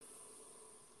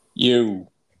You,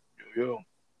 Yo,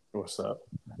 what's up?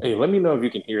 Hey, let me know if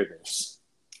you can hear this.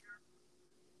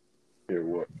 hear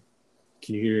what?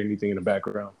 Can you hear anything in the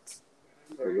background?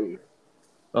 Not really.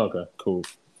 Okay, cool.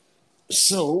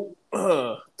 So,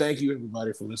 thank you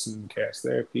everybody for listening to Cast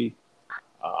Therapy.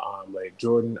 I'm Lake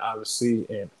Jordan, obviously,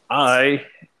 and I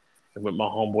am with my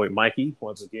homeboy Mikey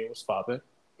once again. What's poppin'?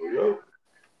 Yo,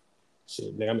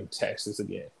 Shit, nigga, I'm in Texas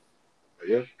again.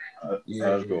 yeah. Yeah,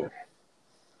 How's it going?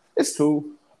 it's cool.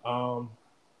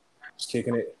 Just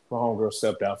kicking it. My homegirl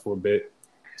stepped out for a bit,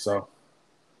 so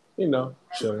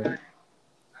chilling.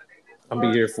 I'll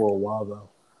be here for a while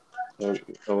though.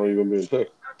 How long you gonna be in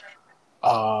Texas?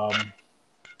 Um,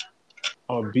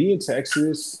 I'm gonna be in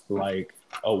Texas like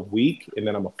a week, and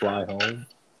then I'm gonna fly home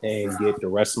and get the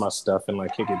rest of my stuff and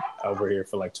like kick it over here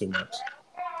for like 2 months.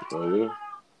 Oh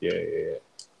yeah. Yeah.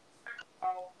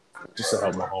 Just to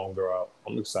help my homegirl out.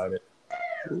 I'm excited,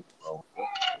 Oh,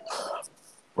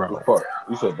 bro. what part?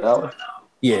 You said Dallas?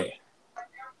 Yeah,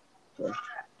 Okay. Nothing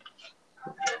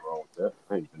wrong with that.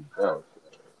 I ain't been to Dallas.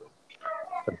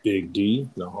 a big D,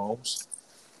 no homes.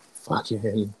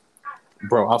 Fucking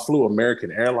bro, I flew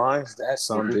American Airlines. That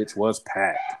son Mm-hmm. bitch was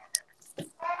packed.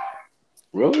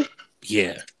 Really?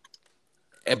 Yeah,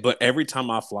 but every time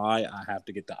I fly, I have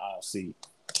to get the aisle seat.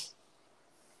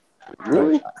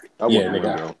 Really? Like, I yeah, wouldn't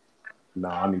nigga. know. No,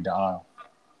 I need the aisle.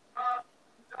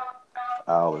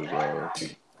 I was I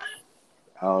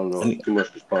don't I know. need, Too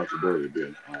much responsibility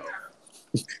being out.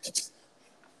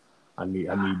 I need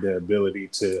the ability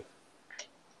to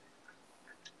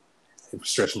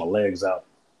stretch my legs out.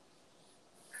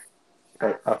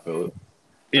 I feel it.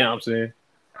 You know what I'm saying?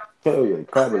 Hell yeah,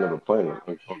 climbing on a plane is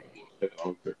uncomfortable. I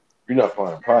don't care. You're not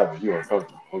flying private. You're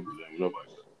uncomfortable. I don't give a damn what nobody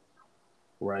says.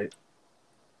 Right.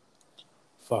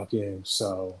 Fucking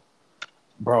so,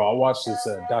 bro. I watched this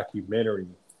documentary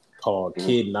called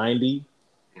Kid 90,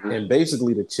 Mm-hmm. and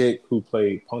basically the chick who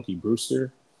played Punky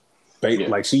Brewster, Yeah.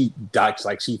 like she docs,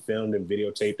 like she filmed and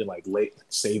videotaped and like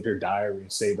saved her diary and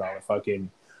saved all the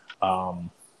fucking, um,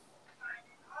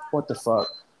 what the fuck,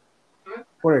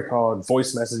 what are they called,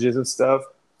 voice messages and stuff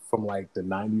from like the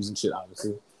 '90s and shit,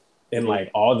 obviously, and Mm-hmm. like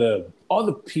all the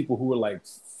people who were like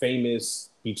famous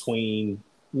between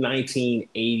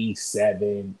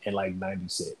 1987 and like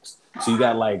 96. So you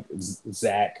got like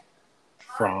Zach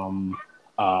from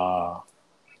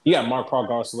you got Mark Paul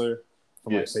Gosselaar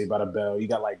from Yeah. like Saved by the Bell. You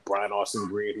got like Brian Austin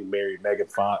Green who married Megan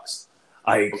Fox.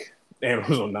 Like, and it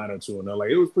was on 90210. Like,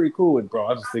 it was pretty cool. And bro,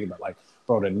 I was just thinking about like,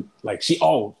 bro, like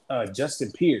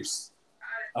Justin Pierce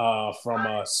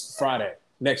from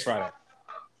next Friday.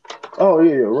 Oh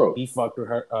yeah, Rose. He fucked with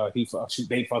her. They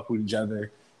fucked with each other.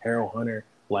 Harold Hunter,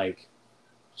 like,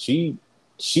 she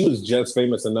was just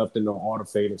famous enough to know all the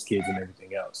famous kids and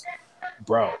everything else.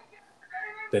 Bro,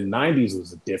 the '90s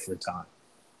was a different time.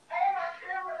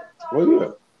 Well, yeah,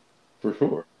 for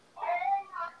sure.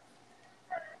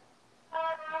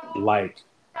 Like,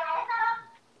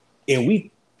 and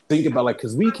we think about like,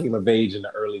 because we came of age in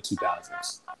the early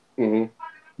 2000s,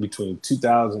 Mm-hmm. between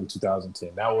 2000 and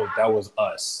 2010. That was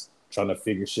us trying to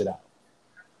figure shit out.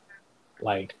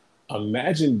 Like,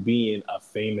 imagine being a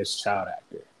famous child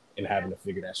actor and having to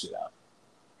figure that shit out.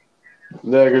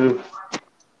 Negative.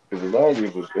 Because the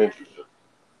 90s was interesting.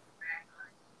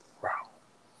 Wow.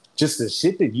 Just the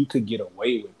shit that you could get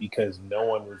away with because no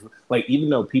one was like, even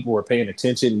though people were paying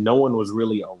attention, no one was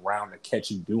really around to catch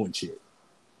you doing shit.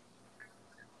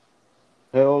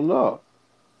 Hell no.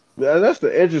 That's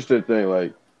the interesting thing.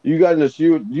 Like you got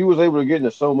into you was able to get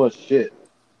into so much shit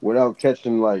without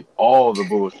catching like all the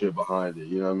bullshit behind it.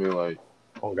 You know what I mean? Like,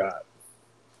 Oh God.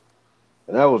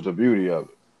 and that was the beauty of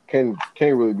it. Can't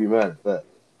really be mad at that.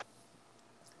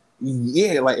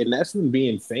 Yeah, like, and that's when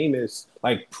being famous,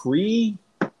 like pre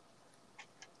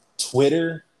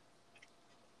Twitter,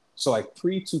 so like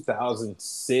pre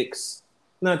 2006,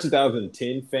 not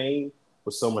 2010 fame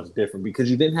was so much different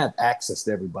because you didn't have access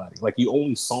to everybody. Like you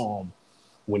only saw them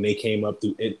when they came up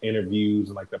through interviews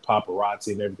and like the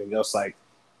paparazzi and everything else. Like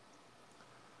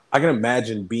I can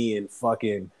imagine being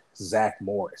fucking Zach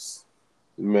Morris.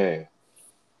 Man,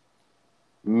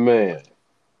 man.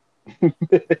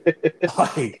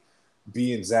 Like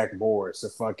being Zach Morris or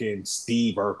fucking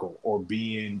Steve Urkel or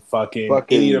being fucking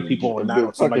any of the fucking people on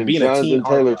 902, like fucking being a teen Jonathan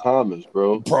Taylor heartthrob. Thomas,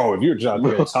 bro. Bro, if you're John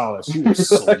Taylor Thomas,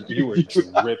 you were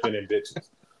dripping in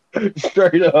bitches.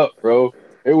 Straight up, bro.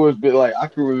 It was bit like I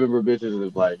can remember bitches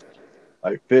as like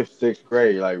fifth, sixth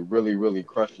grade, like really, really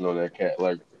crushing on that cat.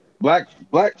 Like black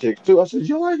chicks too. I said,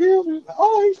 you like him? She's like,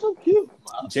 oh, he's so cute.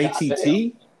 Goddamn.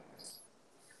 JTT,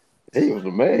 He was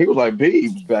a man. He was like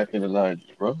Biebs back in the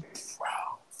 90s, bro.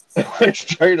 wow.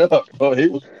 Straight up, bro. He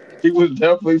was He was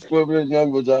definitely swimming in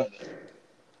young vagina.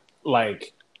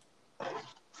 Like,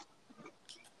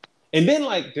 and then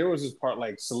like there was this part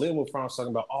like Celine was talking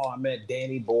about, oh, I met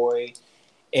Danny Boy,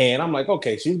 and I'm like,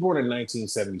 okay, she was born in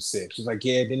 1976. She's like,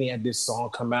 yeah. Then he had this song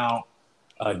come out,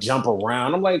 Jump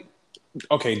Around. I'm like,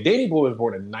 okay, Danny Boy was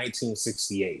born in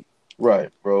 1968.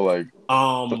 Right, bro. Like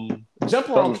Jump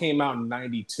Around something. came out in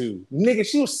 92. Nigga,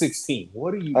 she was 16.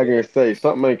 What are you I doing? can say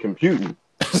something ain't computing.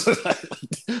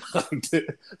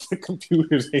 The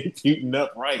computers ain't computing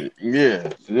up right. Yeah,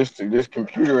 so this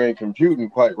computer ain't computing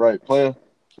quite right, player.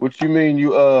 What you mean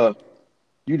you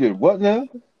did what now?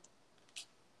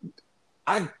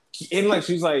 I and like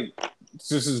she's like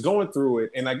this is going through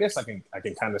it, and I guess I can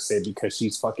kind of say because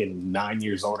she's fucking 9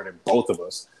 years older than both of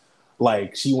us.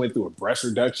 Like she went through a breast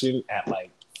reduction at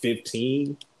like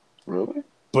 15, Really?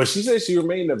 but she said she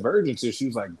remained a virgin till she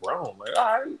was like grown. Like,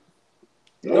 all right,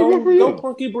 No, good for go you.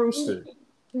 Punky Brewster.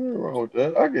 Nothing wrong with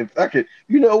that. I could.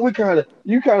 You know,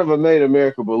 you kind of have made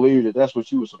America believe that that's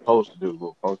what you were supposed to do,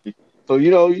 little funky. So you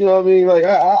know what I mean. Like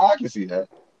I can see that.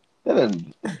 That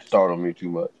doesn't start on me too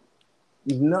much.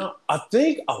 No, I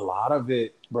think a lot of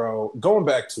it, bro. Going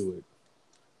back to it,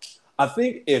 I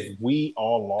think if we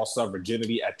all lost our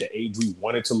virginity at the age we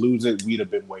wanted to lose it, we'd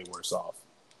have been way worse off.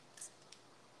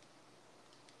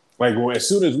 Like as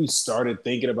soon as we started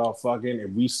thinking about fucking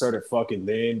and we started fucking,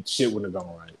 then shit wouldn't have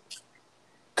gone right.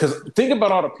 Because think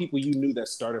about all the people you knew that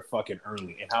started fucking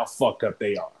early and how fucked up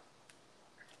they are.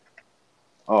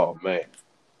 Oh man,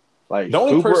 like The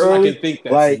only super person I early. can think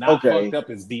that's Like not fucked okay, up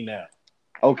is D-Nell.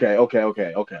 okay.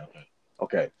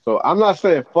 So I'm not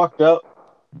saying fucked up.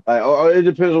 Like, or it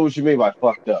depends on what you mean by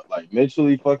fucked up. Like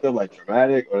mentally fucked up, like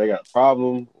traumatic, or they got a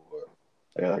problem, or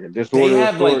they got like a They disorder of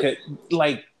have like sort. a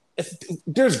like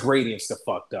there's gradients to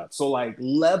fucked up. So like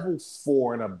level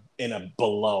 4 and a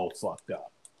below fucked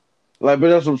up. Like, but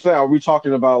that's what I'm saying. Are we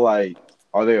talking about like,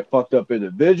 are they a fucked up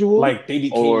individual, Like they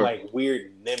became or like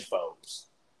weird nymphos.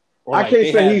 Or I like can't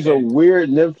they say have he's a that weird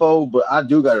nympho, but I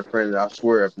do got a friend that I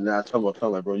swear if not tell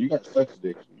him, like, bro, you got sex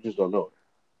addiction, you just don't know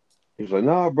it. He's like,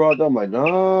 nah, bro. I'm like,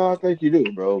 nah, I think you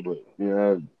do, bro, but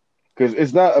because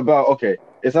it's not about okay,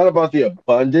 it's not about the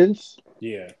abundance,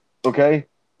 yeah, okay,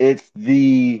 it's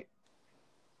the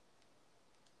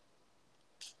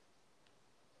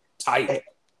type.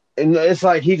 and it's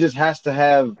like he just has to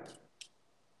have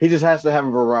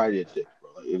a variety of chicks, bro.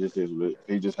 Like it just is what it is.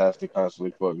 He just has to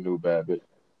constantly fuck new bad bitch.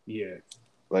 Yeah.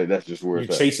 Like that's just where You're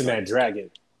it's at. chasing Like that dragon.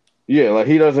 yeah, like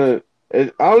he doesn't. I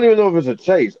don't even know if it's a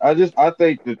chase. I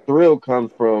think the thrill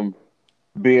comes from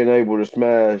being able to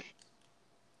smash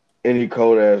any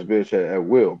cold ass bitch at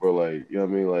will, bro. Like you know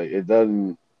what I mean? Like it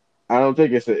doesn't. I don't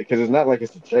think it's because it's not like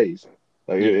it's a chase.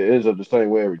 Like Yeah. it ends up the same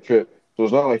way every trip. So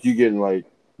it's not like you getting like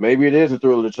maybe it is a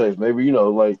thrill of the chase. Maybe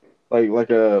like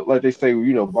they say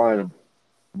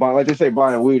like they say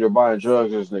buying weed or buying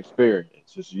drugs is an experience.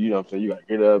 Just you know what I'm saying, you gotta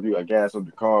get up, you gotta gas up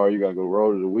the car, you gotta go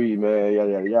roll to the weed, man,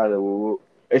 yada yada yada. Woo, woo.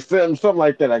 It's something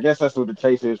like that. I guess that's what the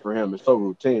chase is for him. It's so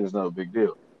routine, it's not a big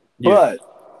deal. Yeah. But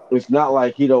it's not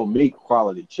like he don't meet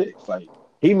quality chicks. Like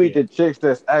he meet Yeah. the chicks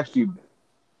that's actually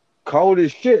cold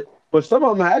as shit, but some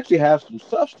of them actually have some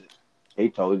substance. He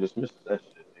totally dismisses that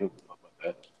shit. He don't talk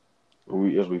about that.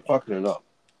 Is we fucking it up?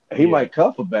 He Yeah. might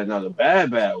cuff a bad, not a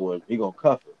bad one. He gonna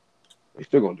cuff it. He's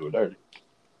still gonna do it dirty.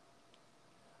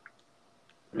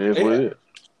 It is what Yeah. it is.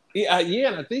 Yeah.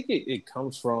 And I think it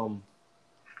comes from,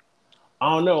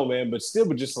 I don't know, man, but still,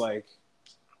 but just like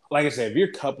I said, if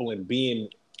you're coupling being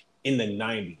in the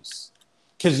 90s,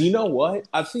 because you know what?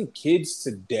 I think kids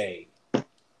today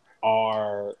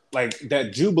are like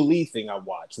that Jubilee thing I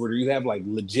watched, where you have like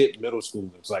legit middle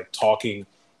schoolers like talking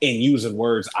and using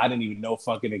words I didn't even know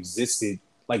fucking existed,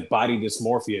 like body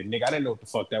dysmorphia. Nigga, I didn't know what the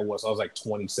fuck that was. I was like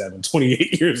 27,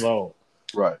 28 years old.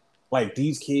 Right. Like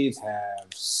these kids have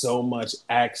so much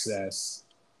access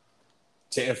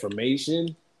to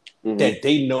information Mm-hmm. that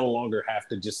they no longer have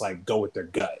to just like go with their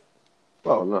gut.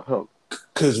 Oh no.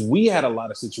 Because we had a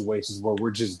lot of situations where we're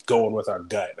just going with our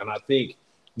gut, and I think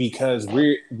because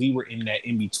we were in that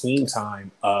in between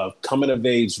time of coming of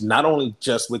age, not only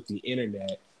just with the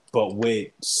internet but with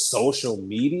social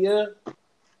media,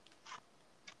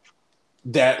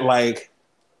 that like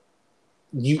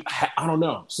I don't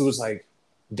know. So it's like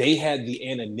they had the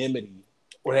anonymity,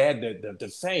 or they had the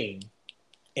fame,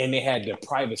 and they had the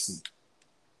privacy.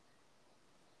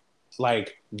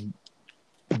 Like,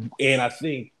 and I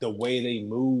think the way they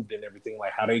moved and everything,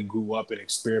 like how they grew up and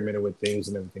experimented with things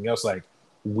and everything else, like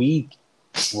we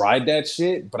tried that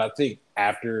shit. But I think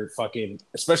after fucking,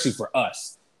 especially for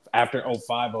us, after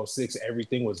 05, 06,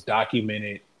 everything was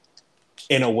documented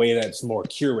in a way that's more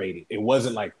curated. It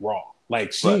wasn't like raw.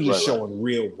 Like she was just showing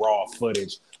real raw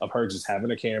footage of her just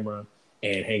having a camera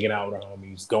and hanging out with her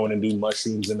homies, going and do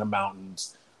mushrooms in the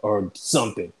mountains or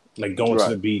something, like going to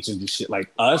the beach and just shit.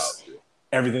 Like us,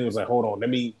 everything was like, hold on, let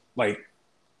me like.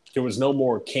 There was no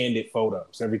more candid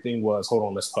photos. Everything was, hold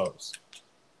on, let's pose.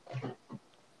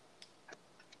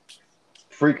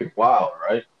 Freaking wild,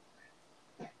 right?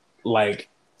 Like,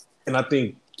 and I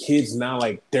think kids now,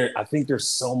 like, I think they're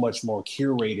so much more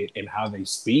curated in how they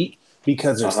speak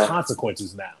because there's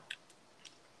consequences now.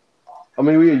 I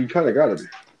mean, you kind of got to be.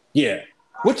 Yeah,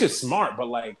 which is smart, but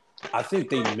like, I think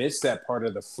they miss that part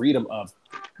of the freedom of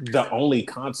the only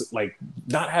concept, like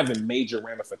not having major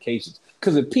ramifications.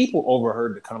 Because if people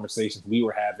overheard the conversations we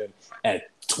were having at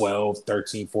 12,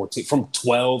 13, 14, from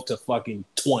 12 to fucking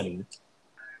 20,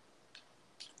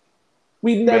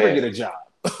 we'd never get a job.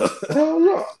 Hell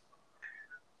no.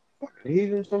 Fucking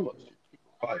heathen so much.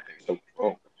 Probably think something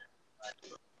wrong.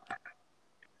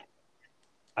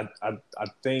 I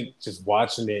think just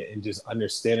watching it and just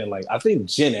understanding, like, I think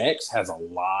Gen X has a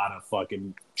lot of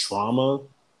fucking trauma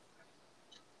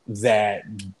that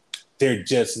they're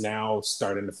just now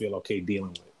starting to feel okay dealing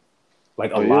with.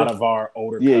 Like a lot of our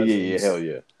older cousins, hell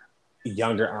yeah,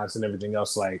 younger aunts and everything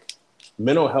else. Like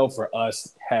mental health for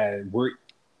us has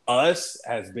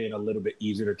been a little bit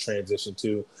easier to transition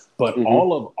to, but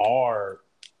all of our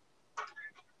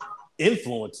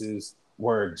influences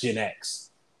were Gen X.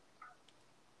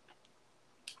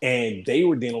 And they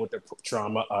were dealing with the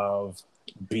trauma of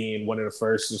being one of the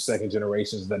first or second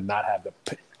generations that not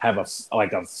have a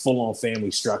full-on family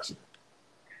structure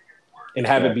and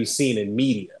have it be seen in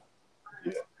media.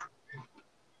 Yeah.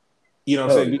 You know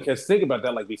what I'm saying? Because think about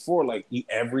that. Like before, like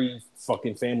every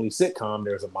fucking family sitcom,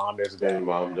 there's a mom, there's a dad.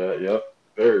 Mom, dad, yep.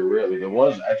 Very rarely. The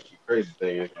ones actually crazy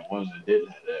thing is the ones that didn't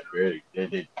have that. They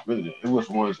really. It was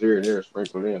ones here and there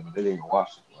sprinkled in, but they didn't even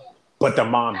watch it. But the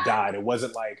mom died. It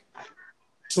wasn't like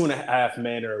 2.5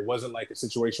 Men, or it wasn't like a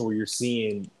situation where you're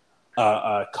seeing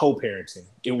co-parenting.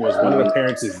 It was one of the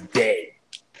parents is dead.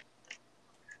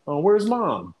 Oh, where's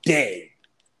mom? Dead.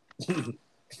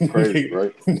 Crazy,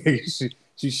 right?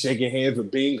 She's shaking hands with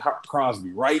Bing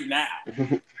Crosby right now.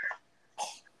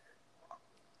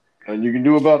 And you can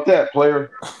do about that,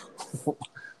 player.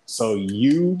 So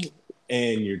you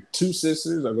and your 2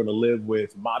 sisters are going to live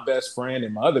with my best friend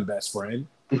and my other best friend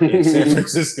in San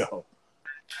Francisco.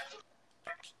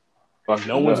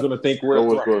 No one's going to think we're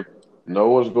no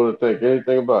one's going to think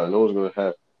anything about it. No one's going to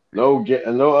have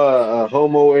no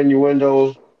homo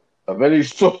innuendos of any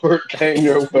sort came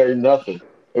your way. Nothing.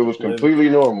 It was completely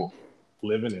normal.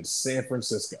 Living in San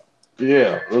Francisco.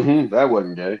 Yeah, that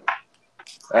wasn't gay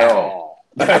at all.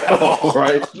 At all,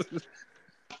 right?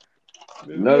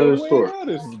 None of the sort.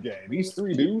 This is gay. These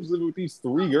 3 dudes living with these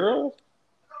 3 girls.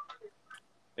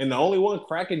 And the only one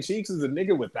cracking cheeks is a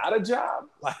nigga without a job?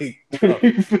 Like,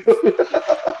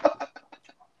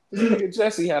 nigga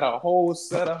Jesse had a whole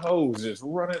set of hoes just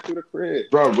running through the crib.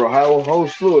 Bro, how a whole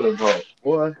slew of them, bro.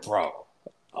 What? Bro,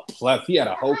 he had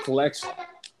a whole collection.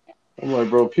 I'm like,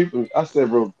 bro,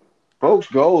 folks'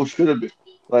 goals should have been,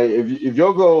 like, if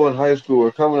your goal in high school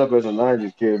or coming up as a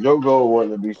 90s kid, if your goal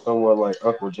wasn't to be somewhat like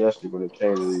Uncle Jesse when it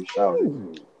came to these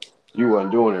showers, you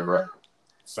wasn't doing it right.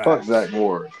 Facts. Fuck Zach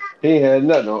Morris. He ain't had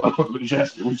nothing on Uncle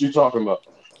Jesse. What you talking about?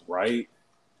 Right.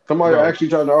 Somebody actually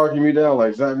tried to argue me down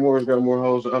like Zach Morris got more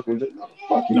hoes than Uncle Jesse.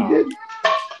 Fuck you didn't.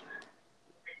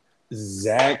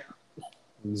 Zach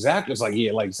was like,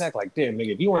 Zach, like, damn,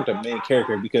 nigga, if you weren't the main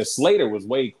character, because Slater was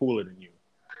way cooler than you.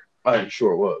 I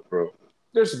sure was, bro.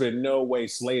 There's been no way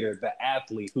Slater, the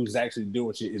athlete who's actually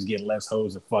doing shit, is getting less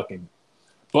hoes than fucking.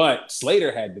 But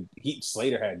Slater had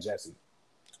Jesse.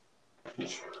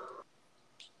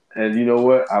 And you know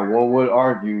what? One would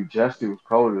argue Jesse was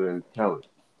colder than Kelly.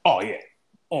 Oh yeah.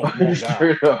 Oh my God.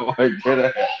 Straight up, like, get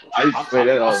out. I used to say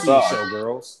that all the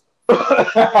time.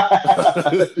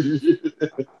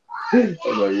 I'm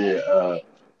like, yeah,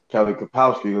 Kelly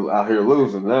Kapowski out here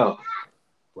losing now.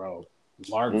 Bro,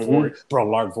 Lark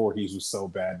Voorhees was so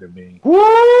bad to me.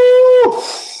 Woo!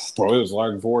 Bro, it was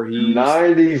Lark Voorhees.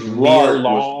 90s Lark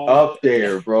was up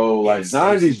there, bro. Like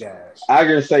 90s Dash. I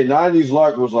gotta say 90s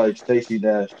Lark was like Stacey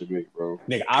Dash to me, bro.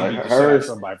 Nigga, I beat the shit out of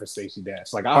somebody for Stacey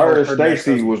Dash. Like her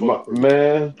Stacey was my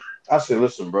man. I said,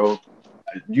 listen, bro,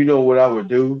 you know what I would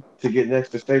do to get next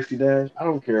to Stacey Dash? I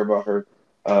don't care about her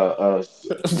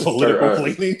political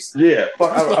leanings. Yeah,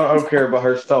 fuck, I don't care about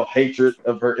her self-hatred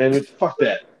of her image. Fuck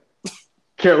that.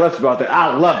 Care less about that.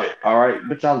 I love it. All right,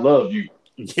 bitch, I love you.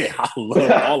 Yeah, I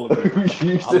love all of it. I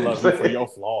love you for your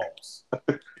flaws.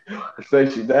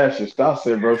 Stacey Dash and stop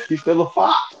saying, bro, she's still a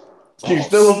fox. She's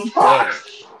still a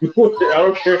fox. I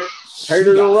don't care. Hate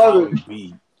her or love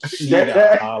it. She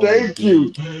the Holly Thank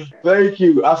you. B. Thank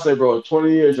you. I said, bro, in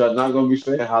 20 years, y'all not gonna be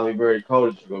saying Holly Berry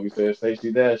Cold. You're gonna be saying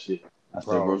Stacey Dash shit. I said,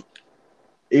 bro, Bro.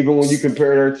 even when you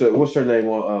compared her to what's her name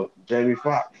on Jamie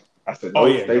Foxx, I said, Oh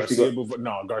nope, yeah, Stacey Garcia go Bouval.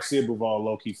 No, Garcia Bouval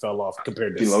low key fell off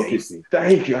compared to she low key. Stacy.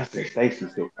 Thank you. I said, Stacey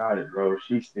still got it, bro.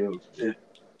 She still shit.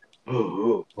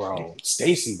 Oh, Bro,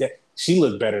 Stacy, that she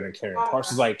looked better than Karen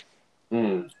Parsons. Like,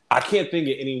 mm. I can't think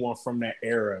of anyone from that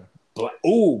era. But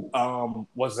ooh,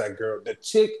 what's that girl? The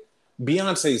chick,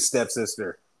 Beyonce's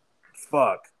stepsister.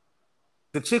 Fuck.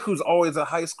 The chick who's always a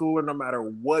high schooler, no matter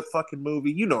what fucking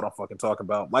movie. You know what I'm fucking talking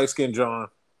about. Light skinned John.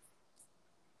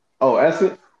 Oh,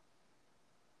 Essence.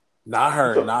 Not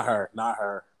her, So, not her, not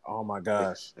her. Oh my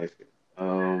gosh.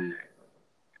 um,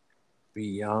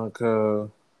 Bianca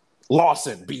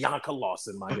Lawson. Bianca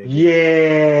Lawson, my nigga.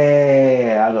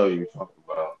 yeah, I know who you're talking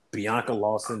about. Bianca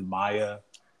Lawson, Maya.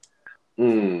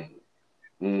 Mm,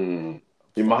 mm.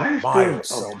 Yeah, Maya's Maya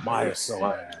still, so Maya so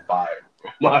bad. fire.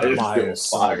 Maya's still Maya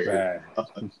so fire.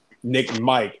 bad. Nick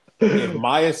Mike. If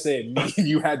Maya said me,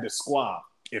 you had to squab.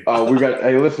 If We got.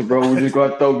 Hey, listen, bro. We just got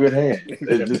to throw good hands. you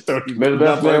have to Just throw these may the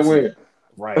best enough man punches. win.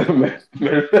 Right. May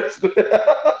the best.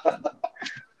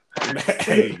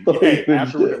 hey,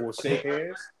 afterward we'll shake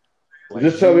hands. Like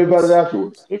Just tell me about it Jesus.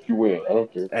 afterwards if you win. I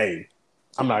don't care. Hey,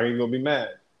 I'm not even gonna be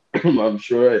mad. I'm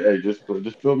sure. Hey, just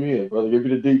fill me in, brother. Give me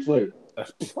the deep later.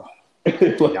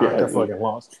 Bianca fucking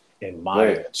lost. And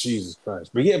Maya, Man. Jesus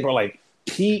Christ. But yeah, bro, like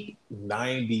peak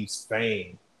 90s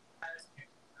fame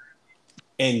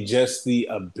and just the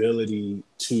ability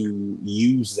to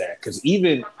use that. Because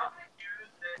even,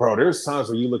 bro, there's times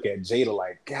where you look at Jada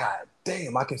like, God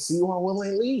damn, I can see why Will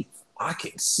ain't leave. I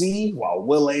can see why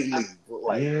Will ain't leave.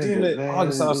 Like, Yeah, damn it, man.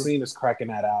 August Alsina is cracking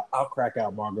that out. I'll crack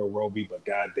out Margot Robbie, but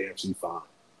goddamn, she fine.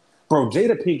 Bro,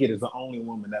 Jada Pinkett is the only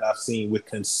woman that I've seen with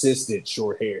consistent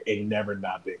short hair and never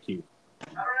not been cute.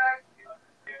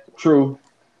 True.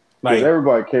 Because Like,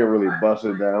 everybody can't really bust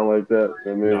it down like that. I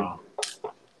mean, no,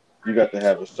 you got to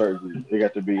have a certain. They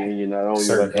got to be in you, not only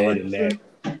certain like I head like and to neck.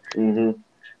 say. Mm-hmm.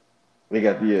 They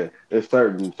got There's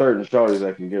certain shorties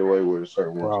that can get away with a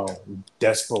certain ones. Bro,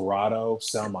 Desperado,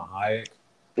 Selma Hayek.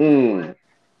 Mm.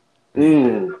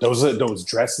 Man, those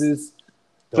dresses.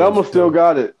 Selma still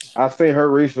got it. I seen her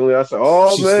recently. I said,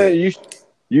 "Oh man,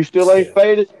 you still ain't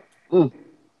faded." Mm.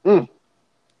 Mm.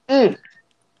 Mm.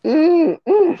 Mm.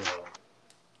 Mm.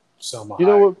 Selma You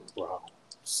know Hayek, what? bro.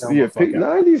 Selma Yeah, peak fucking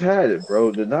Hayek. '90s had it,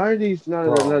 bro. The '90s, now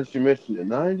Bro, that you mentioned, the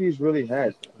 '90s really had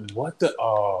it. what the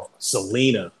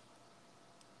Selena.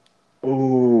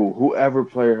 Ooh, whoever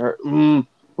played her.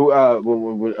 Who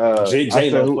I J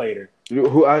said Lo played her.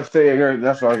 who I say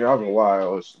that's why I don't know why I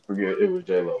always forget it was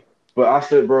J Lo. But I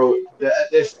said, bro,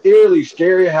 it's eerily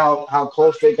scary how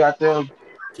close they got them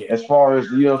Yeah, as far as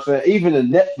you know what I'm saying. Even the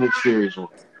Netflix series one,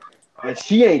 and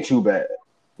she ain't too bad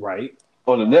right?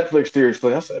 on the Netflix series.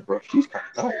 Play, I said, bro, she's kind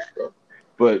of nice, bro.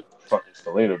 But fucking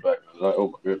Selena back then, like, oh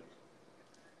my goodness.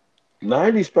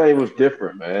 '90s Spain was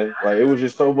different, man. Like it was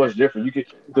just so much different. You could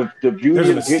the There's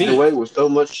beauty a of getting away mystique. with so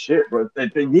much shit, bro.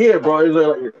 Yeah,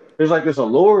 bro. There's like this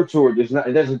allure to it.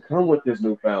 It doesn't come with this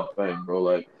newfound thing, bro.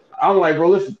 Like I'm like, bro,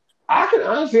 listen. I can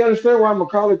honestly understand why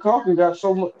Macaulay Culkin got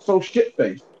so shit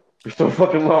faced for so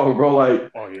fucking long, bro. Like,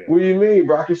 Oh yeah, what do you mean,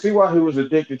 bro? I can see why he was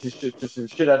addicted to some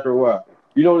shit after a while.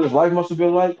 You know what his life must have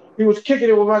been like? He was kicking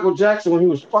it with Michael Jackson when he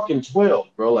was fucking 12,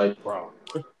 bro. Like bro.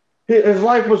 his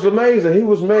life was amazing. He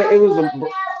was man. It was a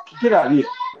get out of here.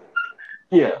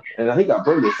 Yeah, and I think I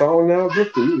bring the song now.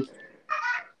 Good for you.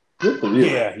 Good for you.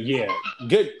 Yeah, yeah.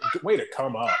 Good way to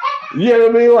come up. You know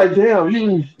what I mean? Like, damn,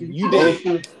 You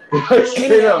did. And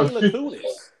straight Abbey up. Lakunis.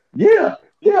 Yeah,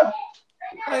 yeah.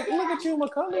 Like, look at you,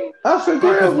 Macaulay. I said,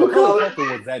 Bro, because damn, Macaulay McCullough.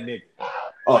 Culkin was that nigga.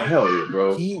 Oh Like, hell yeah,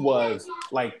 bro. he was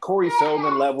like Corey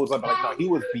Feldman levels of like no, he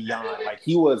was beyond. Like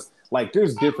he was like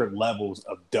there's different levels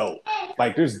of dope.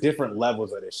 Like there's different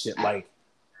levels of this shit. Like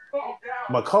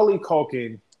Macaulay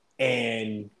Culkin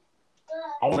and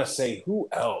I want to say who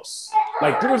else?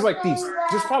 Like there was like there's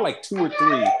probably like two or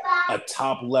three a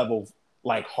top level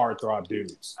like heartthrob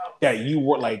dudes that you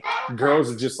were like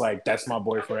girls are just like that's my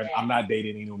boyfriend. I'm not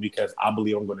dating anyone because I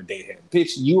believe I'm going to date him.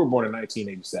 Bitch, you were born in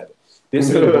 1987. This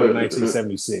nigga born in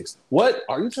 1976. What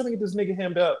are you trying to get this nigga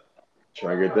hemmed up?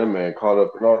 Trying to get that man caught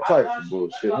up in all types of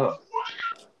bullshit, huh?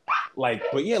 Like,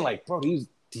 but yeah, like bro, these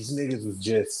niggas was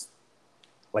just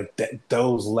like that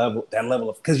level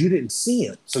of because you didn't see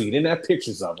him, so you didn't have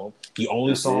pictures of him. You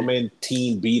only saw him in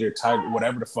Teen Beat or Tiger,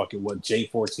 whatever the fuck it was,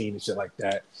 J14 and shit like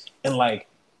that. And like,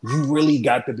 you really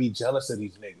got to be jealous of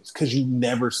these niggas because you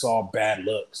never saw bad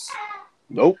looks.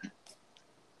 Nope.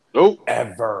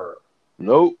 Ever.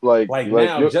 Nope. Like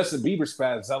now, Justin Bieber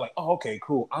spazzes out like, oh, okay,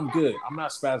 cool. I'm good. I'm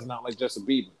not spazzing out like Justin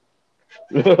Bieber.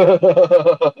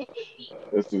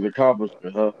 This is an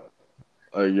accomplishment, huh?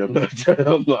 I'm not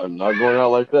going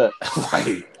out like that.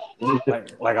 Right.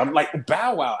 Like I'm like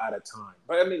Bow Wow at a time.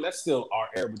 But I mean, that's still our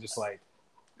era, but just like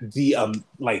the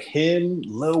like him,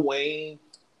 Lil Wayne,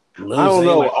 Lil I don't Zane,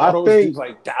 know. like all those dudes,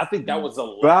 like I think that was the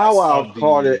Bow last Wow of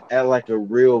caught the it at like a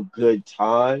real good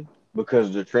time because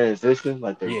of the transition,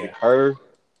 like the curve.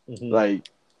 Mhm. Like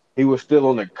he was still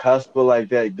on the cusp of like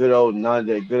that good old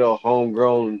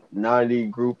homegrown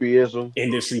 90 groupieism.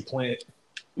 industry plant.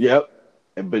 Yep.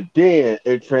 But then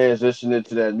it transitioned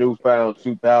into that newfound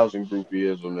 2000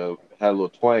 groupieism that had a little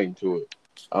twang to it.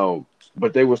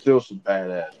 But they were still some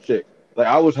badass chicks. Like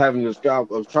I was having this guy, I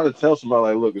was trying to tell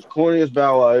somebody like, look, as corny as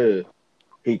Bow Wow is,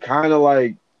 he kind of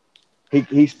like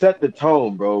he set the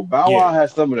tone, bro. Bow Wow Yeah. had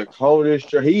some of the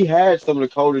coldest. He had some of the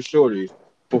coldest shorties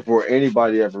before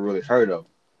anybody ever really heard of him.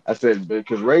 I said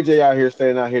because Ray J out here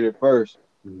saying I hit it first.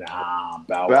 Nah,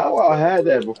 Bow Bow Wow's Wow better had for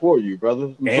that real. before you, brother.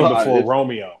 And before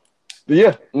Romeo.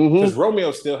 Yeah. Because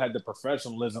Romeo still had the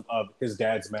professionalism of his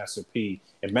dad's Master P,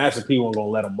 and Master P wasn't gonna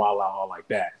let him wild out all like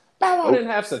that. Bow Wow didn't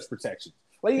have such protection.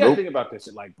 Like you gotta think about this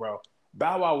shit, like bro.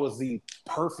 Bow Wow was the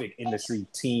perfect industry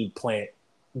team plant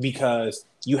because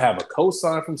you have a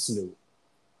cosign from Snoop.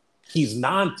 He's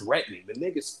non-threatening. The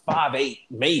nigga's 5'8",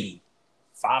 maybe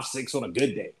 5'6" on a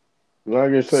good day. I'm not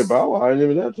gonna say Bow Wow. I ain't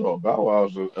even that tall. Bow Wow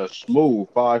was a smooth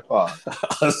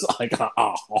 5'5". It's like a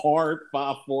hard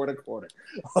 5'4" and a quarter.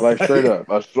 Like straight up.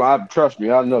 Trust me.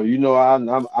 I know. You know.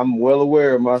 I'm well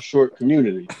aware of my short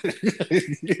community.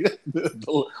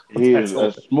 He is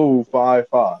a smooth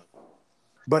 5'5".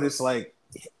 But it's like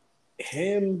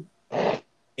him, and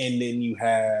then you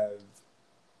have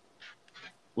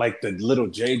like the little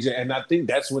JJ, and I think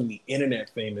that's when the internet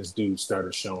famous dudes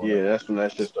started showing. Yeah, that's when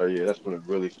that shit started. Yeah, that's when it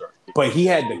really started. But he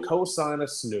had the co-sign of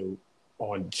Snoop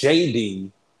on JD,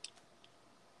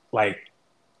 like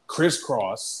Criss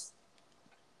Cross,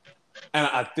 and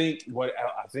I think with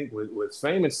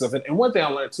fame and stuff, and one thing I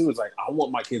learned too is like I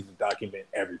want my kids to document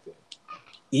everything.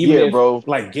 Even if, bro.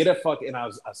 Like get a fucking. I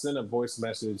sent a voice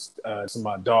message to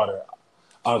my daughter.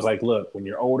 I was like, look, when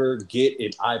you're older, get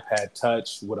an iPad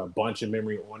Touch with a bunch of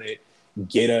memory on it.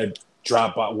 Get a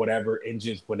Dropbox, whatever, and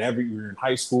just whenever you're in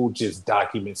high school, just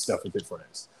document stuff with your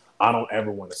friends. I don't ever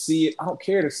want to see it. I don't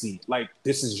care to see it. Like,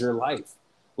 this is your life.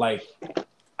 Like,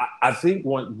 I think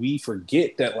when we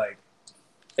forget that, like,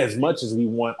 as much as we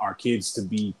want our kids to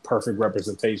be perfect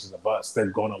representations of us, they're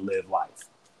going to live life.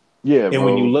 Yeah, and bro.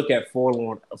 when you look at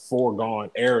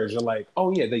foregone eras, you're like,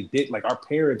 oh, yeah, they did. Like, our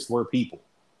parents were people.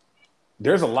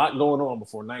 There's a lot going on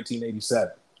before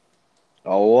 1987.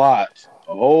 A lot.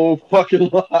 A whole fucking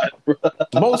lot, bro.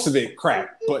 Most of it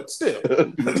crap, but still.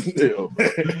 Still,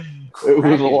 it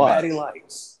was a lot. Matty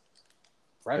Lights.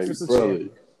 Breakfast hey, brother,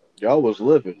 y'all was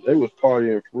living. They was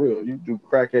partying for real. You do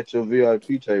crack at your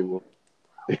VIP table.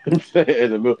 You know what I'm saying?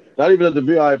 In the middle. Not even at the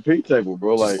VIP table,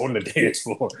 bro. Just like on the dance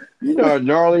floor. You know how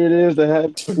gnarly it is to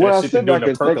have. When I sit back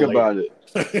and think about it,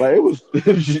 like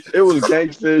it was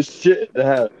gangster as shit to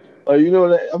have. Like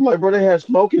I'm like, bro, they had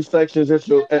smoking sections at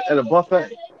a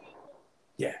buffet.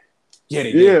 Yeah,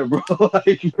 they did. Bro.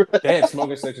 Like, they had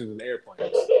smoking sections in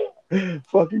airplanes.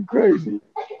 Fucking crazy.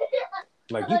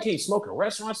 Like you can't smoke in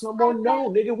restaurants no more. No,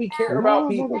 nigga, we care about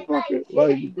people.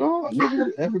 Like, no,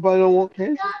 nigga, everybody don't want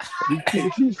cancer. You keep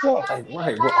it to yourself. Like,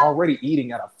 right, we're already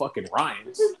eating at a fucking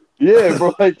Ryan's. Yeah,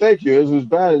 bro. Like, thank you. This was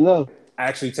bad enough.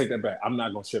 Actually, take that back. I'm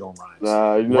not gonna shit on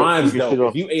Ryan's. Nah, Ryan's though.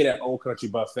 If you ate at Old Country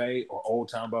Buffet or Old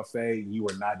Town Buffet, you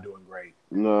were not doing great.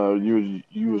 No, you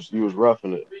was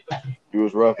roughing it. You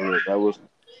was roughing it. That was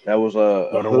the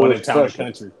one in Town and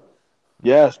Country.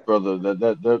 Yes, brother.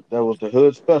 That was the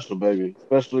hood special, baby.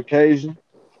 Special occasion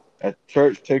at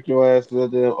church. Take your ass to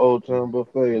that damn Old Town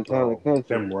Buffet in Town and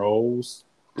Country. Them rolls.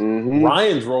 Mm-hmm.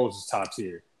 Ryan's rolls is top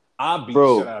tier. I'll beat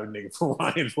the shit out of a nigga for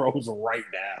Ryan's rolls right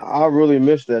now. I really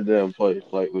miss that damn place,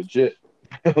 like legit,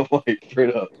 like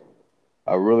straight up.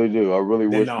 I really do. I really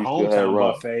wish we still had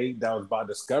Ryan. Buffet that was by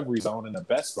Discovery Zone in the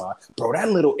Best Buy, bro. That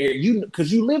little area,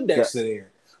 because you lived next to there,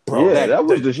 bro. Yeah, that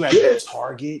was the shit. You had the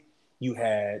Target. You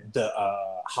had the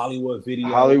Hollywood Video.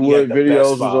 Hollywood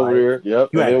Videos was over there. Yep.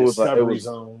 You had Discovery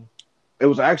Zone. It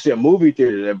was actually a movie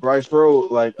theater at Bryce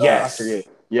Road. Like, yes. I forget.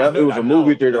 Yep, it was a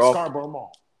movie theater off Scarborough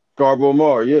Mall. Scarborough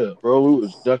Mall, yeah, bro. We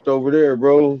was ducked over there,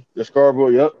 bro. The Scarborough,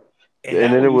 yep.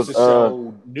 And then it was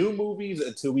show new movies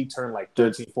until we turned like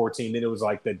 13, 14. Then it was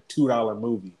like the $2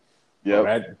 movie.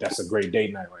 Yeah, that's a great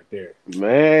date night right there.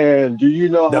 Man, do you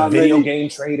know the video game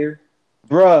trader?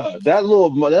 Bruh, that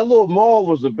little mall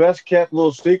was the best kept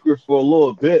little secret for a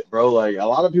little bit, bro. Like a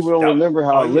lot of people don't Yep. remember Oh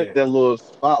how lit yeah. that little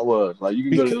spot was. Like you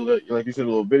could go to Because, like you said, a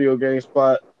little video game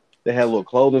spot. They had a little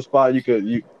clothing spot.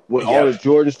 You with all the yep.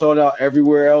 Jordans sold out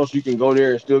everywhere else, you can go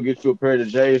there and still get you a pair of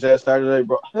J's that Saturday,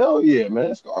 bro. Hell yeah,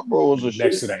 man. Scarborough was a Next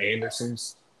shit. to the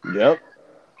Andersons, Yep.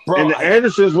 bro. And the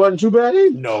Andersons wasn't too bad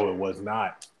either. No, it was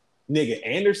not. Nigga,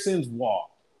 Andersons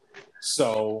walked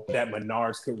so that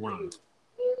Menards could run.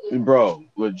 Bro,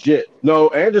 legit. No,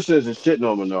 Anderson's is shitting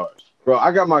on Menards. Bro,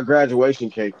 I got my graduation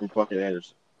cake from fucking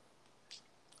Anderson.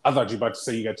 I thought you were about to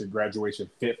say you got your graduation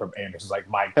fit from Anderson's. Like,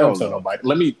 Mike, don't Hell tell no. nobody.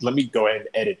 Let me go ahead and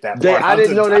edit that part I out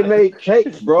didn't to know they time. made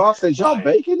cakes, bro. I said, y'all Oh, yeah.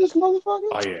 baking this motherfucker?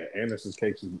 Oh yeah, Anderson's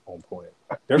cakes is on point.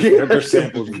 Their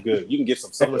samples is good. You can get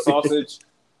some summer sausage.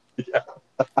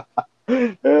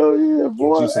 Hell yeah, Get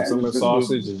boy. you some summer Anderson was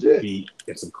sausage and shit.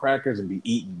 get some crackers and be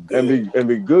eating good. And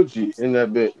be Gucci in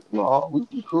that bitch. No, we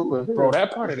be cool in here. Bro,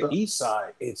 that part of the east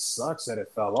side, it sucks that it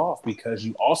fell off because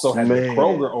you also had the Man.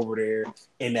 Kroger over there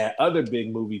and that other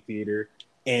big movie theater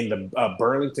and the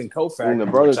Burlington Co-Factory, And the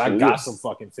which Burlington, I yeah. got some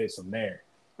fucking fits from there.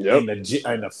 Yep. And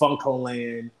the Funko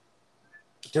Land.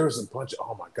 There was a bunch of,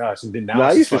 oh my gosh. And then now Now, I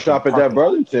it's used to just shop fucking at that parking lot.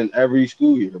 Burlington every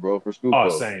school year, bro, for school Oh,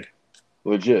 clothes. same.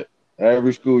 Legit.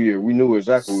 Every school year. We knew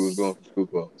exactly we was going for school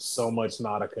clothes. So much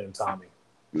Nautica and Tommy.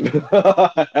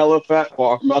 Hella fat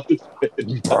farm out this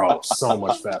bitch. Bro, so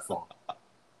much fat farm.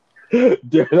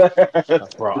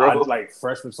 Bro, I like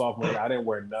freshman, sophomore year, I didn't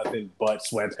wear nothing but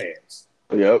sweatpants.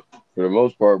 Yep. For the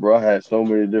most part, bro, I had so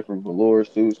many different velour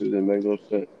suits it didn't make no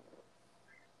sense.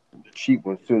 The cheap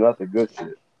ones too, not the good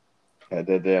shit. Had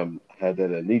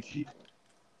that Nietzsche.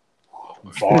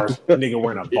 Bars, nigga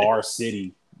wearing a Bar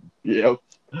City. Yep.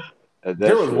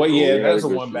 There was that's the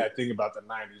one bad thing about the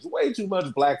 90s. Way too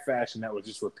much black fashion that was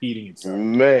just repeating itself.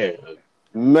 Man.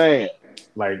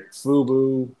 Like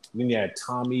FUBU, then you had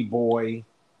Tommy Boy,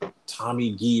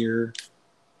 Tommy Gear.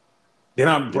 Then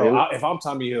if I'm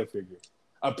Tommy Hilfiger,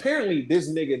 apparently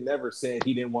this nigga never said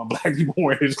he didn't want black people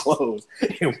wearing his clothes.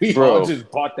 And we all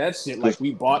just bought that shit like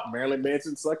we bought Marilyn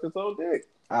Manson sucked his own dick.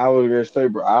 I was gonna say,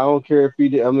 bro, I don't care if he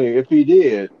did. I mean, if he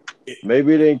did,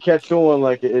 maybe it didn't catch on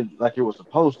like it was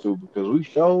supposed to because we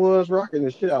sure was rocking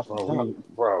the shit out from Tommy.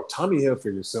 Bro, Tommy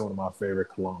Hilfiger is still one of my favorite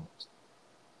colognes.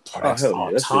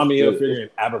 Tommy Hilfiger and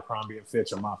Abercrombie and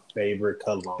Fitch are my favorite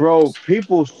colognes. Bro,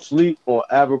 people sleep on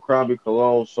Abercrombie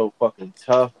cologne so fucking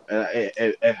tough, and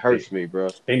it hurts me, bro.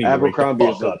 They need Abercrombie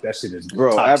to wake the fuck up. That shit is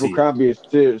bro. Abercrombie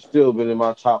is still been in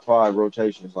my top 5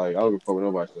 rotations. Like I don't give a fuck what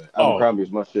nobody says. Abercrombie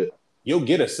is my shit. You'll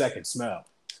get a second smell.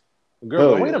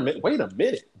 Girl, wait a minute.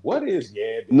 What is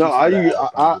No,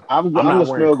 I'm a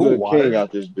smell good king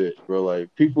out this bitch, bro. Like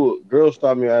girls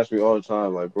stop me and ask me all the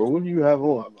time, like, bro, what do you have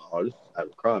on? I'm like, oh, this is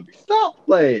Abercrombie. Stop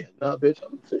playing. Nah, bitch,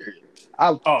 I'm serious.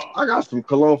 I got some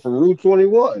cologne from Rue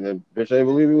 21, and bitch ain't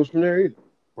believe it was from there either.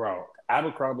 Bro,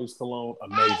 Abercrombie's cologne,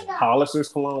 amazing. Hollister's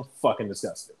cologne, fucking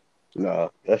disgusting. Nah,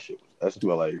 that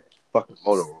smell like fucking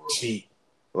motor oil. Cheap.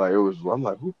 Like I'm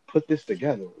like, who put this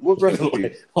together? What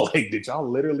recipe? like, did y'all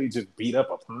literally just beat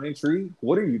up a pine tree?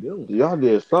 What are you doing? Y'all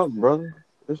did something, brother.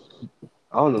 I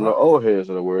don't know. Old heads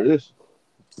are the word this.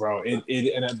 Bro, again,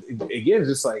 it's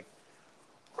just like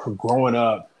growing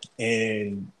up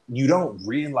and you don't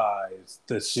realize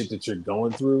the shit that you're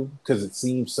going through because it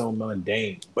seems so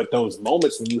mundane. But those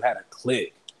moments when you had a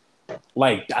click,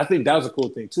 like I think that was a cool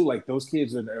thing too. Like those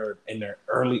kids in their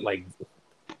early, like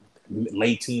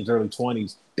late teens, early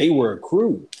 20s, they were a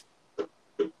crew.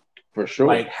 For sure.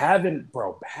 Like having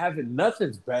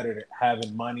nothing's better than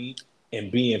having money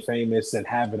and being famous and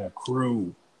having a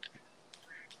crew.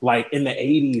 Like in the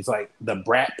 80s, like the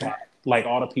Brat Pack, like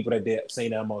all the people that did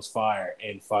St. Elmo's Fire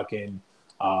and fucking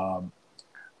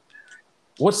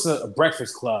what's the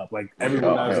Breakfast Club? Like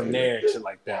everyone that was in there and shit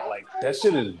like that. Like that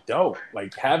shit is dope.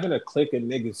 Like having a clique of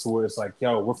niggas where it's like,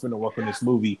 yo, we're finna work on this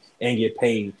movie and get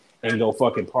paid and go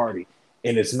fucking party.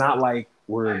 And it's not like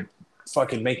we're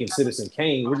fucking making Citizen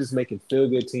Kane. We're just making feel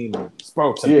good teen movies.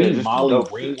 Bro, to be Molly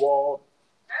Ringwald.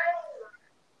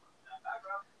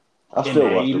 I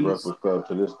still watch the Breakfast Club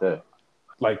to this day.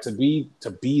 Like to be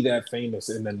that famous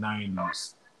in the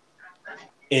 90s.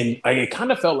 And like, it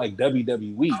kind of felt like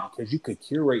WWE because you could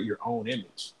curate your own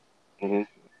image. Mm-hmm.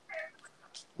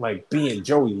 Like being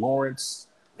Joey Lawrence.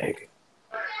 Nigga.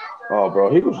 Oh,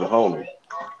 bro, he was a homie.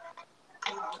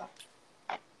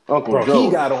 Uncle Bro, Joe.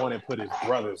 he got on and put his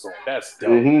brothers on. That's dope.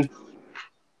 Mm-hmm.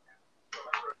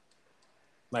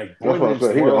 Like, Boy Meets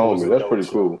World, he a homie. That's pretty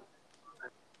cool.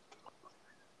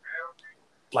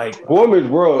 Like, Boy Meets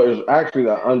World is actually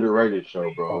an underrated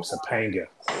show, bro. Topanga.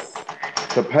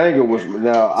 Topanga was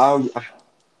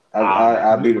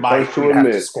I'd be the Mike, first to we'd have to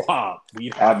admit. squab.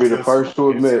 We'd I'd have be the to first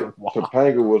to admit squab.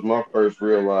 Topanga was my first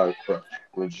real life crush,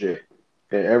 legit.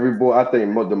 And every boy, I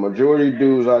think the majority of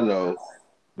dudes I know,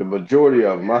 the majority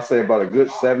of them, I say about a good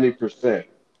 70%,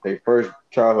 their first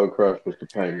childhood crush was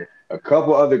Topanga. A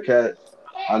couple other cats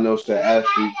I know said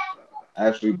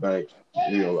Ashley Banks,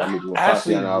 Ashley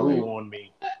Tatiana grew Ali. on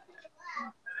me.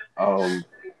 Um,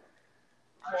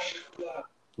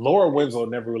 Laura Winslow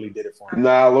never really did it for me.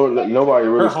 Nah, Lord, nobody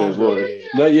Her really says homegirl Lord. did.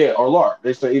 No, yeah, or Lark.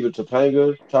 They say either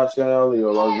Topanga, Tatiana Ali,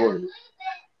 or Lark Warrior.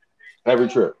 Every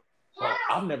trip. Bro,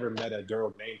 I've never met a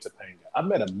girl named Topanga. I've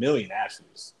met a million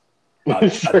Ashleys,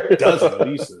 a dozen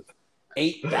Lisas,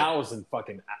 8,000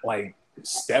 fucking like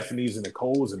Stephanies and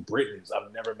Nicoles and Brittany's.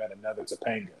 I've never met another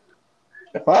Topanga.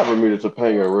 If I ever meet a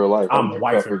Topanga in real life, I I'm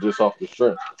might cuff her wifing just off the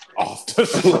strip. off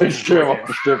the Like strip off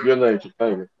the strip, your name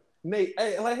Topanga. Nate,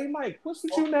 hey Mike, what's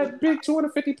with you and that big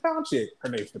 250-pound chick? Her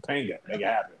name's Topanga. Make it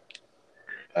happen.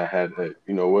 Hey,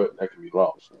 you know what? That can be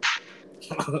lost.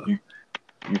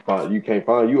 You can't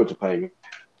find you a Topanga.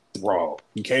 Bro,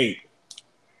 you can't.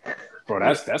 Bro,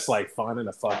 that's like finding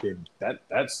a fucking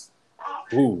that's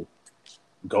ooh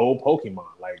gold Pokemon.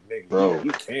 Like nigga, Bro,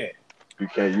 you can't. you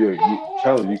can't you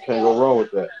tell you can't go wrong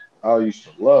with that. I used to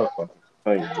love fucking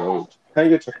Topanga, bro.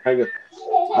 Topanga.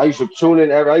 I used to tune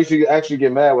in I used to actually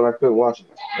get mad when I couldn't watch it.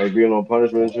 Like being on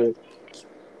punishment and shit.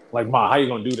 Like, Ma, how you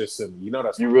gonna do this to me? You know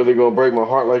that's You really gonna break my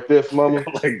heart like this, mama?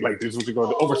 like this is what you're gonna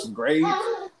do over some grades?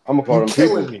 I'm gonna call You them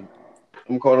killing people. me.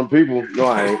 I'm gonna call them people. No,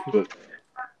 I ain't, but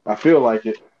I feel like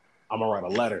it. I'm gonna write a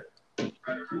letter.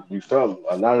 You something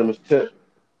anonymous tip.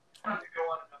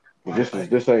 This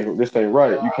ain't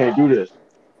right. You can't do this.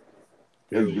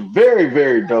 It's a very,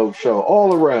 very dope show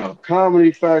all around.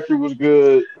 Comedy factor was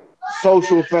good.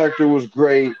 Social factor was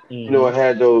great. You know, Mm-hmm. it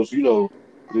had those,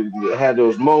 it had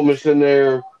those moments in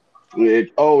there.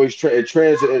 It always had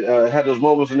those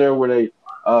moments in there where they, hit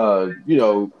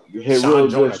Sean real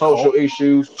joined good a social cult.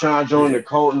 issues. Sean joined Yeah. the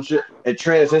cult and shit. And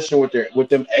transition with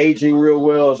them aging real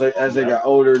well as they Yep. got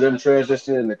older. Them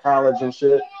transitioning into college and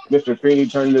shit. Mr. Feeney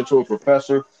turned into a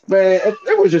professor. Man,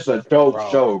 it was just a dope Bro.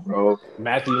 show, bro.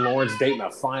 Matthew Lawrence dating a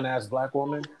fine ass black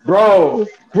woman. Bro,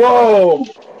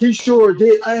 he sure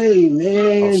did. Hey, Oh,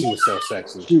 man, she was so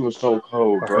sexy. she was so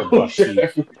cold, Of bro. her buck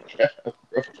teeth.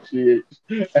 Bro,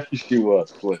 she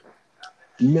was slick.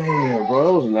 Man, bro,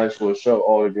 that was a nice little show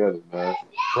altogether, man.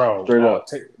 Bro, Straight up.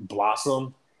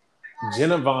 Blossom.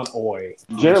 Jenna Von Oy.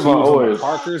 When Jennifer she was on Oy the is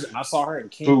Parkers and I saw her in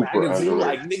King super Magazine,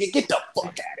 like, underrated. nigga, get the fuck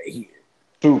out of here.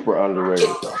 Super underrated.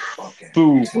 Get the fuck out of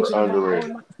here. Super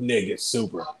underrated. Nigga,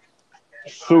 super.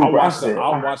 Super.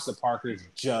 I watched the Parkers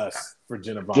just for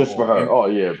Jenna Von Just for Oy. her. And Oh,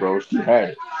 yeah, bro. She had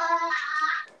it.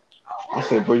 I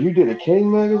said, bro, you did a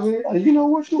King magazine? You know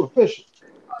what? You official.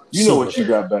 You know super. what you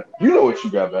got back. You know what you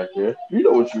got back there. You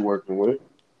know what you working with.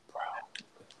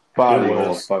 Body It on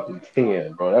was fucking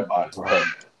 10, bro. That body. bro,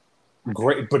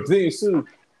 great. But then too,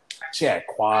 she had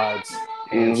quads,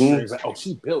 Mm-hmm. hamstrings. Like, oh,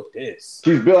 she built this.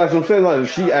 She's built, like I'm saying, like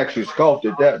she actually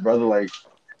sculpted that, brother. Like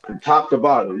from top to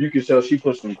bottom, you can tell she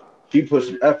put some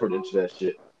effort into that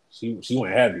shit. She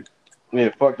went heavy.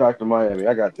 Man, fuck Dr. Miami.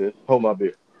 I got this. Hold my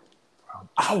beer.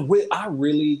 I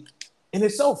really, and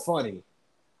it's so funny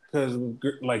because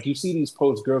like you see these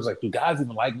posts, girls like, do guys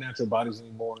even like natural bodies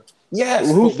anymore? Yes,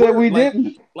 Who but said we like,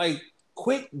 didn't? like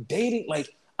quit dating.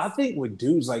 Like I think with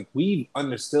dudes, like we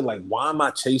understood, like why am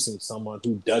I chasing someone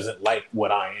who doesn't like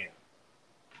what I am?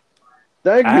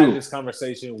 Thank I had you. this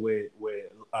conversation with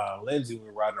Lindsay when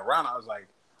we were riding around. I was like,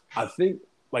 I think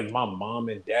like my mom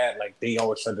and dad, like they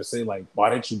always tried to say like, why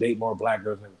didn't you date more black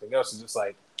girls and everything else? It's just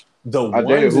like the I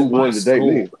dated ones who in my wanted to date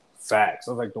school. me. Facts.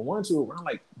 I was like the ones who were around.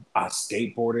 Like I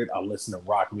skateboarded, I listened to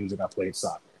rock music, I played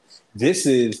soccer. This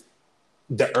is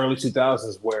the early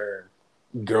 2000s where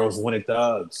girls wanted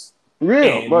thugs. Real,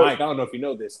 And but Mike, I don't know if you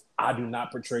know this, I do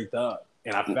not portray thug.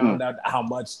 And I found out how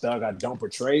much thug I don't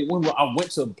portray when I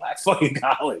went to black fucking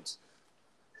college.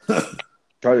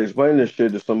 try to explain this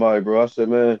shit to somebody, bro. I said,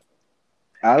 man,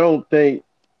 I don't think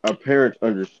our parents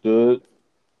understood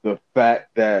the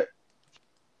fact that,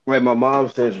 like, my mom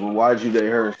says, well, why'd you date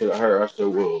her instead of her? I said,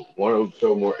 well, one of them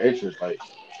show more interest. Like,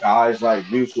 guys like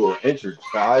mutual interest.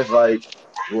 Guys like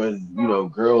when,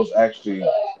 girls actually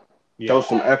show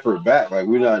some effort back. Like,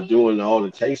 we're not doing all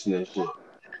the chasing and shit.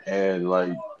 And,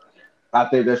 like, I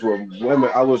think that's what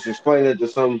women, I was explaining it to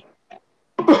some,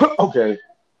 okay,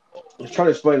 I was trying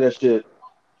to explain that shit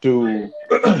to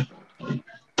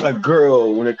a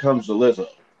girl when it comes to Lizzo.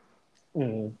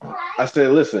 Mm. I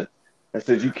said, listen, I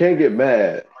said, you can't get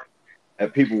mad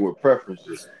at people with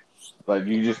preferences. Like,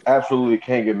 you just absolutely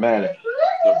can't get mad at it,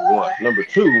 number one. Number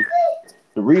two,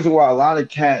 the reason why a lot of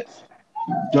cats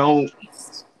don't.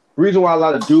 Reason why a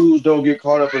lot of dudes don't get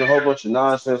caught up in a whole bunch of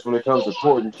nonsense when it comes to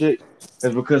courting chicks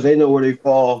is because they know where they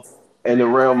fall in the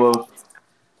realm of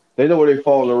they know where they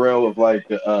fall in the realm of like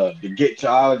the get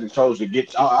child and chose to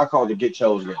get I call it the get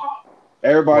chose game.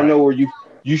 Everybody Right. know where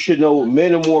you should know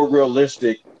men are more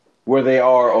realistic where they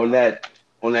are on that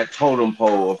totem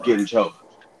pole of getting chose.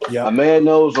 A Yep. man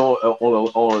knows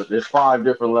on there's five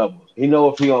different levels. He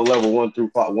knows if he on level 1 through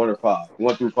 5, 1 or 5,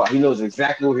 1 through 5. He knows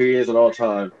exactly where he is at all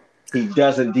times. He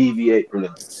doesn't deviate from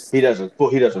that. He doesn't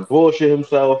bullshit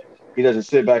himself. He doesn't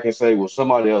sit back and say, "Well,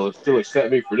 somebody else still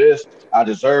accept me for this. I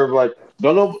deserve." Like,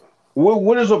 don't know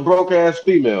what does a broke ass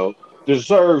female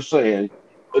deserve saying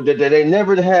that they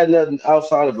never had nothing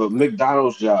outside of a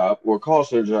McDonald's job or a call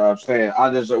center job saying, "I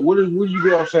deserve." What do you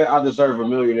get off saying? I deserve a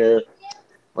millionaire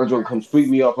or gonna come sweep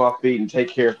me off my feet and take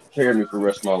care of me for the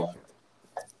rest of my life.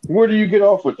 Where do you get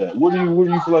off with that? Where do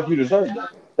you feel like you deserve that?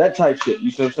 That type shit.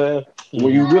 You see what I'm saying?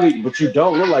 When you Mm-hmm. really, but you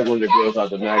don't look like one of the girls out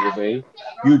the magazine.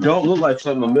 You don't look like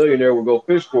something a millionaire would go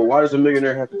fish for. Why does a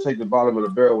millionaire have to take the bottom of the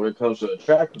barrel when it comes to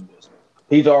attractiveness?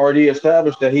 He's already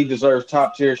established that he deserves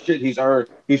top tier shit.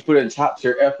 He's put in top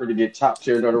tier effort to get top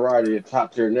tier notoriety and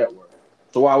top tier network.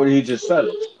 So why would he just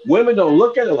settle? Women don't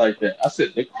look at it like that. I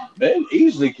said men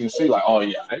easily can see like, oh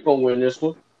yeah, I ain't gonna win this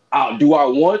one. Do I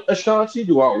want Ashanti?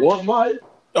 Do I want Maya?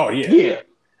 Oh yeah. Yeah.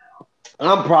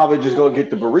 I'm probably just gonna get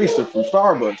the barista from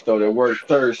Starbucks though that works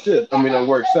third shift. I mean, that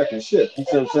works second shift. You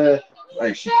see what I'm saying?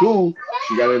 Like she cool,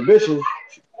 she got ambition,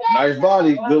 nice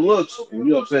body, good looks, and, you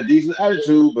know what I'm saying, decent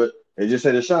attitude, but they just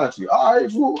said Ashanti. All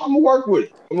right, well, I'm gonna work with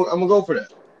it. I'm gonna go for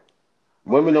that.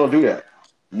 Women don't do that,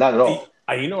 not at all.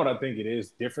 You know what I think it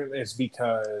is different? It's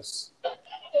because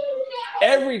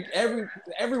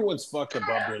everyone's fucked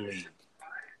above their league.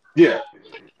 Yeah,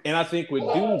 And I think with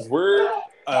dudes, we're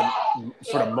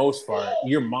for the most part,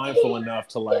 you're mindful enough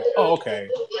to like, oh, okay,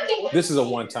 this is a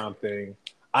one-time thing.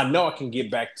 I know I can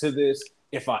get back to this.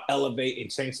 If I elevate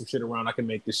and change some shit around, I can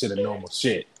make this shit a normal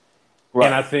shit. And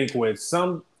right. I think with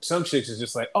some chicks, it's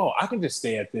just like, oh, I can just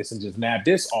stay at this and just nab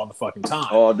this all the fucking time.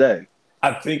 All day.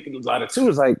 I think a lot of too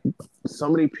is like so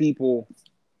many people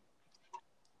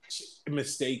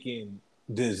mistaken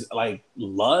this like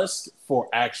lust for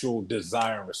actual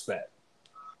desire and respect,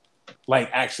 like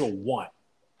actual want.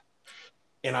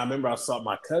 And I remember I saw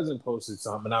my cousin posted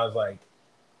something, and I was like,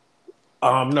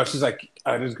 no, she's like,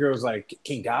 this girl's like,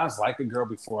 can guys like a girl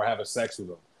before having sex with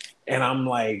them? And I'm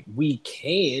like, we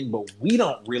can, but we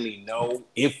don't really know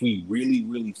if we really,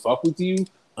 really fuck with you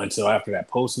until after that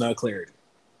post nut clarity.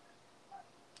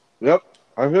 Yep,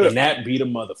 I hear And it. that beat a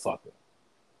motherfucker.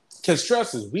 Because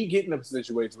trust us, we get in a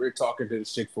situation where we're talking to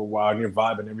this chick for a while and you're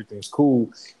vibing, everything's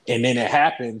cool. And then it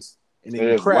happens, and then And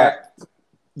you it's whack. crack.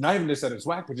 Not even just that it's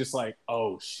whack, but just like,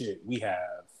 oh shit, we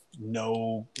have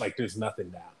no, like, there's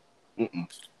nothing now. Mm-mm.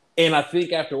 And I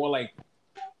think after a while, like,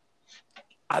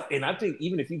 I think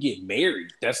even if you get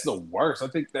married, that's the worst. I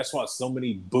think that's why so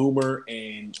many boomer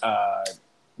and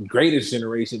greatest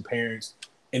generation parents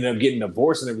end up getting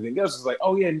divorced and everything else. It's like,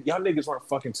 oh yeah, y'all niggas weren't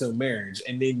fucking till marriage,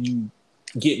 and then you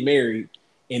get married,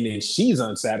 and then she's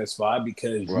unsatisfied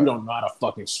because you Right. don't know how to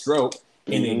fucking stroke,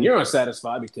 and then Mm-hmm. you're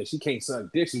unsatisfied because she can't suck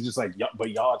dick. She's just like, but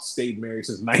y'all stayed married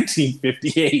since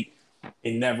 1958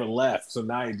 and never left, so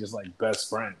now you're just like best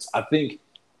friends. I think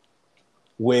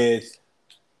with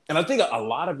and I think a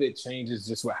lot of it changes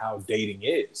just with how dating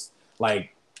is.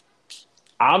 Like,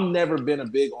 I've never been a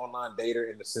big online dater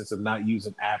in the sense of not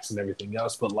using apps and everything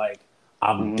else, but like,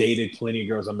 I've Mm-hmm. dated plenty of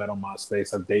girls I met on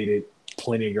MySpace. I've dated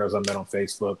plenty of girls I met on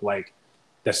Facebook. Like,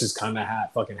 that's just kind of how it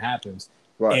fucking happens.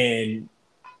 Right. And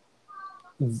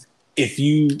if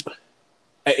you,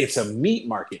 it's a meat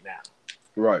market now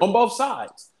Right. on both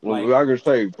sides. Well, Like, I can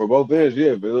say for both ends,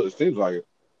 yeah, but it seems like it.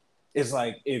 it's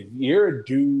like if you're a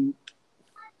dude.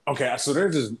 Okay, so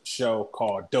there's this show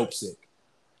called Dope Sick,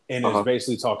 and it's Uh-huh.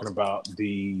 basically talking about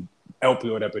the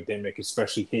opioid epidemic,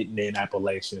 especially hitting in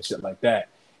Appalachia and shit like that.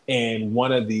 And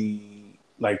one of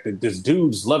this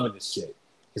dude's loving this shit.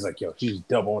 He's like, yo, she's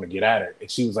double want to get at her. And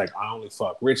she was like, I only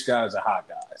fuck rich guys or hot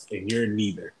guys, and you're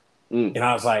neither. Mm. And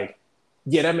I was like,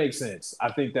 yeah, that makes sense.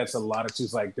 I think that's a lot of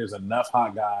she's like, there's enough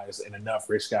hot guys and enough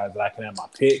rich guys that I can have my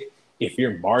pick. If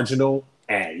you're marginal,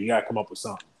 you gotta come up with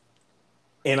something.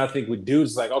 And I think with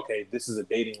dudes, it's like, okay, this is a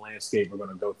dating landscape. We're going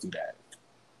to go through that.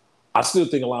 I still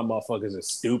think a lot of motherfuckers are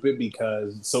stupid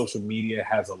because social media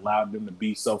has allowed them to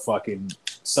be so fucking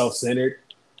self-centered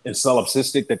and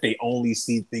solipsistic that they only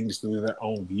see things through their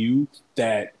own view.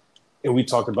 And we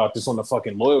talked about this on the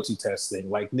fucking loyalty test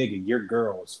thing. Like, nigga, your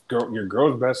girl's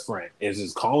best friend is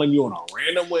just calling you on a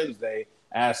random Wednesday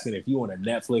asking if you want to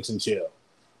Netflix and chill.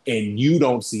 And you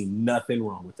don't see nothing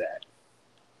wrong with that.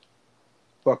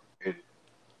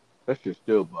 That shit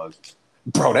still bugs.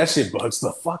 Bro, that shit bugs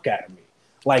the fuck out of me.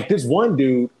 Like this one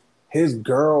dude, his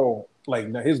girl,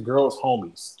 like his girl's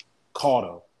homies called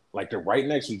him, like they're right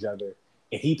next to each other,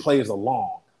 and he plays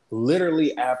along.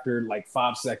 Literally after like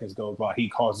 5 seconds goes by, he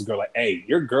calls his girl like, "Hey,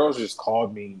 your girls just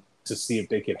called me to see if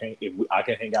they could if I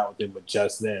can hang out with them, but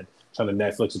just then trying to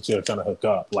Netflix and chill, trying to hook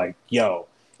up. Like, yo."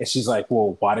 And she's like,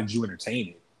 "Well, why did you entertain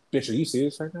it, bitch? Are you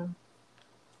serious right now?"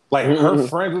 Like her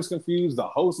friend was confused, the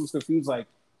host was confused. Like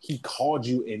he called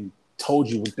you and told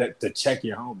you that to check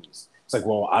your homies. It's like,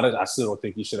 well, I still don't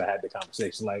think you should have had the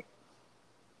conversation. Like,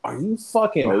 are you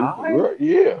fucking high?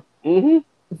 Yeah.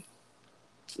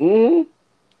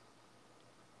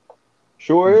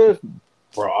 Sure is.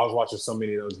 Bro, I was watching so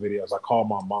many of those videos. I called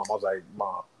my mom. I was like,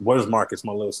 "Mom, where's Marcus,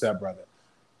 my little stepbrother?"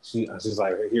 She's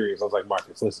like, "Here he is." I was like,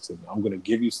 "Marcus, listen to me. I'm going to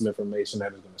give you some information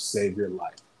that is going to save your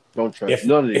life." Don't trust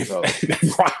none of these hoes.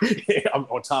 I'm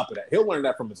on top of that. He'll learn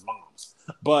that from his moms,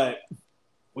 but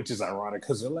which is ironic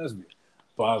because they're lesbian.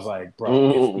 But I was like,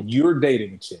 bro, if you're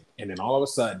dating a chick and then all of a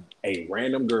sudden a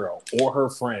random girl or her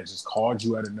friends just called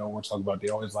you out of nowhere, talk about they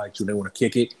always liked you, they want to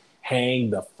kick it, hang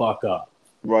the fuck up.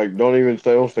 Right,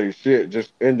 don't say shit.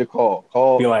 Just end the call.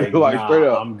 Be like, like straight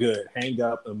up. I'm good. Hang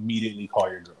up, immediately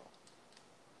call your girl.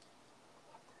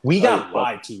 We got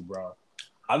lied to, bro.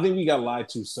 I think we got lied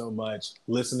to so much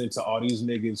listening to all these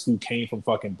niggas who came from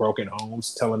fucking broken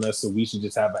homes telling us that we should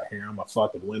just have a harem of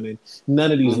fucking women.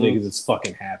 None of these niggas is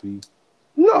fucking happy.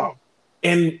 No.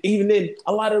 And even then,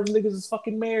 a lot of them niggas is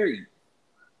fucking married.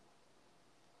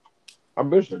 I've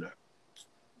been saying that.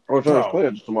 I was trying to explain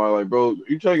it to somebody like, bro,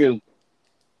 you taking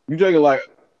like,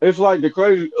 it's like the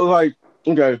crazy, like,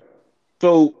 okay,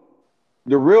 so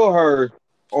the Real Her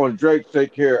on Drake's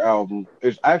Take Care album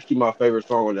is actually my favorite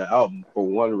song on that album for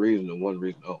one reason and one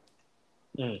reason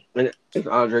only. And it's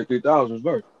Andre 3000's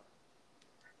verse.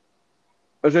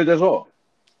 I said that's all.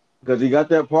 Because he got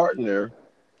that part in there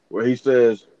where he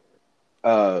says, he's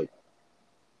talking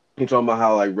about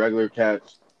how like regular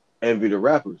cats envy the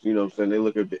rappers. You know what I'm saying? They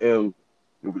look up to him.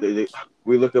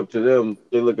 We look up to them.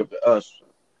 They look up to us.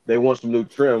 They want some new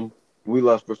trim. We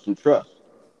lust for some trust.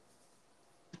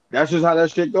 That's just how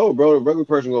that shit go, bro. The regular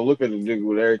person gonna look at the nigga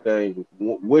with everything,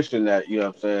 wishing that, you know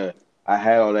what I'm saying, I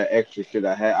had all that extra shit.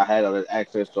 I had all that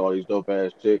access to all these dope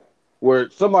ass chicks. Where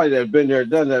somebody that's been there,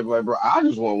 done that, like, bro, I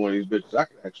just want one of these bitches I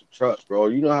can actually trust, bro.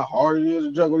 You know how hard it is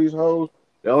to juggle these hoes?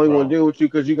 They only want to deal with you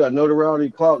because you got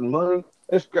notoriety, clout, and money.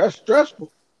 That's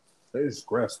stressful. It's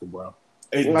stressful, bro.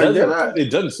 It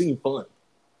doesn't seem fun.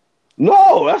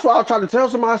 No, that's why I was trying to tell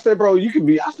somebody. I said, bro, you can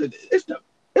be. I said,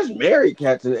 it's married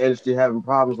cats in the industry having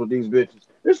problems with these bitches.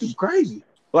 This is crazy.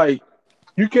 Like,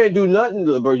 you can't do nothing,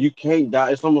 bro. You can't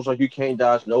die. It's almost like you can't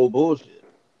dodge no bullshit.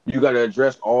 You got to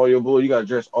address all your bull. You got to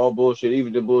address all bullshit,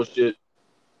 even the bullshit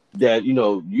that you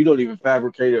don't even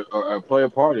fabricate or play a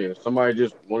part in. Somebody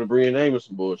just want to bring your name in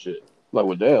some bullshit. Like,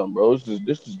 well, damn, bro, this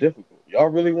is difficult. Y'all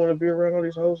really want to be around all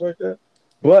these hoes like that?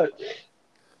 But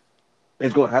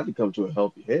it's gonna have to come to a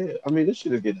healthy head. I mean, this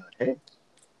shit is getting out of hand.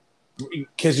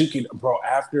 Because you can, bro.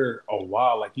 After a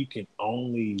while, like you can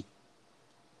only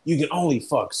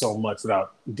fuck so much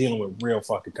without dealing with real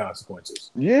fucking consequences.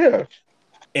 Yeah.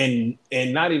 And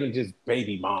not even just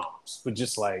baby moms, but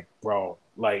just like, bro,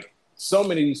 like so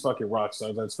many of these fucking rock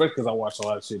stars, especially because I watched a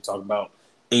lot of shit talk about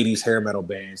 80s hair metal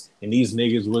bands, and these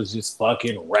niggas was just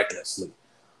fucking recklessly.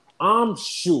 I'm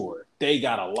sure they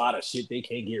got a lot of shit they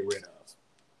can't get rid of.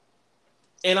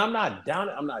 And I'm not down,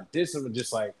 I'm not dissing, but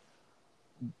just like,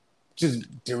 just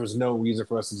there was no reason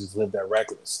for us to just live that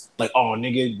reckless. Like, oh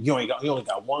nigga, you only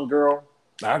got one girl.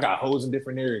 Like, I got hoes in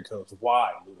different area codes.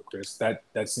 Why, Ludacris?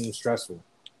 That seems stressful.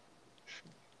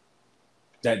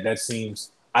 That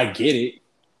seems, I get it.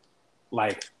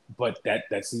 Like, but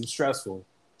that seems stressful.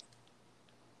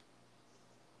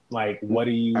 Like, what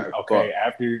do you okay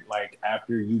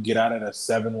after you get out of a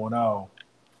 710?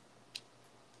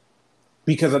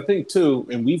 Because I think too,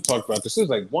 and we've talked about this, is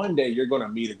like one day you're gonna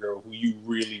meet a girl who you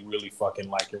really, really fucking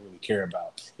like and really care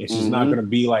about. And she's not gonna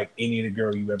be like any of the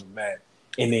girl you've ever met.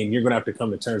 And then you're gonna have to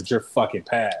come to terms you're fucking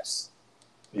past.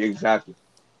 Exactly.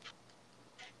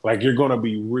 Like you're gonna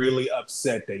be really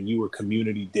upset that you were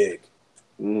community dick.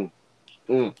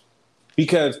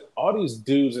 Because all these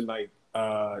dudes and like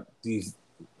these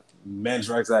men's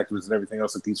rights activists and everything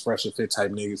else, like these fresh and fit type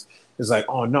niggas, is like,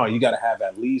 oh no, you gotta have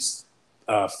at least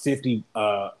 50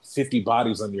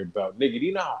 bodies under your belt. Nigga, do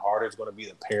you know how hard it's going to be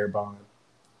to pair bond?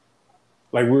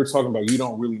 Like we were talking about, you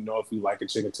don't really know if you like a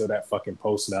chick until that fucking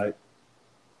post night.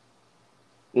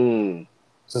 So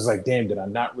it's like, damn, did I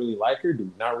not really like her? Do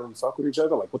we not really fuck with each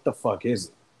other? Like, what the fuck is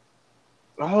it?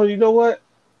 Oh, you know what?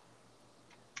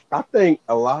 I think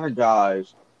a lot of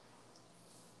guys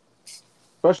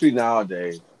especially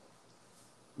nowadays,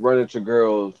 run into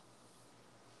girls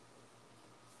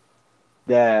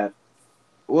that,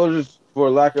 well, just for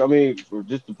lack of, I mean, for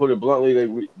just to put it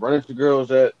bluntly, run into girls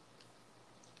that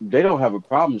they don't have a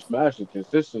problem smashing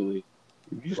consistently.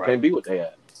 You just Right. can't be what they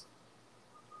have.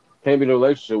 Can't be in a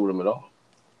relationship with them at all.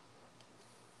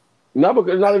 Not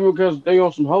even because they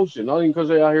on some hoe shit. Not even because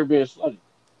they out here being slutty.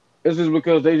 It's just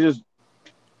because they just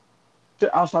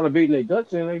outside of beating their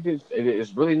guts in,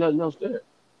 it's really nothing else there.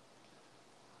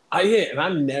 Yeah, and I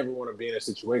never want to be in a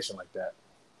situation like that.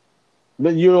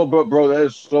 But bro, that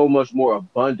is so much more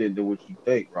abundant than what you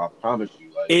think, bro. I promise you.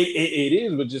 Like, It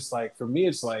is, but just like for me,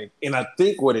 it's like, and I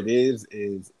think what it is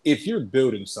if you're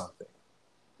building something,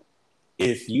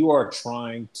 if you are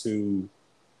trying to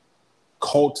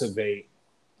cultivate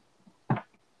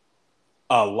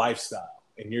a lifestyle,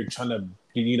 and you're trying to,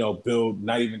 build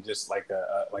not even just like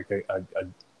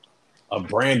a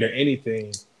brand or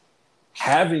anything,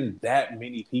 having that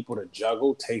many people to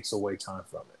juggle takes away time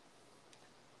from it.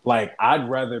 Like I'd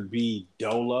rather be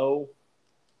dolo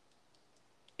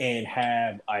and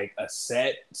have like a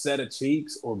set of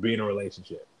cheeks, or be in a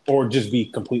relationship, or just be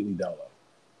completely dolo.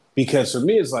 Because for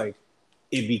me, it's like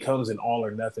it becomes an all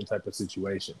or nothing type of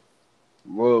situation,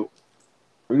 well,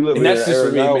 we live and in that's an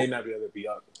just for era me. It may now. not be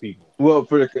other people. Well,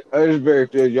 it's very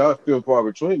fair. Y'all feel far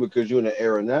between because you're in an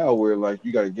era now where like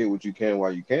you got to get what you can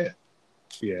while you can,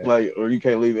 Yeah, like, or you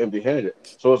can't leave empty-handed.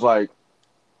 So it's like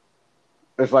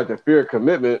the fear of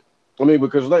commitment. I mean,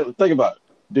 because like, think about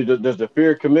it. Does the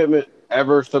fear of commitment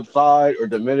ever subside or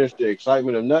diminish the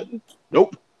excitement of nothing?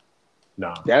 Nope.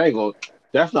 nah, That ain't gonna.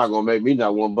 That's not gonna make me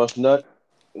not want to bust a nut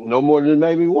no more than it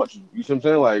made me want you. You see what I'm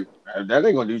saying? Like that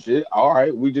ain't gonna do shit. All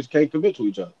right, we just can't commit to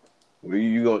each other.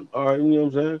 You going? All right, you know what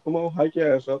I'm saying? Come on, hike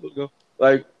your ass up. Let's go.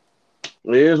 Like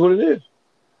it is what it is.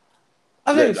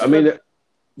 I think I it's mean,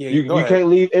 yeah. you Go you ahead. can't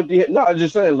leave empty. No, I'm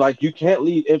just saying, like you can't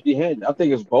leave empty-handed. I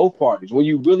think it's both parties. When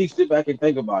you really sit back and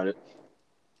think about it,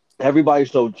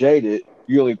 everybody's so jaded.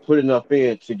 You only put enough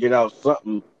in to get out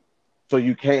something, so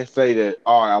you can't say that.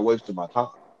 All right, I wasted my time.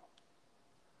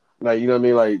 Like you know what I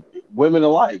mean? Like women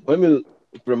alike, women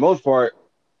for the most part.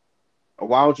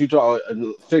 Why don't you talk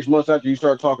 6 months after you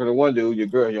start talking to one dude, your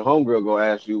homegirl, go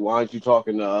ask you, why aren't you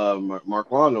talking to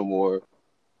Marquand no more?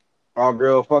 Oh,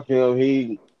 girl, fuck him.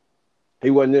 He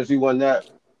wasn't this, he wasn't that.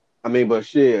 I mean, but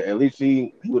shit, at least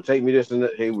he would take me this and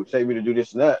that. He would take me to do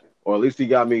this and that, or at least he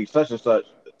got me such and such.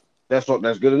 That's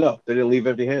good enough. They didn't leave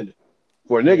empty-handed.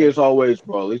 For a nigga, Yeah, it's always,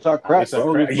 bro. At least I at crack, least I bro.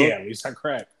 At crack. least, Yeah, bro. at least I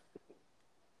crack.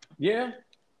 Yeah,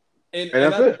 and And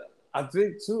and that's I it. I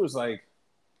think too is like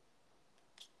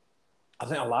I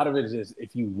think a lot of it is just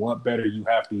if you want better, you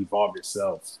have to evolve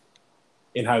yourself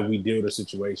in how we deal with a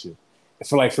situation.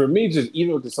 So like for me, just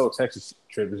even with this whole Texas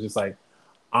trip, it's just like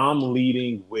I'm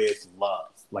leading with love.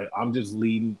 Like I'm just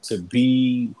leading to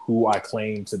be who I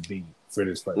claim to be for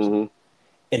this person. Hmm.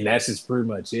 And that's just pretty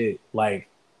much it. Like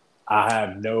I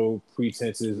have no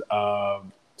pretenses of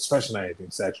especially not anything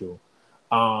sexual.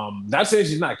 Not saying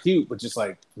she's not cute, but just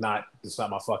like not it's not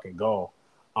my fucking goal.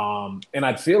 And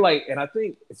I feel like and I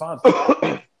think if I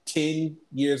was 10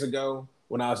 years ago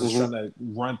when I was just Hmm. trying to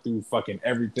run through fucking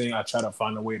everything, I try to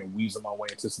find a way to weasel my way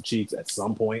into some cheeks at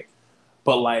some point.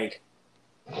 But like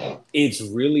it's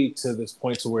really to this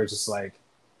point to where it's just like,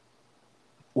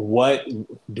 what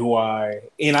do I?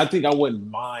 And I think I wouldn't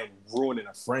mind ruining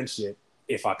a friendship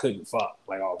if I couldn't fuck.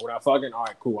 Like, oh, we're not fucking. All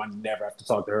right, cool. I never have to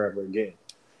talk to her ever again.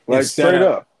 Like Instead straight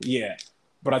of up. yeah.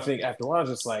 But I think after a while,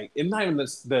 it's just like it's not even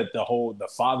the whole the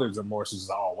father's remorse is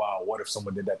oh wow, what if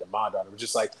someone did that to my daughter? It's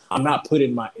just like I'm not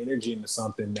putting my energy into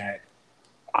something that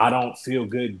I don't feel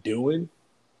good doing.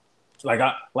 Like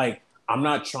I'm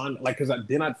not trying like because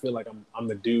then I'd feel like I'm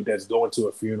the dude that's going to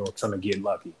a funeral trying to get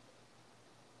lucky.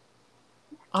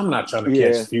 I'm not trying to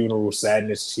catch Yeah. funeral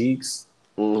sadness cheeks.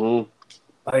 Hmm.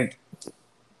 Like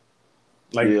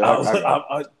like Yeah. I, was,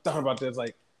 I thought about this.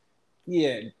 Like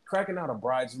yeah, cracking out a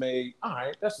bridesmaid. All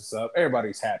right, that's what's up.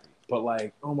 Everybody's happy. But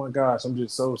like, oh my gosh, I'm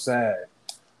just so sad.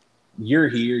 You're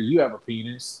here. You have a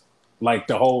penis. Like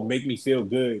the whole make me feel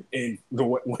good in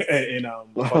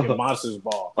fucking Monsters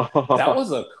Ball. That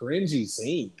was a cringy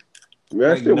scene. That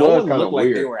Like shit no was one kind looked of like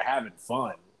they weird. were having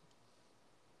fun.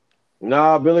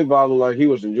 Nah, Billy Bob looked like he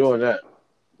was enjoying that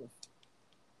for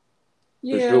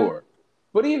Yeah, sure.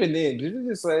 but even then, it's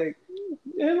just like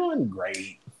it wasn't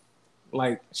great.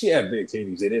 Like she had big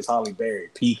titties. It is Holly Berry,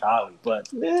 peak Holly, but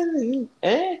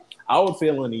I would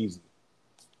feel uneasy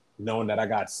knowing that I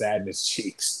got sadness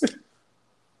cheeks.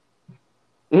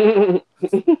 It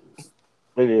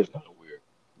is kind of weird.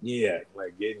 Yeah,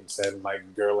 like getting sad,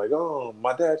 like girl, like oh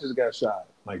my dad just got shot.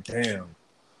 Like damn,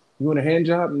 You want a hand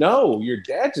job? No, your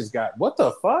dad just got. What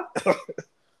the fuck?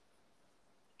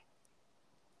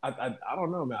 I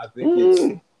don't know, man. I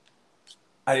think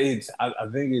I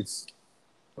think it's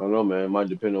I don't know, man. It might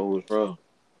depend on who it's from.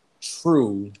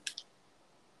 true,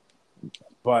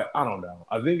 but I don't know.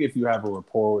 I think if you have a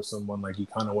rapport with someone, like you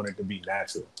kind of want it to be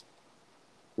natural.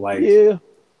 Like, Yeah.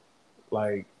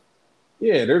 like,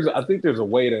 yeah. I think there's a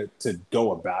way to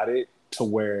go about it to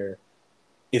where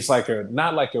it's like a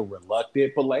not like a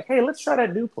reluctant, but like, hey, let's try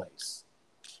that new place.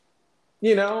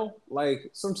 You know, like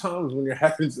sometimes when you're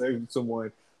having sex with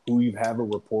someone who you have a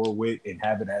rapport with and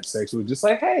haven't had sex with, just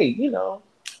like, hey,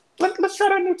 let's try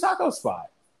that new taco spot.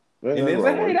 There's And nothing then say,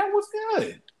 wrong hey, with it. that was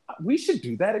good. We should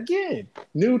do that again.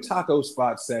 New taco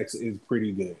spot sex is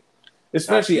pretty good, Not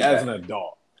especially too as an bad.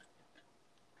 adult.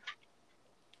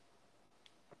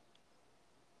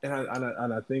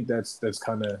 And I think that's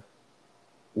kind of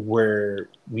where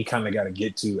we kind of got to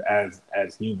get to as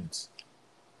humans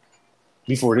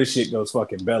before this shit goes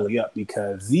fucking belly up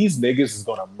because these niggas is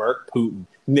gonna murk Putin.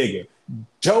 Nigga,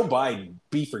 Joe Biden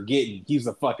be forgetting he's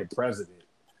a fucking president.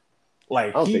 I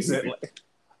Like don't think he's he a, be. like,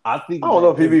 I I think don't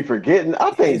know that if he be forgetting.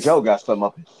 I think his Joe got something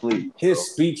up his sleeve, bro.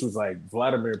 his speech was like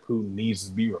Vladimir Putin needs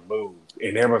to be removed,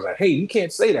 and everyone's like, "Hey, you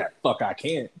can't say that." Fuck, I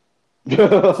can't.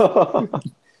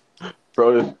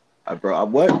 Bro,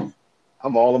 I'm what?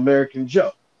 I'm all American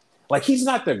Joe. Like he's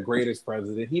not the greatest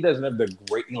president. He doesn't have the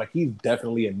great like he's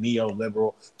definitely a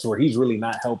neoliberal to where he's really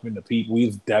not helping the people.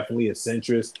 He's definitely a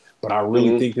centrist. But I really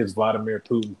Mm-hmm. think this Vladimir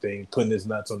Putin thing, putting his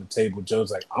nuts on the table, Joe's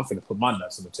like, I'm gonna put my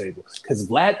nuts on the table. Because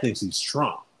Vlad thinks he's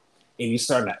Trump. And he's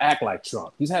starting to act like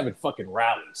Trump. He's having fucking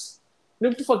rallies.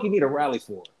 What the fuck you need a rally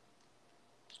for?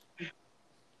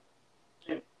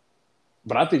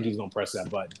 But I think he's gonna press that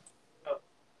button.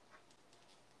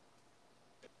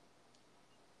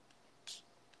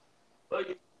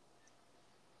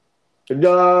 I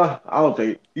don't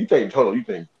think you think total. You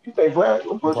think Vlad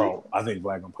will push it? Bro, I think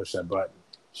Vlad gonna push that button.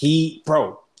 He's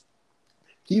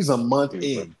a month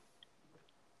in.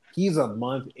 He's a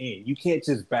month in. You can't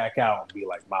just back out and be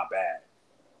like, my bad.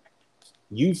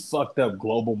 You fucked up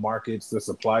global markets, the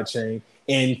supply chain,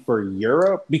 and for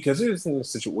Europe, because there's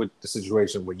with the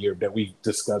situation with Europe that we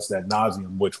discussed ad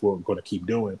nauseum, which we're going to keep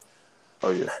doing.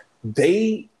 Oh yeah.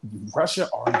 They Russia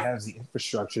already has the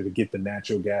infrastructure to get the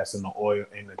natural gas and the oil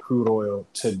and the crude oil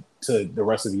to the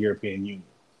rest of the European Union.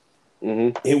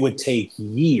 Mm-hmm. It would take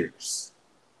years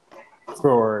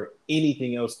for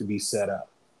anything else to be set up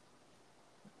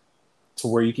to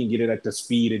where you can get it at the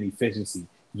speed and efficiency.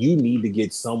 You need to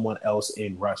get someone else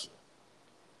in Russia.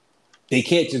 They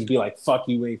can't just be like, fuck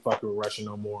you, ain't fucking with Russia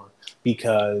no more.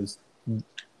 Because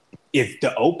if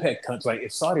the OPEC countries, like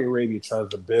if Saudi Arabia tries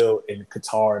to build in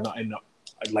Qatar and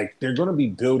like they're going to be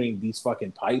building these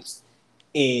fucking pipes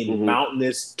in Mm-hmm.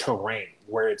 mountainous terrain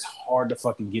where it's hard to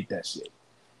fucking get that shit.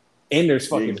 And there's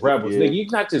fucking rebels. Yeah. Nigga, you're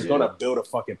not just Yeah. gonna build a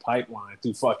fucking pipeline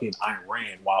through fucking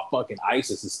Iran while fucking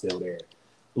ISIS is still there.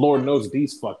 Lord knows what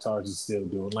these fucktards is still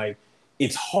doing. Like,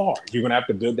 it's hard. You're gonna have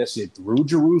to build that shit through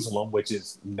Jerusalem, which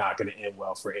is not gonna end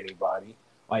well for anybody.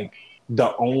 Like,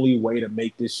 the only way to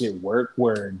make this shit work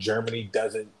where Germany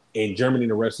doesn't and Germany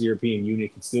and the rest of the European Union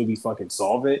can still be fucking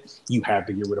solvent, you have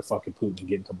to get rid of fucking Putin and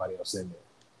get somebody else in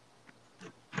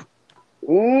there.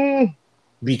 Mm.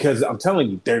 Because I'm telling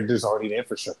you, there's already the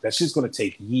infrastructure. That shit's gonna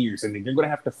take years, and then you're gonna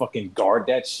have to fucking guard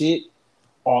that shit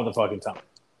all the fucking time.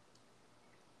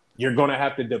 You're gonna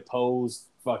have to depose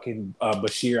fucking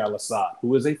Bashir al-Assad,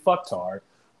 who is a fucktard,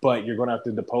 but you're gonna have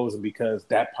to depose him because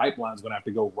that pipeline's gonna have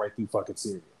to go right through fucking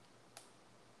Syria.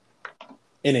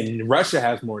 And then Russia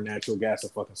has more natural gas than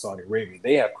fucking Saudi Arabia.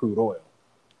 They have crude oil.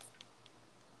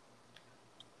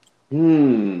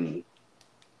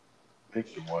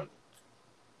 Makes you wonder.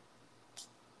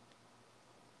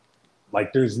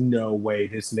 Like, there's no way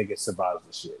this nigga survives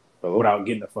this shit without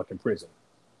getting to fucking prison.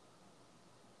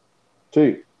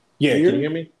 T. Yeah, can you hear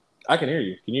me? I can hear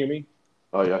you. Can you hear me?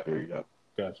 Oh yeah, I hear you. Yeah.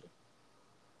 Gotcha.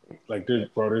 Like,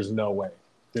 there's no way.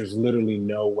 There's literally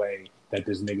no way that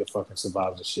this nigga fucking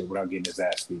survives this shit without getting his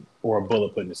ass beat or a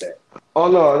bullet put in his head.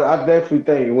 Oh no, I definitely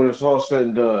think when it's all said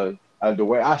and done, the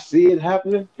way I see it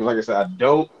happening, because like I said, I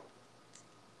don't.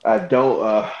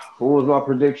 What was my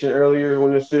prediction earlier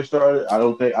when this shit started? I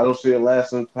don't see it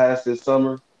lasting past this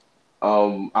summer.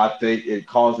 I think it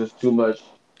causes too much.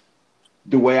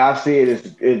 The way I see it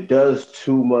is, it does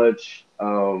too much.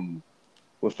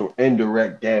 What's the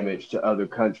indirect damage to other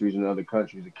countries and other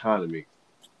countries' economy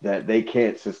that they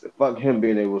can't sustain. Fuck him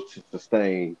being able to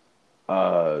sustain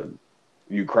uh,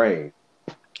 Ukraine.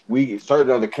 We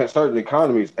certain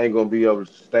economies ain't gonna be able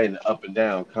to sustain the up and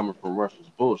down coming from Russia's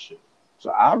bullshit. So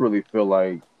I really feel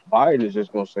like Biden is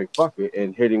just gonna say fuck it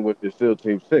and hit him with the SEAL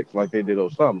Team 6 like they did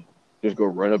Osama. Just go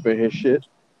run up in his shit,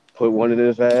 put one in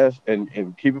his ass, and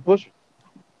keep it pushing.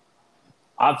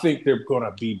 I think they're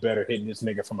gonna be better hitting this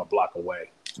nigga from a block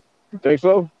away. You think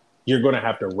so? You're gonna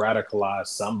have to radicalize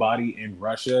somebody in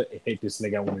Russia and hit this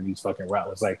nigga on one of these fucking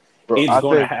routes. Like Bro, it's I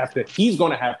gonna think have to. He's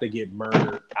gonna have to get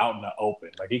murdered out in the open.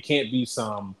 Like it can't be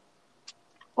some.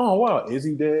 Oh wow, is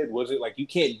he dead? Was it like you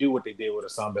can't do what they did with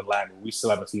Osama bin Laden? We still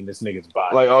haven't seen this nigga's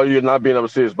body. like, oh, you're not being able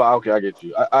to see his body. Okay, I get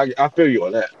you. I feel you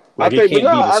on that. I Like it think, but can't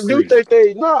no, be I do discreet. think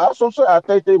they no. That's what I'm saying. I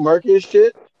think they murky as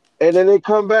shit, and then they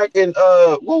come back and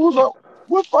what was up?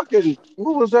 What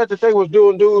was that they was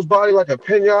doing dude's body like a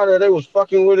pinata? They was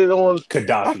fucking with it on. I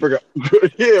Gaddafi, forgot.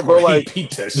 Yeah, bro, bro. he Like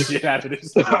beat the shit out of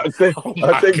this nigga. I think Oh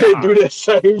I my think they do god! that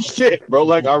same shit, bro.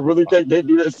 Like I really think they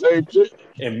do that same shit.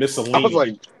 And I was Mussolini,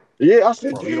 like, yeah. I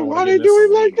said, bro, you don't damn, want to why get they do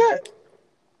it like Mussolini. that?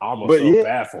 I almost But felt yeah,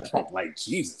 bad for him. Like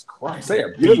Jesus Christ, they are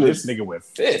beating goodness, this nigga with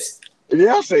fists.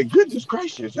 yeah. I said, goodness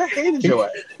gracious, I hated your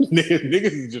ass.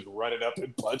 Niggas is just running up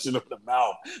and punching him in the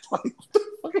mouth. Like, what the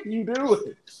fuck are you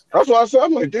doing? That's why I said,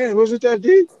 I'm like, damn, was it that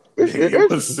deep? It's It was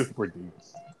interesting. super deep.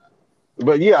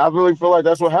 But yeah, I really feel like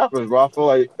that's what happens, bro. I feel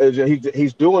like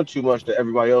he's doing too much to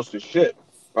everybody else's shit.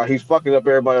 Right? He's fucking up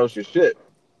everybody else's shit,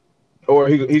 or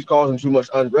he's causing too much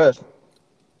unrest.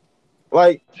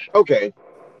 Like, okay,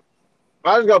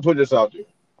 I just gotta put this out there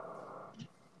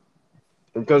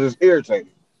because it's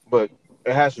irritating, but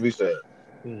it has to be said.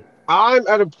 Hmm. I'm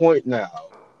at a point now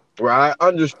where I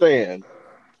understand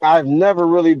I've never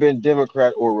really been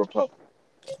Democrat or Republican.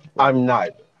 Right, I'm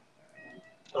neither.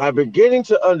 I'm beginning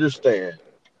to understand,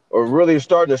 or really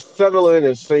starting to settle in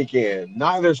and sink in.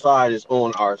 Neither side is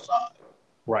on our side.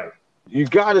 right. You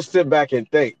got to sit back and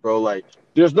think, bro. Like,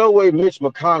 there's no way Mitch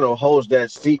McConnell holds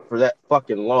that seat for that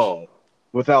fucking long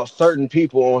without certain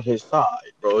people on his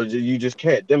side, bro. You just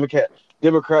can't. Democrat,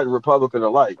 and Republican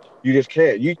alike. You just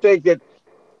can't. You think that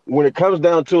when it comes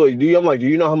down to it, I'm like, do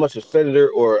you know how much a senator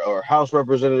or House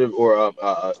representative or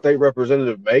a state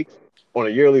representative makes on a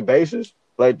yearly basis?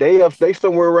 Like they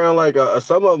somewhere around like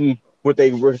some of them with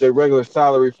their regular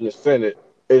salary from the Senate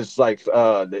is like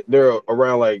they're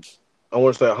around like I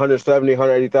want to say 170,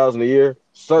 180,000 a year.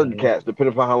 Certain Mm-hmm. cats,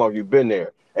 depending upon how long you've been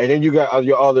there, and then you got all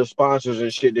your other sponsors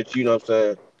and shit that you know what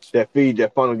I'm saying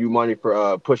that funnel you money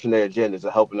for pushing their agendas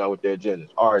or helping out with their agendas.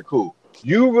 All right, cool.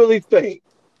 You really think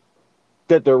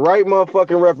that the right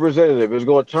motherfucking representative is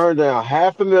going to turn down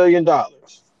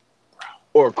 $500,000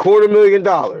 or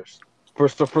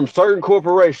 $250,000 from certain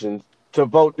corporations to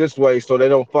vote this way so they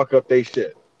don't fuck up their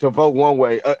shit, to vote one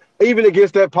way, even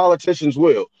against that politician's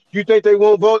will? You think they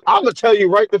won't vote? I'm going to tell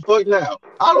you right the fuck now.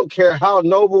 I don't care how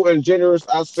noble and generous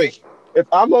I seem. If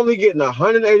I'm only getting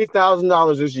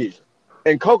 $180,000 this year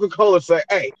and Coca-Cola say,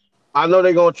 hey, I know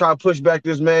they're going to try to push back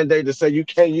this mandate to say you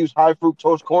can't use high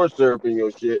fructose corn syrup in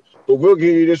your shit, but we'll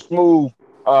give you this smooth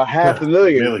half a A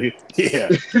million. million. Yeah.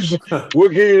 We'll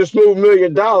give you the smooth $1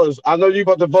 million. I know you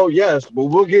about to vote yes, but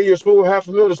we'll give you a smooth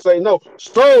 $500,000 to say no.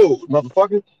 Sold,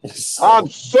 motherfucker. I'm So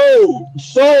sold.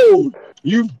 Sold.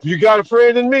 You got a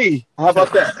friend in me. How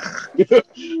about that?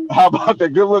 How about that?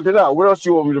 Good looking out. What else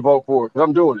you want me to vote for? Because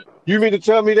I'm doing it. You mean to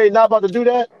tell me they not about to do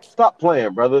that? Stop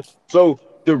playing, brother. So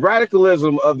the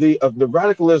radicalism of the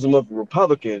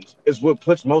Republicans is what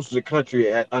puts most of the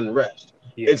country at unrest.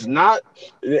 yeah. It's not,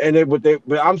 and but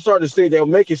I'm starting to see they'll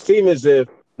make it seem as if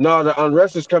no, the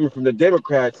unrest is coming from the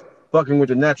Democrats fucking with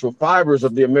the natural fibers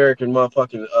of the American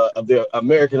motherfucking of the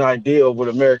American ideal of what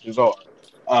Americans are.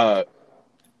 Uh,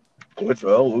 which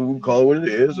well, we can call it what it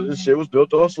is. This shit was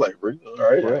built on slavery. All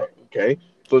right, Right. okay.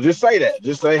 So just say that.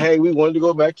 Just say, hey, we wanted to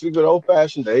go back to the good old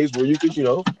fashioned days where you could, you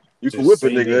could Just whip a say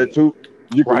nigga nigga. too.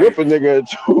 You could Right. whip a nigga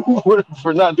too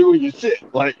for not doing your shit.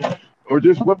 Like, or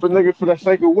just whip a nigga for the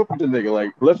sake of whipping the nigga.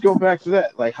 Like, let's go back to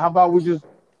that. Like, how about we just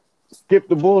skip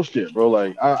the bullshit, bro?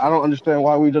 Like, I don't understand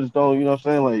why we just don't, you know what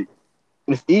I'm saying? Like,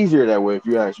 it's easier that way if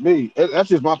you ask me. That's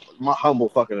just my humble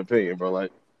fucking opinion, bro.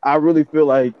 Like, I really feel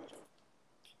like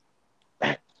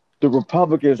the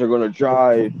Republicans are going to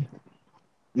drive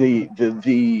the the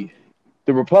the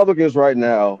the Republicans right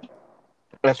now,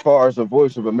 as far as the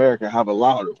voice of America, have a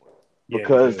louder one Yeah, they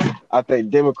because do. I think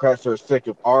Democrats are sick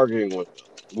of arguing with them.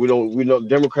 We know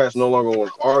Democrats no longer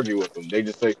want to argue with them. They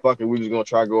just say, "Fuck it, we're just gonna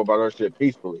try to go about our shit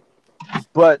peacefully."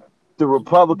 But the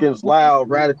Republicans' loud,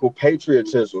 radical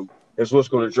patriotism is what's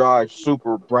going to drive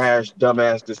super brash,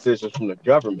 dumbass decisions from the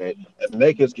government and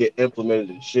make us get implemented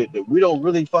in shit that we don't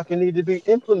really fucking need to be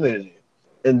implemented in.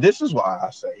 And this is why I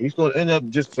say he's going to end up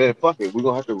just saying, fuck it, we're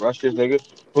going to have to rush this nigga.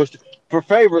 Push for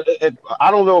favor.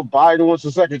 I don't know if Biden wants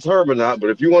a second term or not, but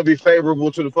if you want to be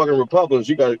favorable to the fucking Republicans,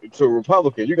 you got to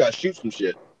Republicans, you got to shoot some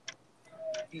shit.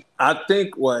 I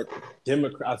think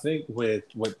I think with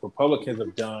what Republicans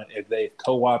have done is they've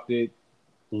co-opted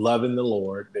loving the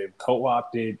Lord. They've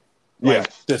co-opted like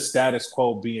Yes. the status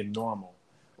quo being normal.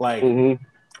 Like Mm-hmm.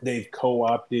 they've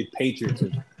co-opted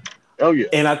patriotism. Oh yeah.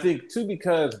 And I think too,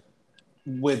 because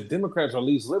with Democrats or at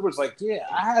least liberals, like, yeah,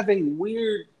 I have a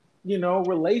weird,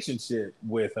 relationship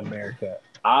with America.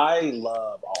 I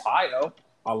love Ohio.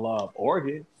 I love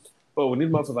Oregon. But when these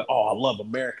motherfuckers are like, oh, I love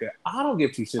America, I don't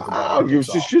give two shits about I don't give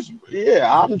Arkansas. shit.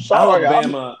 Yeah, I'm sorry.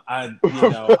 Alabama, I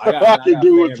I can got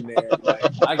do fam it, there. Like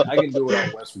I can do it out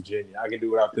in West Virginia. I can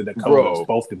do it out the Dakotas, bro.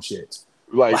 both them shits.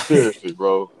 Like Like, seriously,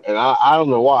 bro. And I don't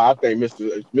know why I think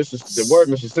Mississippi, the word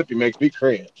Mississippi makes me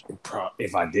cringe.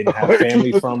 if I didn't have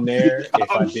family from there,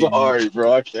 if I I'm didn't, sorry,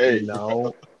 bro. I you can't.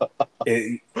 know,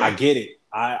 I get it.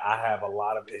 I have a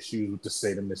lot of issues with the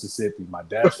state of Mississippi. My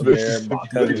dad's from there, my Mississippi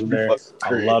cousins makes from me there. fucking I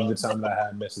cringe. love the time that I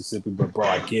had in Mississippi, but bro,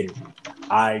 I get it.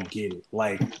 I get it.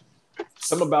 Like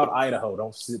some about Idaho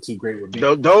don't sit too great with me.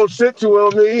 Don't sit too well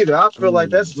with me either. I feel like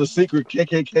that's Mm, the secret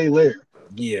KKK lair.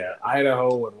 yeah,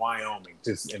 Idaho and Wyoming,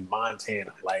 just in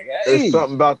Montana. Like, There's hey,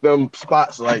 something about them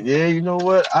spots. Like, yeah, you know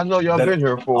what? I know y'all that been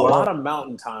here for a a lot while. of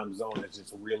mountain time zone is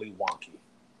just really wonky.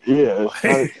 Yeah, it's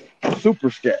kind of super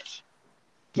sketch.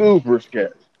 Super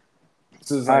sketch.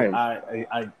 So it's I like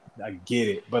am. I get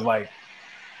it, but like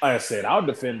I said, I'll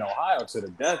defend Ohio to the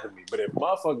death of me. But if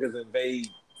motherfuckers invade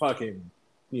fucking,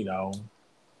 you know,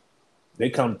 they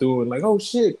come through and like, oh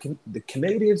shit, the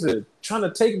Canadians are trying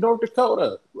to take North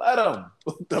Dakota. Let them.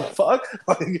 What the fuck?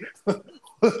 Like,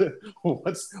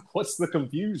 what's the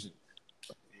confusion?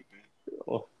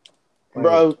 Like,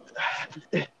 Bro,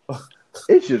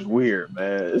 it's just weird,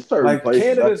 man. It's certain like places I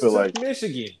Canada feel took like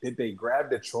Michigan. Did they grab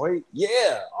Detroit?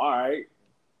 Yeah. All right.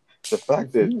 the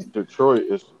fact that Detroit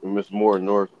is more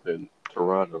north than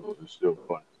Toronto is still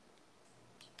funny.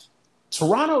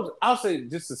 Toronto. I'll say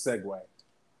just a segue.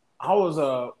 I was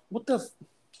what the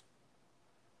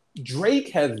Drake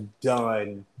has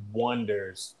done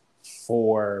wonders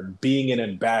for being an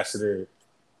ambassador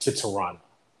to Toronto.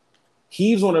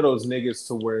 He's one of those niggas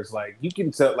to where it's like you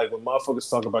can tell like when motherfuckers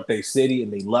talk about their city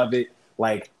and they love it,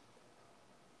 like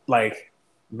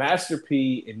Master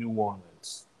P in New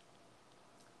Orleans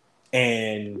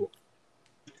and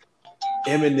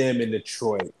Eminem in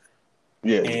Detroit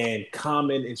Yeah. and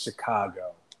Common in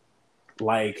Chicago,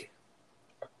 like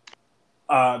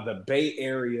the Bay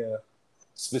Area,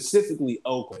 specifically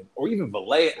Oakland, or even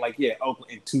Vallejo, like yeah,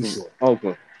 Oakland and Too Short.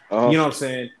 Oakland. You know what I'm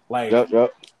saying? Like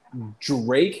Yep.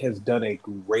 Drake has done a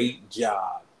great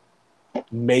job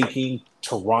making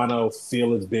Toronto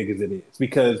feel as big as it is.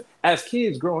 Because as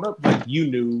kids growing up, like you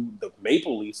knew the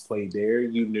Maple Leafs played there,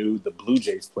 you knew the Blue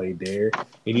Jays played there,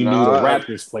 and you knew the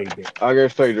Raptors played there. I gotta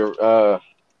say But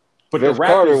Vince the Raptors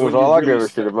Carter was all I really gave a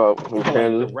shit about in like,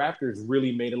 Canada. the Raptors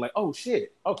really made it like, oh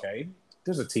shit, okay,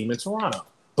 there's a team in Toronto.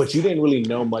 But you didn't really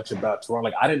know much about Toronto.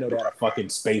 Like I didn't know they had a fucking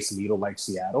Space Needle like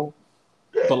Seattle.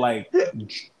 But like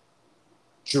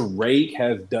Drake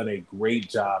has done a great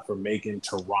job for making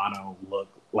Toronto look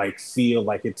like feel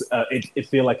like it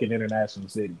feel like an international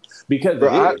city because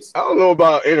Bro, it is. I don't know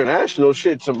about international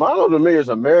shit. Toronto to me is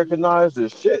Americanized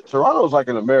as shit. Toronto's like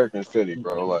an American city,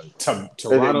 bro. Like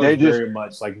Toronto they is just very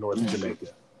much like North Jamaica.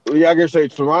 yeah, I can say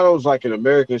Toronto's like an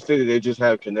American city. They just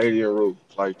have Canadian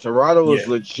roots. Like Toronto is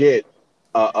Yeah, legit.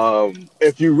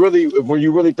 When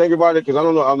you really think about it, because I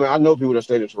don't know. I mean, I know people that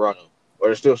stayed in Toronto or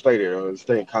they still stay there or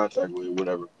stay in contact with it,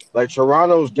 whatever. Like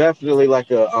Toronto's definitely like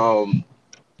a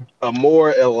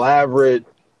more elaborate.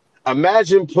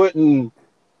 Imagine putting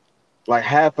like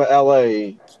half of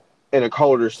LA in a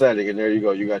colder setting, and there you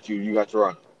go. You got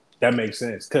Toronto. that makes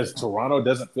sense because Toronto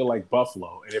doesn't feel like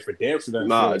Buffalo, and if it damn sure doesn't feel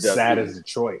Nah, as sad definitely. as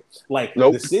Detroit. Like the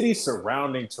Nope. cities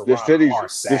surrounding The Toronto cities, are the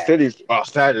sad. cities are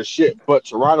sad as shit, but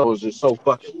Toronto is just so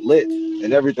fucking lit,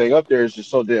 and everything up there is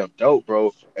just so damn dope,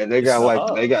 bro. And It's the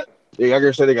hub. like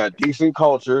I said, they got decent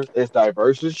culture. It's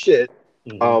diverse as shit.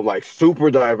 Mm-hmm. Like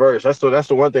super diverse. That's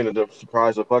the one thing that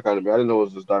surprised the fuck out of me. I didn't know it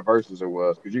was as diverse as it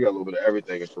was because you got a little bit of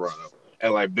everything in Toronto,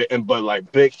 and but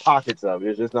like big pockets of it.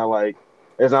 It's just not like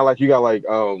you got like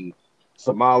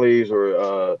Somalis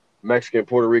or Mexican,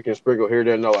 Puerto Rican sprinkled here,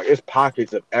 there. No, like it's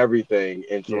pockets of everything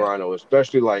in Yeah. Toronto,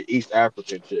 especially like East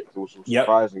African chicks, which was Yep.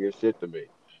 surprising as shit to me.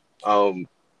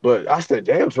 But I said,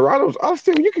 damn, I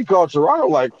said you could call Toronto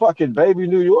like fucking baby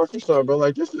New York or something, bro.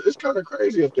 Like this, it's kind of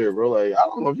crazy up there, bro. Like I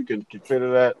don't know if you can consider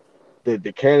that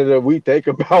the Canada we think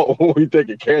about when we think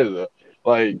of Canada.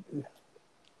 Like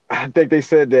I think they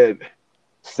said that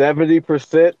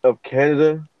 70% of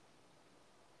Canada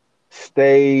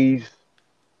stays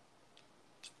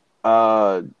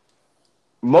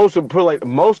most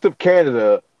of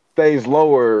Canada stays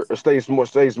lower, or stays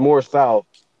more south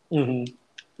Hmm.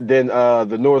 than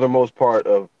the northernmost part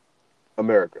of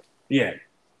America. Yeah,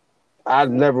 I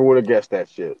never would have guessed that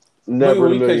shit. but Never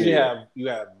well, in a because million years. you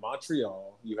have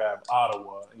Montreal, you have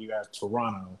Ottawa, and you have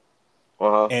Toronto, Uh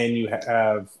huh. and you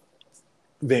have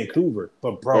Vancouver.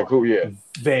 But bro, Vancouver,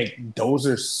 yeah. those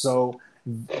are so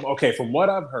okay. From what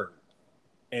I've heard,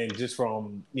 and just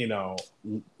from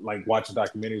like watching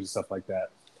documentaries and stuff like that,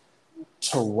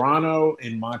 Toronto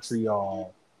and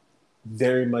Montreal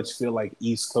very much feel like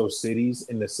East Coast cities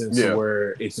in the sense of Yeah.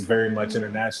 where it's very much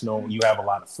international. You have a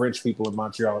lot of French people in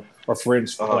Montreal, or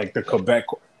French Uh huh. like the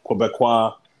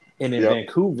Quebecois, and then Yep.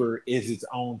 Vancouver is its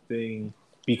own thing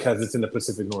because it's in the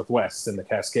Pacific Northwest, it's in the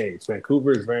Cascades.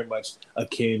 Vancouver is very much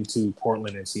akin to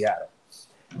Portland and Seattle,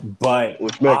 but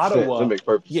Which makes sense. That Ottawa, makes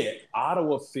perfect sense. yeah,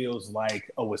 Ottawa feels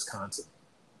like a Wisconsin.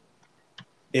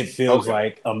 It feels Okay.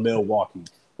 like a Milwaukee.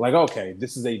 Like, okay,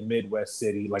 this is a Midwest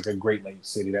city, like a Great Lakes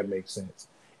city. That makes sense.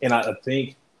 And I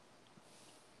think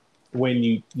when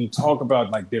you talk about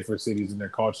like different cities and their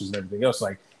cultures and everything else,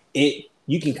 like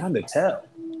you can kind of tell.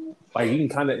 Like you can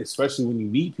kind of, especially when you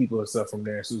meet people and stuff from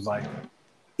there. So it's like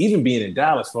even being in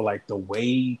Dallas, for like the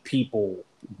way people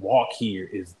walk here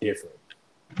is different.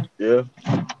 Yeah.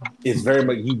 It's very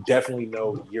much, you definitely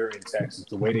know you're in Texas.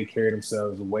 The way they carry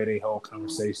themselves, the way they hold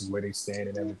conversations, the way they stand,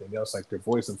 and everything else, like their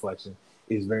voice inflection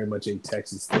is very much a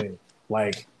Texas thing.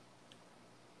 Like,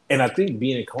 and I think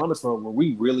being in Columbus, where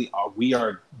we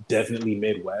are definitely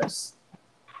Midwest,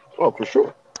 Oh, for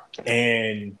sure.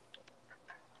 and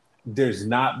there's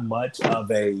not much of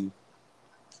a.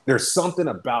 There's something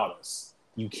about us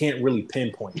you can't really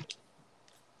pinpoint.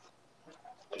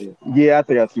 Yeah, I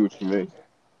think I see what you mean.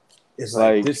 It's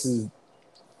like Like, this is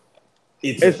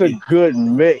it's it's a it good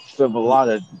mix of a lot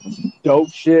of dope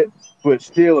shit, but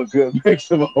still a good mix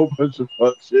of a whole bunch of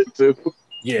fuck shit too.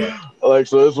 yeah. Like,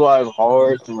 so that's why it's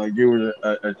hard to like give it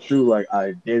a true like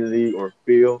identity or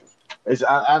feel.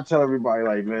 I tell everybody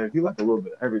like, man, if you like a little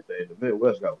bit of everything, the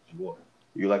Midwest got what you want.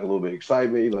 You like a little bit of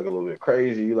excitement, you like a little bit of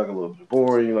crazy, you like a little bit of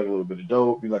boring, you like a little bit of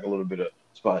dope, you like a little bit of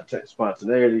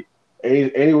spontaneity.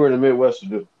 Anywhere in the Midwest to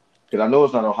do. Because I know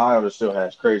it's not Ohio that still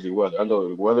has crazy weather. I know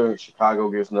the weather in Chicago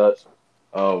gets nuts.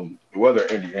 The weather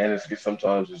in Indiana gets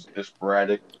sometimes is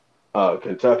sporadic.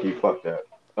 Kentucky, fuck that.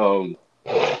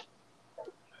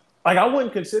 Like I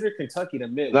wouldn't consider Kentucky the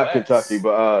Not Kentucky, Midwest.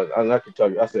 but I'm not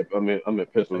Kentucky. I mean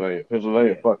Like, Pennsylvania.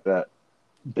 Pennsylvania, yeah, fuck that.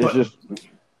 It's but just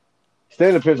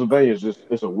staying in Pennsylvania is just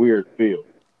it's a weird feel.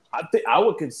 I think I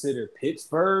would consider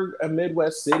Pittsburgh a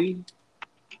Midwest city.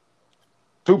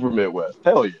 Super Midwest.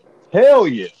 Hell yeah. Hell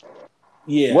yeah.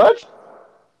 Yeah, What?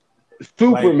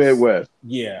 Super like Midwest.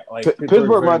 yeah, like Pittsburgh's Pittsburgh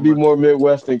very might be much more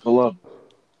Midwest than Columbus.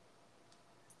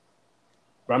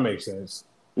 that makes sense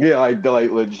Yeah, like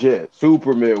legit.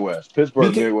 Super Midwest. Pittsburgh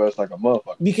because Midwest like a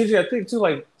motherfucker. I think too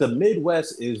like the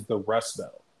Midwest is the Rust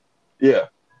Belt. Yeah.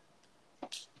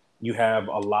 You have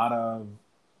a lot of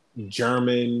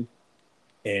German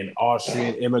and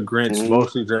Austrian immigrants, Hmm.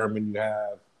 mostly German. You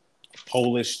have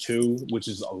Polish too, which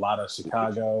is a lot of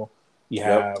Chicago. You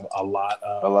Yep. have a lot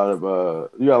A lot of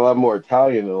of you got a lot more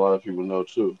Italian than a lot of people know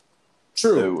too.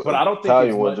 true, but I don't think it's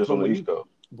Italian ones much. just on the East Coast.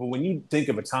 But when you think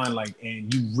of a time like,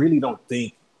 and you really don't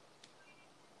think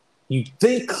you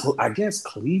think, I guess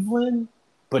Cleveland,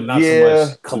 but not so Yeah,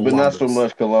 much but not so Columbus.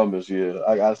 much Columbus. Yeah,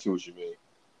 I see what you mean.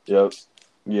 Yep.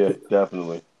 Yeah,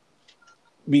 definitely.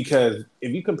 Because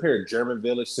if you compare German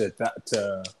village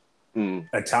to Mm.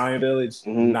 Italian village,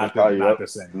 Mm-hmm. Italian. not Yep. the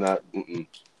same. Not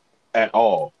at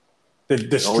all. The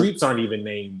Only, streets aren't even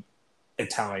named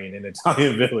Italian in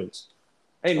Italian village.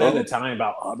 Ain't nothing oh. Italian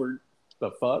about Hubbard.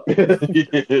 The fuck?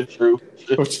 Yeah, true.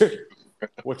 What's your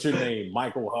what's your name?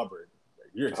 Michael Hubbard.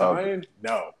 You're Hubbard. Italian?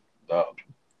 No. No.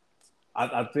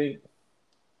 I think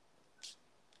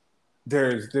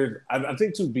I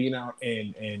think too being out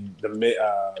in the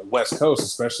West Coast,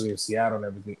 especially in Seattle and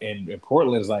everything, and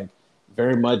Portland is like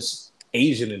very much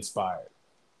Asian inspired.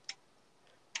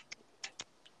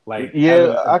 Like having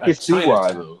Yeah, I a can see why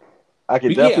Chinatown. though. I can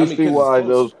But yeah, I definitely mean, see because it's why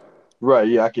closer. those. Right.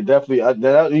 Yeah, I can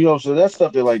definitely. So that's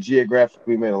stuff that like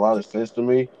geographically made a lot of sense to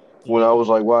me when I Mhm. was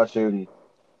like watching.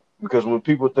 Because when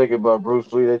people think about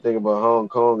Bruce Lee, they think about Hong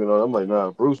Kong and all. I'm like,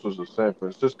 nah, Bruce was a San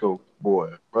Francisco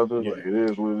boy, brother. Like Yeah, it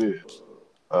is what it is.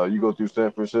 You go through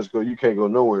San Francisco, you can't go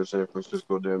nowhere in San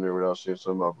Francisco damn near without seeing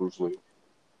something about Bruce Lee.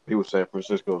 He was San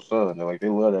Francisco's son. They're like they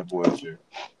love that boy up there.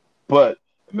 But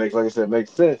it makes, like I said, it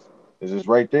makes sense. It's just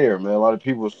right there, man. A lot of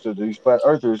people, so these flat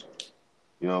earthers,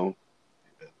 you know,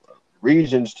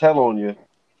 regions tell on you.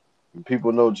 And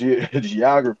people know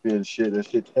geography and shit. That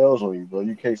shit tells on you, bro.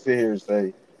 You can't sit here and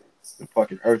say the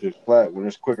fucking earth is flat when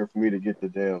it's quicker for me to get the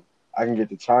damn. I can get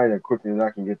to China quicker than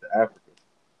I can get to Africa.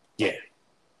 Yeah.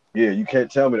 Yeah, you can't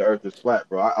tell me the Earth is flat,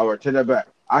 bro. Or take that back.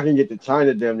 I can get to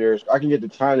China damn near. I can get to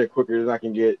China quicker than I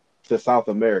can get to South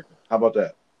America. How about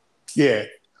that? Yeah.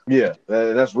 Yeah,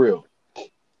 that's real.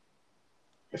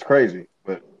 It's crazy,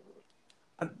 but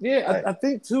hey, I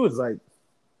think too is like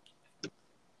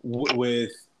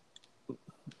with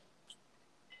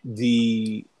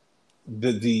the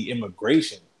the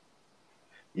immigration.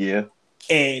 yeah,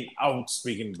 And I was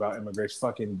speaking about immigration.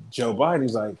 Fucking Joe Biden,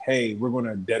 he's like, hey, we're going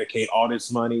to dedicate all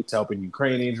this money to helping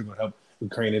Ukrainians. We're going to help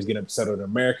Ukrainians get settled in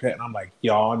America. And I'm like,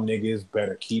 y'all niggas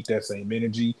better keep that same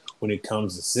energy when it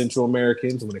comes to Central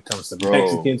Americans, when it comes to bro,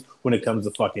 Mexicans, when it comes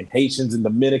to fucking Haitians and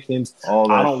Dominicans. all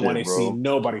I that don't want shit, to see bro.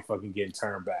 nobody fucking getting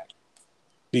turned back.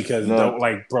 Because No, don't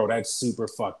like, bro, that's super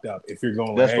fucked up. If you're going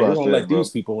like, that's hey, what we're I gonna let said, these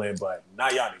bro. people in, but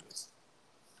not y'all niggas.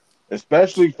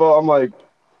 Especially for I'm like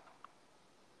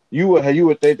you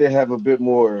would think they have a bit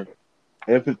more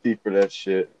empathy for that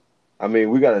shit. I mean,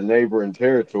 we got a neighboring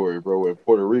territory, bro, in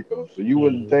Puerto Rico. So you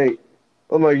wouldn't Mm-hmm. think.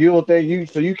 I'm like, you don't think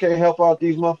you can't help out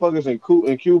these motherfuckers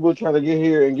in Cuba trying to get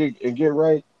here and get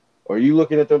right? Or you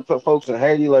looking at them folks in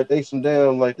Haiti like they some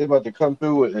damn like they about to come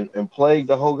through and plague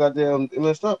the whole goddamn. I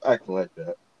mean, stop acting like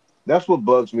that. That's what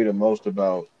bugs me the most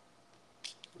about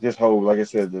this whole, like I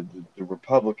said, the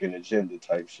Republican agenda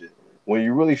type shit. When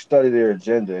you really study their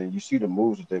agenda and you see the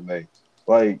moves that they make,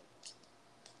 like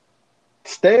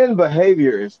stand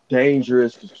behavior is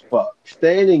dangerous as fuck.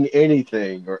 Standing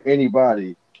anything or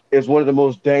anybody is one of the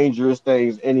most dangerous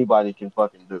things anybody can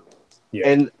fucking do. Yeah.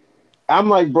 And I'm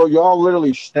like, bro, y'all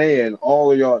literally stand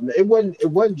all of y'all. It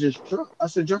wasn't just Trump. I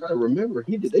said, y'all gotta remember,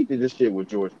 they did this shit with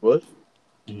George Bush.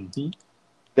 Mm-hmm.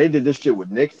 They did this shit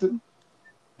with Nixon.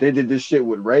 They did this shit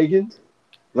with Reagan.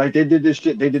 Like they did this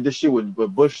shit. They did this shit with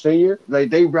Bush Senior. Like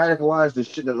they radicalized the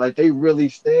shit that like they really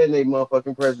stand they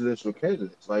motherfucking presidential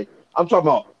candidates. Like I'm talking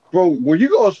about, bro. When you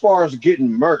go as far as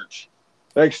getting merch,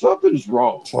 like something's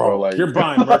wrong, bro. Bro, Like, you're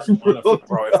buying merch from unofficial.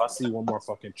 Bro, if I see one more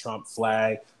fucking Trump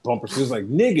flag bumper, she's like,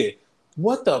 nigga,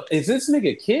 what the is this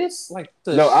nigga Kiss? Like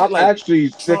the no, I'm shit, like actually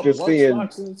sick Trump of seeing.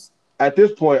 lunchboxes. At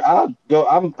this point, I go.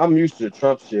 I'm used to the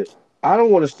Trump shit. I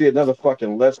don't want to see another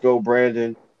fucking "Let's Go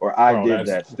Brandon" or "I Bro, did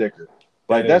that" sticker.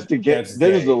 Like that is that's the get. that's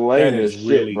This is the gay. That is lamest shit,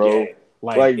 really bro. gay.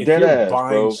 Like Like if dead you're ass,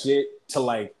 buying bro. shit to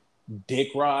like dick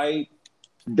ride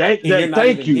and you're That not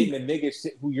thank even you. hitting the nigga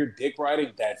shit who you're dick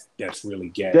riding, that's really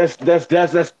gay. That's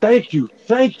thank you,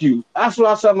 thank you. That's what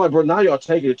I said. I'm like, bro, now y'all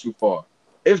taking it too far.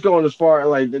 It's going as far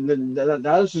like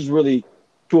now this is really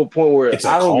to a point where It's a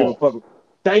I don't give a call. fuck.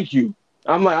 Thank you.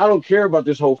 I'm like, I don't care about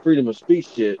this whole freedom of speech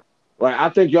shit. Like, I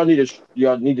think y'all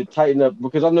need to tighten up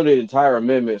because I know the entire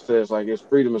amendment says like it's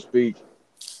freedom of speech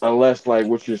unless like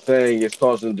what you're saying is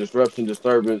causing disruption,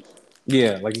 disturbance,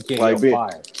 Yeah, like you can't like yell being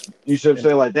fire. you see what I'm And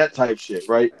saying? Like that type shit,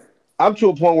 right? I'm to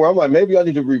a point where I'm like, maybe I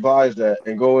need to revise that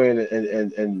and go in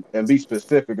and be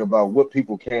specific about what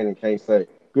people can and can't say.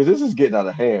 Because this is getting out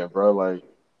of hand, bro. Like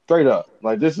straight up.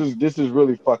 Like this is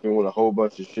really fucking with a whole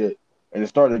bunch of shit. And it's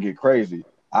starting to get crazy.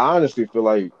 I honestly feel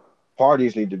like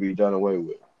parties need to be done away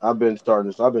with. I've been saying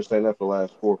that for the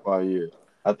last 4 or 5 years.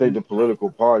 I think the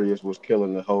political party is what's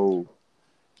killing the whole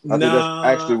I think that's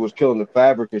actually nah, what's killing the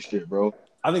fabric of shit, bro.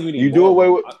 I think we need You do more of away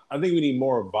them. with I think we need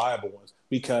more viable ones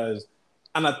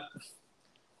and I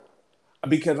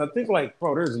think like,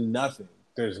 bro, there's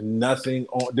nothing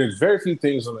on. There's very few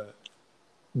things on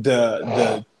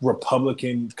the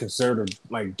Republican conservative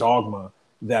like dogma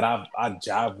that I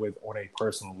jive with on a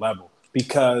personal level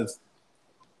because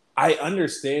I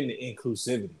understand the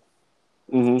inclusivity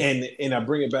hmm and I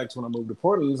bring it back to when I moved to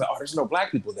Portland. It's like, oh, there's no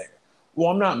black people there. Well,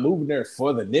 I'm not moving there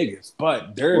for the niggas,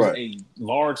 but there's right. a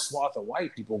large swath of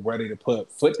white people ready to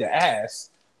put foot to ass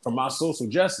for my social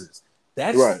justice.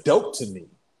 That's Right. dope to me.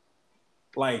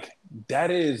 Like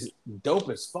that is dope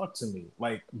as fuck to me.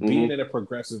 Like being hmm in a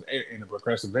progressive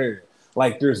area.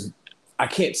 Like I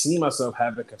can't see myself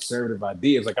having conservative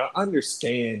ideas. Like I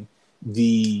understand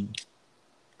the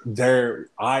their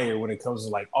ire when it comes to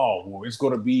like, oh, well, it's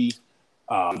gonna be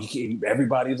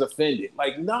everybody's offended.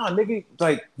 Like, nah, nigga,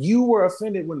 like you were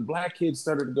offended when black kids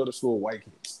started to go to school with white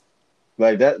kids.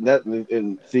 Like that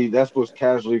and see that's what's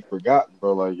casually forgotten,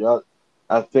 bro. Like y'all,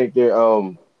 I think there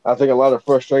I think a lot of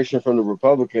frustration from the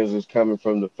Republicans is coming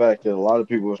from the fact that a lot of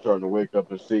people are starting to wake up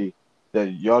and see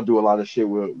that y'all do a lot of shit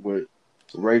with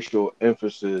racial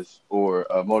emphasis or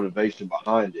motivation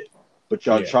behind it, but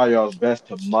y'all Yeah, try y'all's best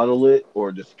to muddle it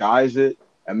or disguise it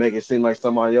and make it seem like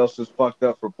somebody else is fucked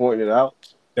up for pointing it out.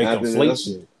 they And I think that conflate that's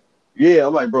shit. yeah,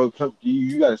 I'm like, bro,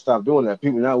 you got to stop doing that.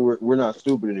 People now we're not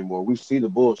stupid anymore. We see the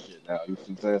bullshit now. You see what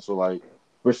I'm saying? So like,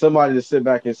 for somebody to sit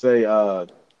back and say,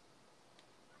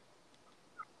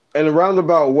 in a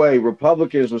roundabout way,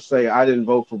 Republicans would say I didn't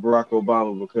vote for Barack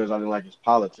Obama because I didn't like his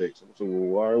politics. So,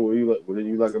 well, why? What did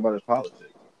you like about his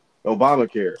politics?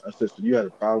 Obamacare. I said, so you had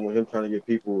a problem with him trying to get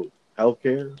people health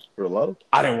care for low?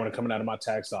 I didn't want it coming out of my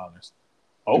tax dollars.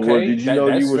 Well, Okay, did you know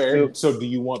you that's were fair. still? So do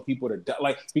you want people to die?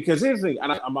 Like, because here's the thing,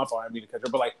 and I'm not fine, I mean to cut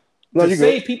you, but like No, the you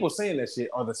good. same people saying that shit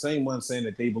are the same ones saying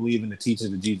that they believe in the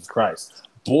teachings of Jesus Christ.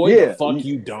 Boy, the Yeah, fuck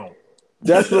you don't.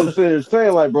 that's what I'm saying.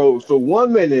 Saying like, bro. So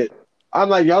 1 minute, I'm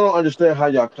like, y'all don't understand how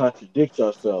y'all contradict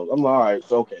yourselves. I'm like, all right,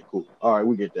 so okay, cool. All right,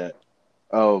 we get that.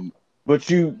 But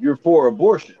you're for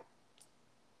abortion.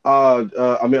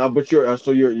 I mean, but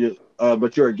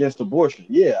but you're against abortion.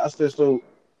 Yeah, I said. So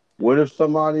what if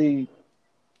somebody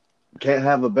can't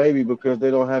have a baby because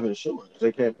they don't have insurance?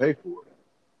 They can't pay for it.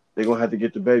 They're gonna have to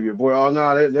get the baby aborted. Oh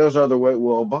no, there's other way.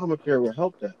 Well, Obamacare will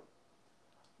help that.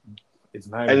 It's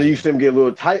not And then you even. see them get a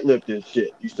little tight-lipped and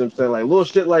shit. You see them saying like little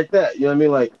shit like that. You know what I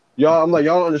mean? Like y'all, I'm like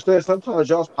y'all don't understand. Sometimes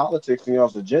y'all's politics and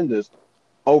y'all's agendas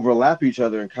overlap each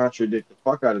other and contradict the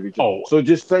fuck out of each other. Oh, So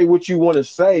just say what you want to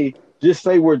say. Just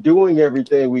say we're doing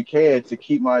everything we can to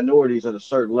keep minorities at a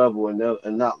certain level and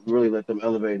not really let them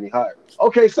elevate any higher.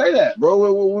 Okay, say that, bro.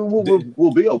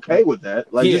 We'll be okay with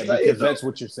that. Like, yeah, just say it because though. that's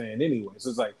what you're saying anyway. So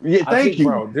it's like Yeah, I thank think, you.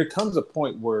 bro, there comes a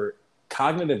point where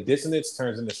cognitive dissonance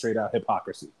turns into straight out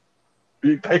hypocrisy.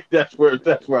 You think that's where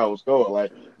I was going.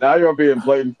 Like now you're being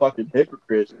blatant fucking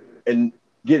hypocrites and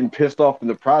getting pissed off in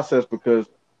the process because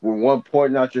we're one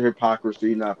pointing out your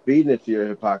hypocrisy, not feeding it to your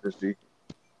hypocrisy,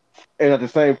 and at the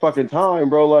same fucking time,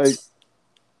 bro, like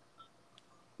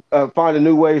finding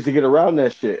new ways to get around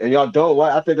that shit. And y'all don't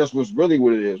like. I think that's what's really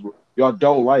what it is. Y'all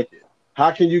don't like it.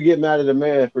 How can you get mad at a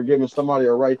man for giving somebody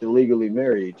a right to legally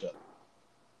marry each other?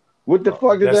 What the Bro,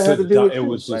 fuck did that's that have to just do dumb. with It you?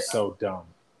 was Like just so dumb.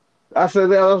 I said,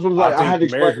 that was I like I had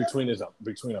think to explain. marriage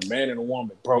between a man and a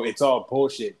woman, bro. It's all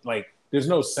bullshit. Like, there's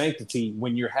no sanctity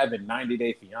when you're having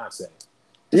 90-day fiance.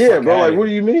 The Yeah, fuck bro. out of Like, what here.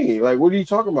 do you mean? Like, what are you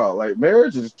talking about? Like,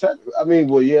 marriage is I mean,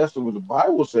 well, yes, what the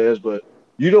Bible says, but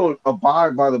you don't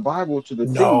abide by the Bible to the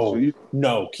T. So No, you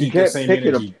no. you Keep the can't same pick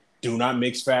it up. energy. Do not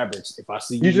mix fabrics. If I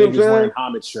see You you see what I'm niggas wearing saying?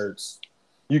 homage shirts,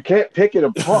 You can't pick it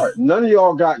apart. None of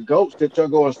y'all got goats that y'all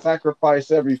go and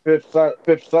sacrifice every fifth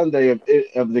Sunday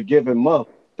of the given month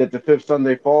that the fifth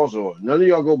Sunday falls on. None of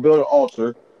y'all go build an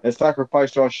altar and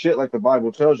sacrifice y'all shit like the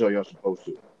Bible tells y'all supposed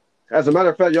to. As a matter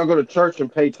of fact, y'all go to church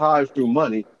and pay tithes through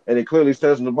money, and it clearly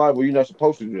says in the Bible you're not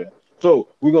supposed to do that. So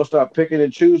we're gonna start picking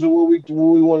and choosing what we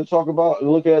want to talk about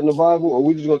and look at in the Bible, or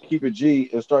we just gonna keep it G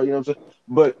and start, you know what I'm saying?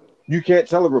 But you can't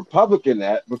tell a Republican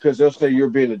that because they'll say you're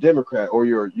being a Democrat or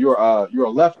you're a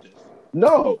leftist.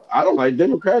 No, I don't like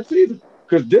Democrats either.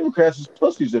 Because Democrats is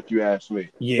pussies, if you ask me.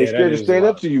 They yeah, that scared to is a stand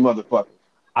up lot. to you, motherfuckers.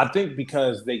 I think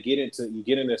because you get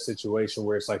into a situation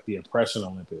where it's like the oppression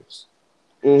Olympics,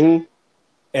 Mm-hmm.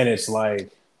 and it's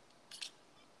like,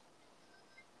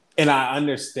 and I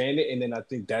understand it, and then I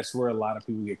think that's where a lot of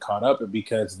people get caught up in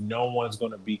because no one's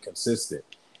going to be consistent.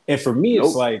 And for me,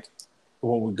 it's Nope. like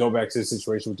when we go back to the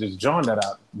situation with this John that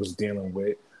I was dealing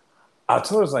with, I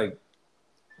told us like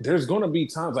there's going to be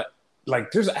times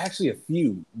like there's actually a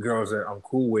few girls that I'm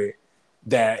cool with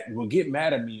that will get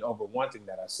mad at me over one thing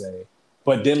that I say,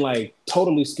 but then like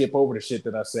totally skip over the shit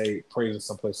that I say, praising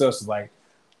someplace else. Like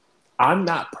I'm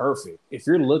not perfect. If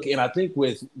you're looking, and I think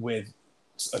with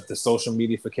the social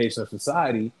mediaification of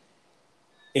society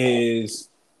is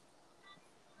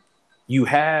you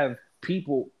have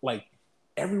people like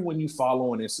everyone you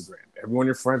follow on Instagram, everyone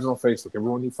your friends on Facebook,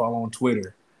 everyone you follow on Twitter,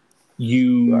 Right.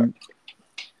 you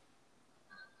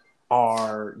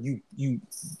are you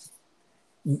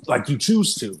like you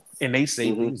choose to, and they say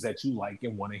Mm-hmm. things that you like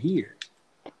and want to hear.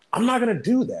 I'm not gonna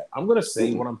do that. I'm gonna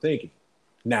say Mm-mm. what I'm thinking.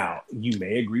 Now, you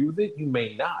may agree with it, you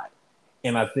may not.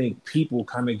 And I think people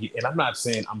kind of get, and I'm not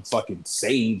saying I'm fucking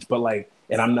sage, but like,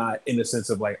 and I'm not in the sense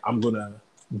of like, I'm gonna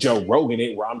Joe Rogan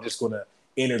it where I'm just gonna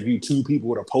interview two people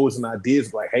with opposing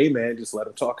ideas, like, hey man, just let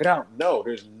them talk it out. No,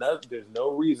 there's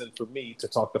no reason for me to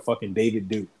talk to fucking David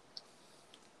Duke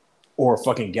or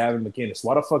fucking Gavin McInnes.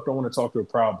 Why the fuck don't I want to talk to a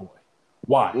Proud Boy?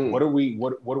 Why? Mm. What are we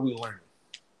learning?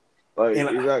 Like And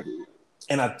exactly.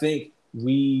 and I think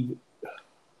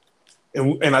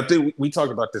and I think we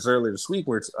talked about this earlier this week,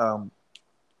 where it's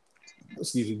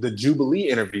excuse me, the Jubilee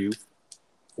interview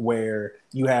where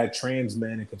you had trans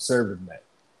men and conservative men,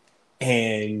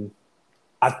 and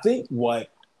I think what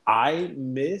I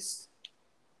missed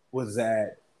was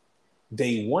that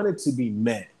they wanted to be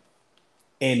men,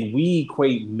 and we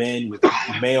equate men with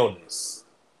maleness,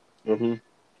 Mm-hmm.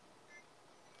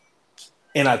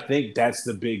 and I think that's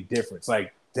the big difference.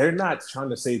 Like they're not trying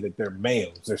to say that they're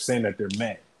males; they're saying that they're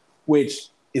men, which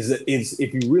is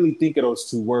if you really think of those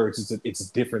two words, it's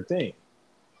a different thing.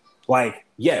 Like,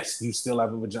 yes, you still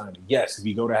have a vagina. Yes, if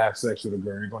you go to have sex with a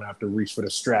girl, you're going to have to reach for the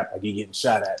strap like you're getting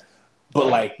shot at. But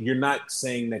like, you're not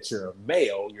saying that you're a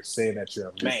male. You're saying that you're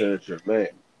a You man. said it's your man.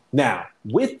 Now,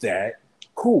 with that,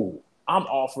 cool. I'm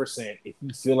all for saying if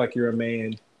you feel like you're a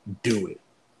man, do it.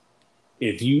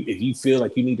 If you feel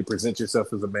like you need to present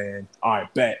yourself as a man, all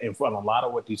right, bet. And for a lot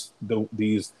of what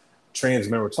these trans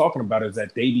men were talking about is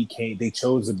that they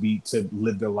chose to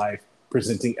live their life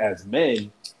presenting as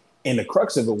men, and the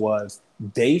crux of it was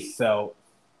they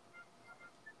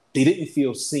didn't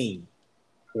feel seen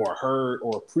or heard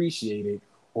or appreciated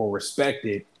or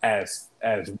respected as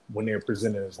when they're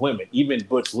presented as women, even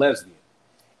butch lesbian.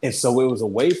 And so it was a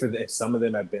way for them. Some of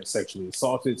them had been sexually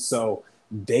assaulted, so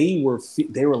they were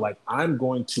like, I'm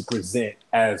going to present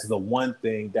as the one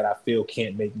thing that I feel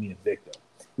can't make me a victim.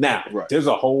 Now, Right. there's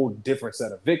a whole different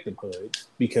set of victimhood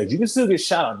because you can still get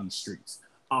shot on these streets.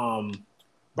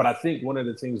 But I think one of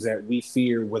the things that we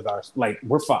fear with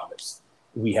we're fathers.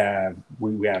 We are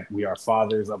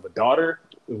fathers of a daughter,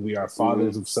 and we are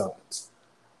fathers of sons.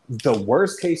 The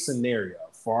worst case scenario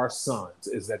for our sons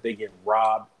is that they get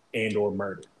robbed and or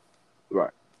murdered.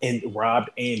 Right. And robbed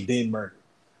and then murdered.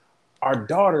 Our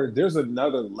daughter, there's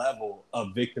another level of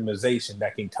victimization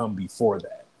that can come before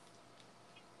that.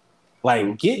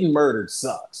 Like, getting murdered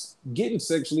sucks. Getting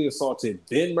sexually assaulted,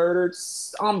 then murdered,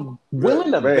 I'm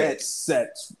willing to bet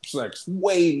sex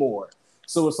way more.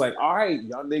 So it's like, all right,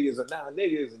 y'all niggas are now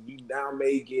niggas, and you now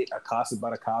may get accosted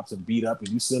by the cops and beat up, and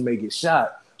you still may get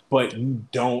shot, but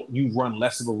you run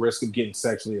less of a risk of getting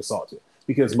sexually assaulted.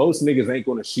 Because most niggas ain't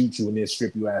gonna shoot you and then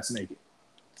strip you ass naked.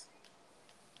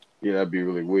 Yeah, that'd be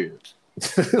really weird.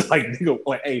 Like, nigga,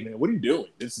 like, hey man, what are you doing?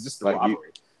 This is just a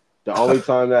robbery. The only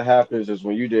time that happens is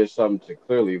when you did something to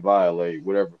clearly violate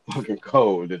whatever fucking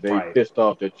code that they pissed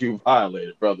off that you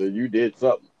violated, brother. You did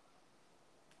something.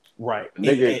 Right.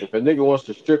 If a nigga wants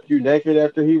to strip you naked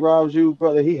after he robs you,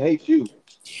 brother, he hates you.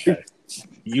 Yeah,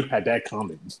 you had that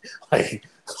comment. Like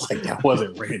that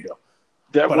wasn't random.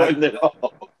 That wasn't at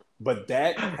all. But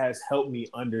that has helped me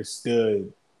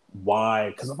understood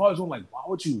why, because I've always been like, why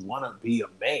would you want to be a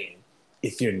man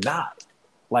if you're not?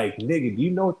 Like, nigga, do you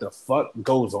know what the fuck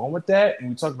goes on with that? And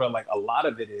we talk about, like, a lot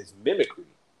of it is mimicry.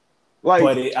 Like,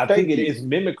 but I think it is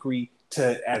mimicry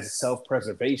as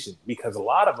self-preservation, because a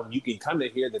lot of them, you can kind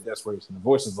of hear the desperation. The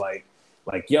voices like,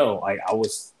 yo, like, I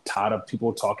was tired of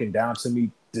people talking down to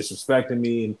me, disrespecting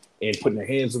me, and putting their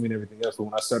hands on me and everything else. But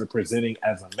when I started presenting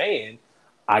as a man,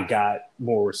 I got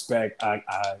more respect. I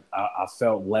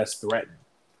felt less threatened.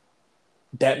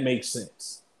 That makes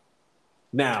sense.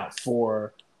 Now,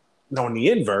 on the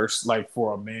inverse, like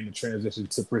for a man to transition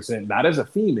to present not as a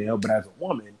female, but as a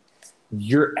woman,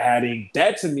 you're adding,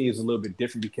 that to me is a little bit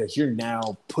different because you're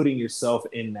now putting yourself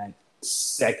in that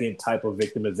second type of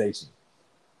victimization.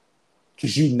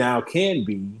 Because you now can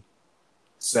be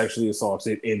sexually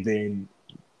assaulted and then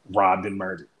robbed and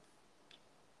murdered.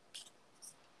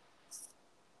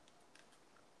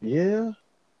 Yeah.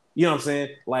 You know what I'm saying?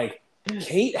 Like,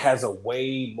 Kate has a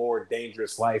way more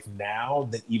dangerous life now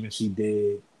than even she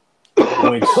did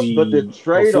when she. But the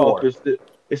trade-off is it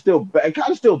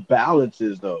kind of still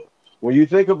balances though. When you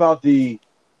think about the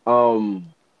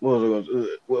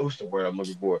what's the word I'm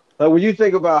looking for? Like when you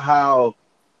think about how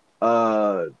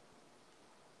I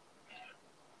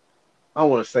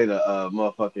don't want to say the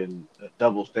motherfucking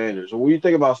double standards. So when you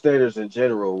think about standards in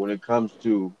general, when it comes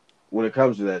to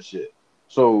that shit.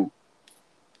 So,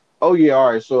 oh yeah,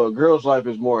 all right. So a girl's life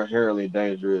is more inherently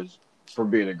dangerous for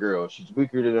being a girl. She's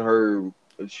weaker than her.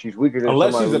 She's weaker than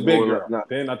unless somebody she's a big girl.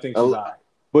 Then I think she's alright.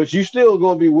 But you still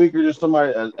gonna be weaker than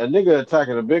somebody. A nigga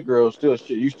attacking a big girl still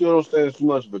shit. You still don't stand too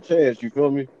much of a chance. You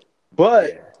feel me?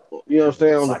 But you know what I'm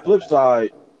saying. On the flip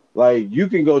side, like you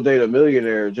can go date a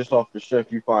millionaire just off the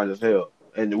strength you find as hell,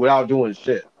 and without doing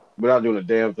shit, without doing a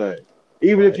damn thing.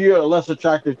 Even if you're a less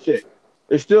attractive chick,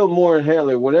 it's still more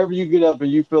inherently. Whenever you get up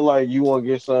and you feel like you want to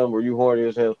get some or you horny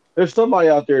as hell, there's somebody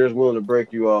out there that's willing to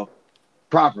break you off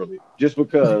properly, just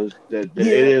because it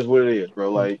is what it is,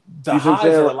 bro. Like the highs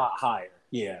are a lot higher.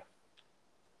 Yeah.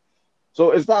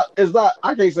 So it's not.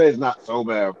 I can't say it's not so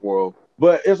bad for them,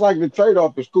 but it's like the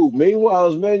trade-off is cool.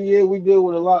 Meanwhile, as men, yeah, we deal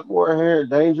with a lot more inherent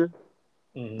danger.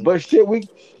 Mm-hmm. But shit, we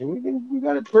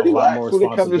got it pretty lax when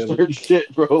it comes to certain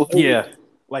shit, bro. Like,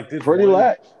 like this pretty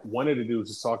lax. One of the dudes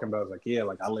was talking about, like, yeah,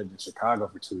 like I lived in Chicago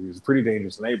for 2 years. It's a pretty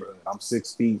dangerous neighborhood. I'm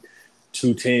 6 feet,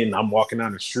 210. I'm walking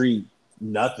down the street,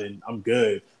 nothing. I'm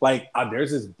good. Like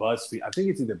there's this BuzzFeed. I think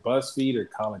it's either BuzzFeed or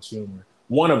College Humor.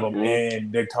 One of them, and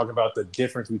they're talking about the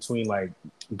difference between like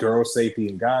girl safety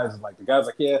and guys. And like the guys,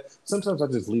 like, yeah, sometimes I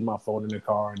just leave my phone in the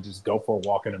car and just go for a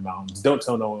walk in the mountains. Don't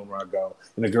tell no one where I go.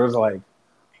 And the girls are like,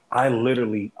 I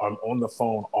literally am on the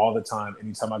phone all the time,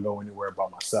 anytime I go anywhere by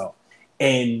myself.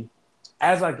 And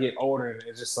as I get older,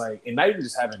 it's just like, and not even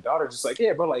just having daughters, just like,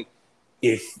 yeah, but like,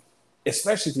 if,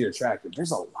 especially if you're attractive,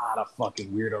 there's a lot of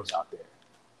fucking weirdos out there.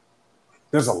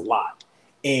 There's a lot.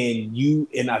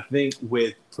 And I think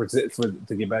to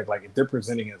get back, like, if they're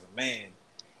presenting as a man,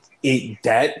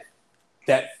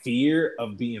 that fear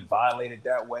of being violated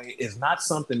that way is not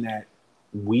something that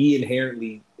we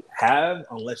inherently have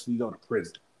unless we go to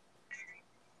prison.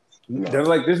 No.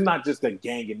 There's not just a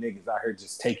gang of niggas out here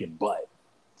just taking butt.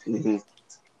 Mm-hmm.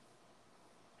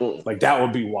 Like, that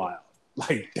would be wild.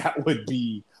 Like, that would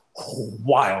be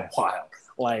wild.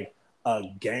 Like, a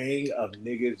gang of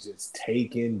niggas just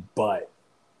taking butt.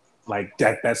 Like,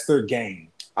 that's their gang.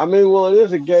 I mean, well, it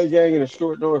is a gay gang in a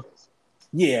short north.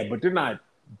 Yeah, but they're not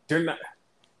just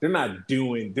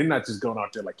going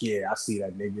out there like, yeah, I see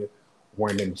that nigga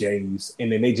wearing them J's, and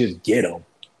then they just get them.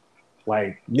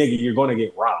 Like, nigga, you're gonna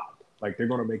get robbed. Like, they're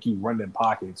gonna make you run them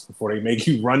pockets before they make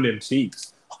you run them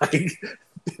cheeks. Like,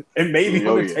 it may be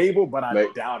on the table, but I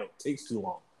doubt it. It takes too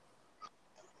long.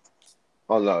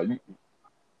 Oh no,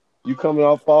 you coming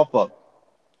off up.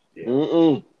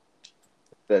 Yeah.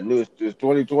 That new, it's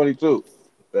 2022.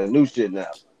 That new shit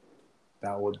now.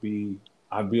 That would be,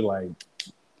 I'd be like,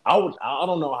 I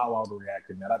don't know how I would react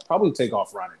to that. I'd probably take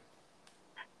off running.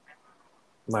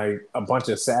 Like, a bunch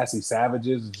of sassy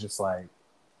savages is just like,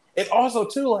 and also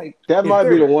too, like, that might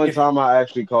be the one time I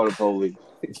actually called the police.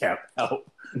 Yeah, help.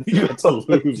 You have to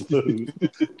lose.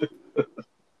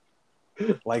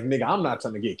 Like, nigga, I'm not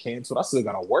trying to get canceled. I still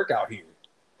gotta work out here.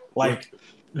 Like,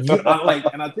 and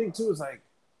I think too, it's like,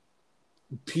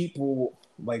 people,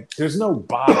 like, there's no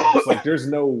bottoms. Like, there's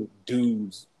no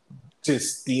dudes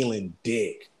just stealing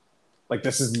dick. Like,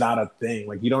 this is not a thing.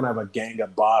 Like, you don't have a gang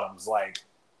of bottoms, like,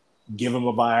 give him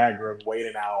a Viagra and wait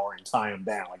an hour and tie him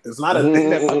down. Like, there's not a thing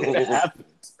that fucking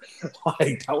happens.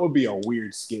 Like, that would be a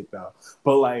weird skit, though.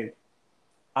 But, like,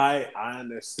 I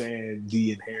understand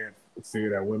the inherent fear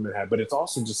that women have, but it's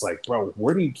also just like, bro,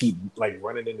 where do you keep, like,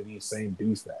 running into these same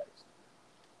douchebags?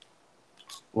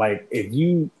 Like, if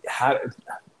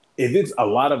it's a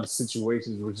lot of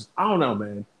situations which, I don't know,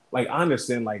 man. Like, I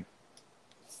understand, like,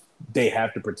 they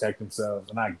have to protect themselves,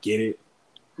 and I get it.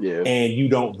 Yeah. And you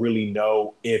don't really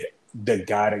know if the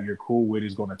guy that you're cool with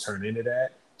is going to turn into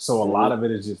that. So a lot of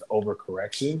it is just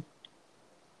overcorrection.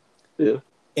 Yeah.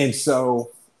 And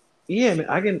so, yeah, man,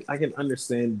 I can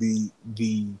understand the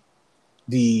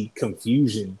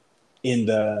confusion in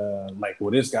the, like,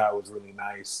 well, this guy was really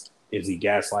nice. Is he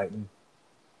gaslighting?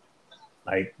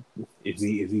 Like, is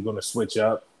he going to switch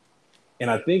up? And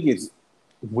I think it's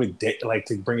like,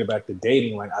 to bring it back to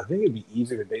dating, like, I think it'd be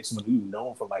easier to date someone who you've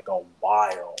known for like a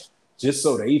while, just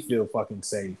so they feel fucking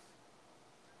safe.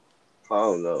 I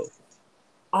don't know.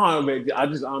 I don't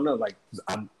know. Like,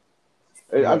 I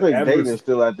think dating is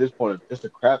still, at this point, just a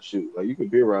crapshoot. Like, you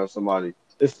could be around somebody.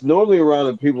 It's normally around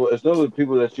the people. It's normally the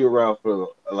people that you're around for,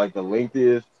 like, the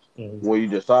lengthiest. Mm-hmm. When you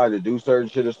decide to do certain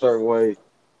shit a certain way,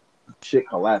 shit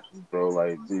collapses, bro.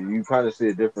 Like, you kind of see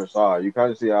a different side. You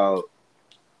kind of see how,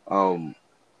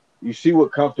 you see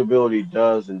what comfortability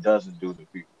does and doesn't do to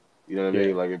people. You know what I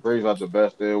mean? Like, it brings out the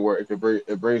best in where it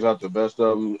brings out the best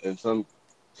of them in some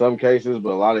cases,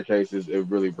 but a lot of cases it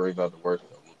really brings out the worst of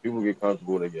them. When people get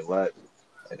comfortable, they get lax,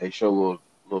 and they show little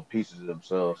pieces of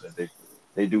themselves that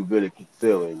they do good at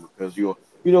concealing, because you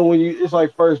know when it's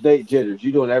like first date jitters.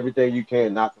 You're doing everything you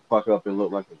can not to fuck up and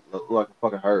look like a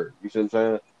fucking herd. You see what I'm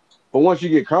saying? But once you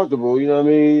get comfortable, you know what I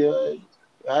mean.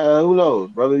 Who knows,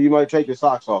 brother? You might take your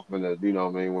socks off in the, you know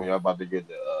what I mean, when you're about to get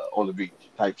on the beach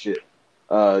type shit.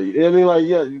 You know what I mean? Like,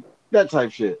 yeah, that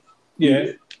type shit.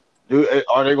 Yeah.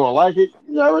 Are they gonna like it?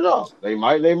 You never know. They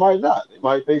might not. They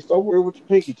might think somewhere with your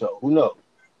pinky toe. Who knows?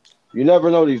 You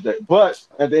never know these days. But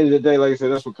at the end of the day, like I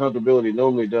said, that's what comfortability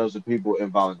normally does to people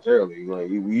involuntarily. Like,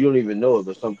 you don't even know it,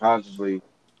 but subconsciously,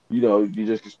 you know, you're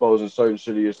just exposing certain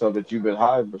shit of yourself that you've been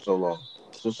hiding for so long.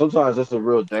 So sometimes that's a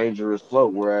real dangerous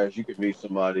slope. Whereas you could meet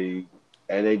somebody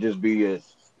and they just be a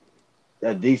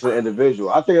decent individual.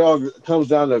 I think it all comes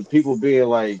down to people being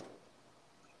like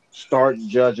stark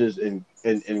judges in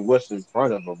what's in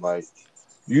front of them. Like,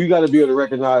 you got to be able to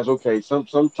recognize, okay,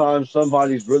 sometimes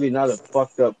somebody's really not a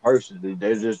fucked up person.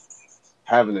 They're just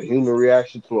having a human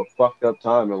reaction to a fucked up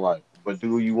time in life. But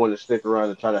do you want to stick around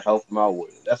and try to help them out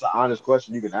with it? That's an honest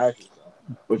question you can ask yourself.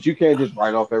 But you can't just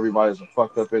write off everybody as a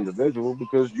fucked up individual,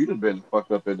 because you've been a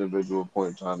fucked up individual at a point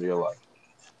in time in your life.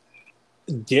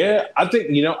 Yeah, I think,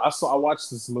 you know, I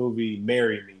watched this movie,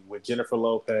 Marry Me, with Jennifer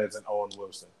Lopez and Owen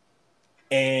Wilson.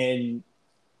 And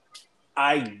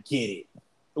I get it.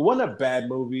 It wasn't a bad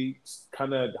movie,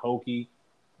 kind of hokey,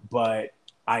 but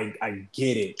I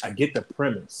get it. I get the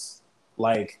premise.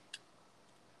 Like,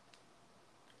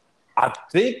 I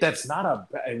think that's not a.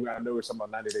 I know we're talking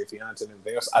about 90 Day Fiance and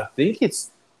everything else. I think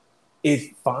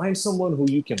find someone who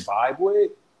you can vibe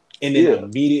with, and then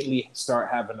immediately start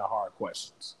having the hard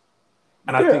questions.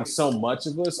 And I think so much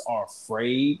of us are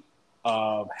afraid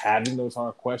of having those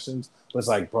hard questions. But it's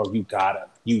like, bro, you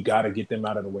gotta get them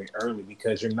out of the way early,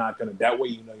 because you're not gonna. That way,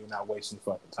 you know, you're not wasting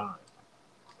fucking time.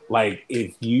 Like,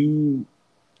 if you,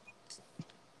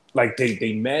 like,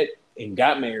 they met and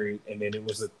got married, and then it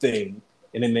was a thing,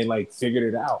 and then they like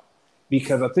figured it out.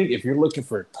 Because I think if you're looking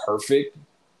for perfect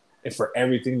and for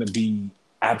everything to be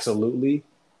absolutely,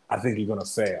 I think you're gonna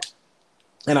fail.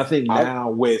 And I think now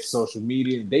with social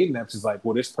media and dating apps, it's like,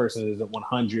 well, this person is at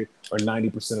 100 or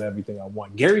 90% of everything I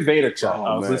want. Gary Vaynerchuk,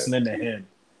 I was listening to him.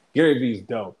 Gary V's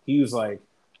dope. He was like,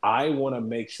 I want to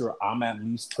make sure I'm at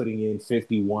least putting in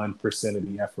 51% of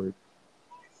the effort,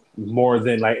 more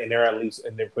than like, and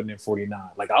they're putting in 49.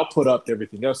 Like, I'll put up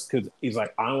everything else, because he's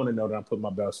like, I want to know that I'm putting my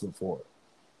best foot forward.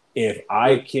 If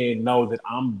I can know that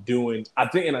I'm doing, I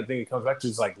think it comes back to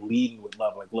just like leading with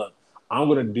love. Like, look, I'm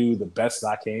going to do the best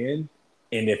I can.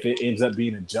 And if it ends up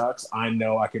being a jux, I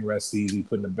know I can rest easy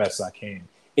putting the best I can.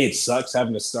 It sucks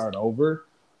having to start over,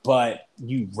 but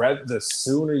the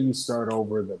sooner you start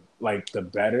over, the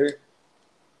better.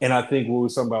 And I think what we were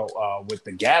talking about with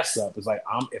the gas up is like,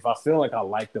 if I feel like I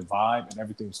like the vibe and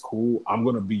everything's cool, I'm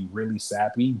gonna be really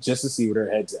sappy just to see where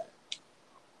their head's at.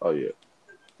 Oh yeah,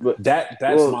 but that's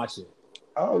my shit.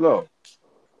 I don't know.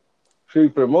 See,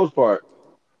 for the most part,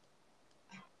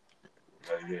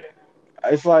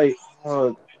 it's like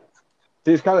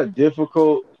it's kind of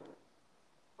difficult.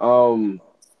 What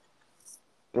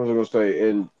was I gonna say?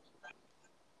 And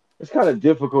it's kind of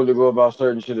difficult to go about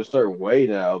certain shit a certain way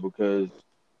now, because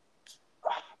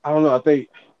I don't know.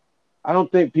 I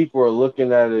don't think people are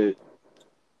looking at it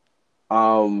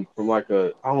from like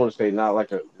I don't want to say not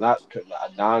like a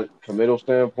non-committal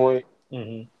standpoint.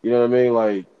 Mm-hmm. You know what I mean?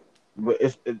 Like, but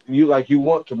you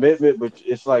want commitment, but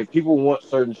it's like people want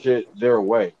certain shit their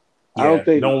way. Yeah, I don't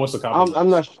think no one wants to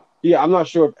compromise. I'm not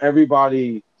sure if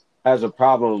everybody has a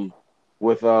problem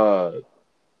with I'm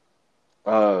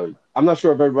not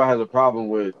sure if everybody has a problem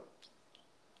with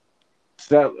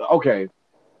okay,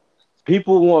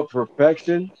 people want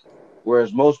perfection,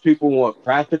 whereas most people want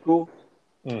practical.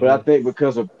 But I think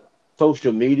because of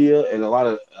social media and a lot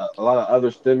of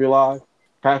other stimuli,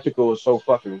 practical is so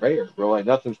fucking rare, bro. Like,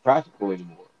 nothing's practical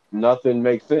anymore. Nothing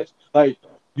makes sense. Like,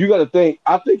 you got to think.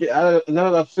 Now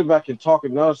that I sit back and talk,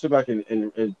 now that I sit back and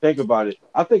think about it,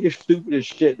 I think it's stupid as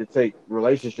shit to take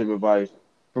relationship advice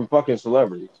from fucking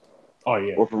celebrities. Oh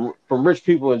yeah. Or from rich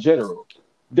people in general.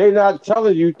 They not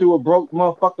telling you through a broke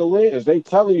motherfucker lens. They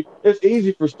telling you it's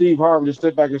easy for Steve Harvey to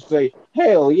sit back and say,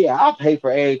 "Hell yeah, I'll pay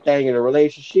for everything in a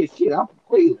relationship. Shit, I'm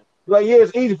free." Like, yeah,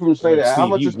 it's easy for him to say that. Steve, how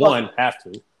much you have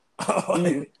to.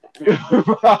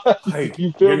 Like,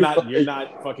 you feel you're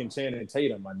not fucking Channing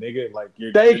Tatum, my nigga. Like,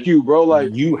 thank you, bro.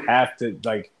 Like, you have to,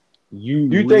 like, you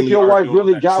really think your wife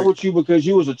really got with you because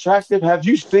you was attractive? Have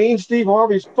you seen Steve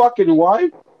Harvey's fucking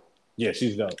wife? Yeah,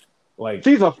 she's dope. Like,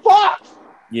 she's a fox.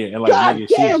 Yeah, and like, nigga,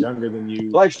 she's younger than you.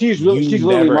 Like, she's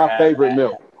literally my favorite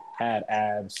MILF. Had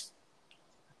abs.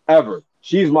 Ever.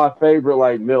 She's my favorite,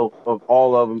 like, MILF of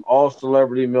all of them. All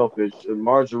celebrity MILF.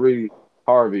 Marjorie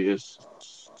Harvey is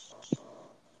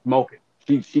smoking.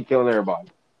 She killing everybody.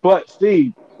 But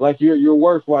Steve, like, you're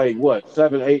worth like what,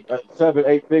 7, 8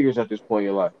 figures at this point in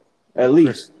your life, at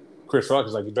least. Chris Rock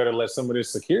is like, you better let some of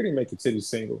this security make your titties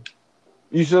single.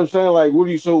 You see what I'm saying? Like, what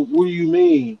do you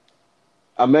mean?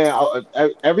 A man,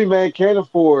 every man can't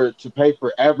afford to pay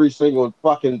for every single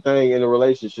fucking thing in a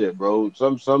relationship, bro.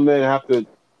 Some men have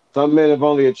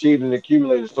only achieved and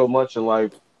accumulated so much in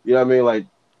life. You know what I mean? Like,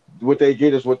 what they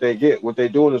get is what they get. What they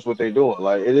doing is what they doing.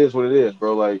 Like, it is what it is,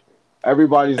 bro. Like,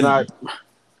 everybody's not.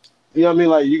 You know what I mean?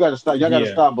 Like, you gotta stop. Y'all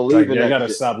gotta stop believing that. You gotta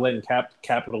stop letting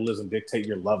capitalism dictate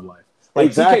your love life. Like,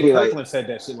 exactly. Kirkland said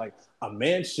that shit. Like, a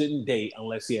man shouldn't date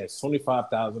unless he has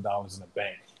 $25,000 in the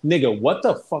bank. Nigga, what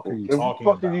the fuck are you talking about? What the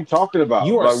fuck are you talking about?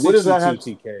 You are like, what does that have?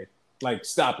 TK. Like,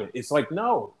 stop it. It's like,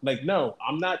 no. Like, no.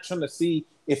 I'm not trying to see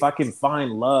if I can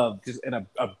find love just in a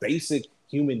basic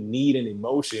human need and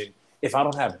emotion if I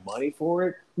don't have money for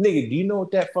it. Nigga, do you know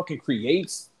what that fucking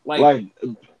creates? Like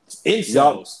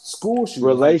incels, school shooters.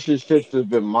 Relationships have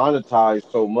been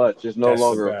monetized so much. It's no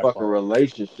longer a fucking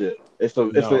relationship. It's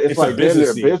like a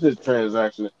business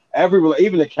transaction.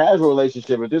 Even a casual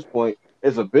relationship at this point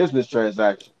is a business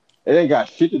transaction. It ain't got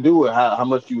shit to do with how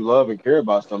much you love and care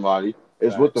about somebody.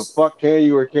 It's what the fuck can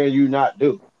you or can you not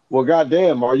do? Well,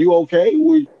 goddamn, are you okay?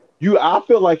 I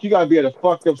feel like you gotta be at a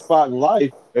fucked up spot in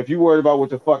life if you worried about what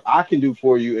the fuck I can do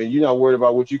for you and you're not worried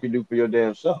about what you can do for your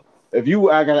damn self. If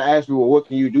you I gotta ask me, well, what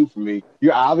can you do for me?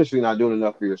 You're obviously not doing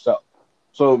enough for yourself.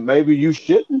 So maybe you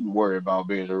shouldn't worry about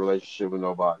being in a relationship with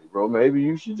nobody, bro. Maybe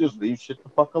you should just leave shit the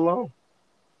fuck alone.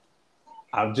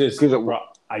 I'm just, Because bro.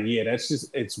 Yeah, that's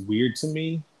just it's weird to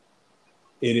me.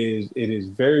 It is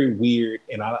very weird,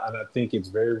 and I think it's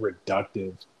very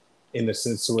reductive in the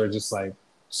sense where it's just like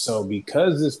so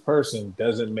because this person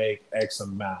doesn't make X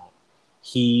amount,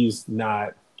 he's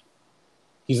not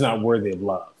he's not worthy of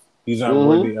love. He's not mm-hmm.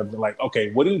 worthy of like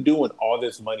okay, what do you do when all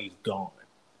this money's gone?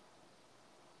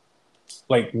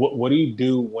 Like what do you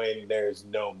do when there's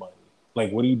no money?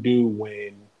 Like what do you do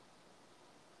when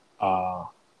uh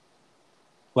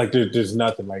like there's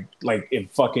nothing like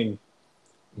if fucking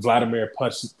Vladimir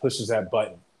pushes that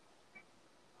button.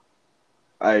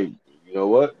 I you know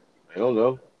what? I don't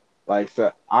know. Like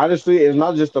so, honestly, it's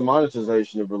not just the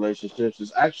monetization of relationships,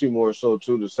 it's actually more so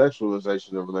too the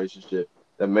sexualization of relationship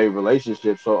that made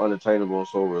relationships so unattainable and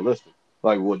so realistic.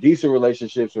 Like well, decent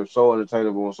relationships are so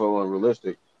unattainable and so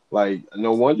unrealistic. Like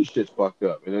no wonder shit's fucked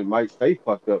up. And it might stay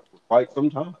fucked up for quite some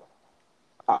time.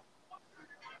 I,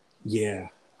 Yeah,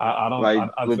 I don't. like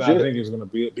I legit. think it's gonna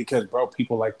be because, bro,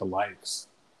 people like the likes.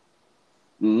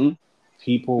 Hmm.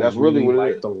 People That's really really what it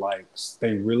like is. the likes.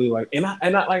 They really like, and I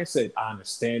like I said, I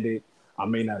understand it. I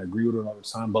may not agree with it all the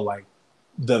time, but like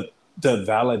the the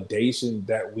validation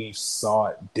that we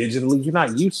saw digitally, you're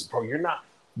not used to, bro. You're not.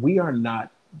 We are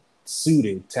not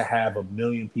suited to have a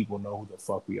million people know who the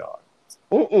fuck we are.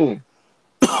 Mm-mm.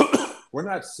 We're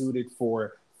not suited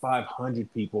for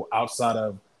 500 people outside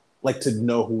of like to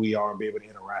know who we are and be able to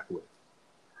interact with.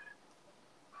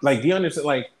 Like, do you understand?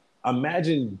 Like,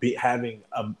 imagine having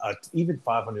even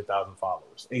 500,000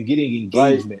 followers and getting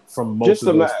Like engagement from most just of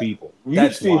ima- those people. you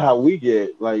That's see how wild. we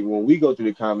get like when we go through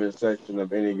the comment section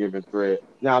of any given thread.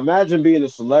 Now imagine being a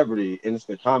celebrity and it's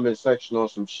the comment section on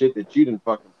some shit that you didn't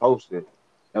fucking posted,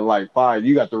 and like five,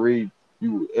 you got to read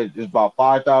it's about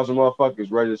 5,000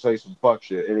 motherfuckers ready to say some fuck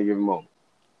shit at any given moment.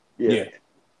 Yeah, Yeah,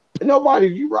 and nobody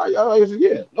you right? I said,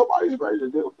 yeah, nobody's ready to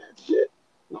deal with that shit.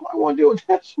 Nobody want to deal with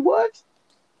that shit. What?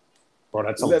 bro,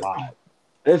 that's a That, lot.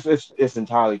 it's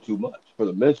entirely too much for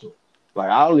the mental. Like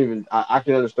I don't even I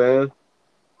can understand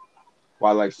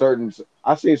why like certain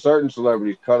I've seen certain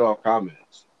celebrities cut off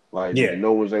comments. Like Yeah,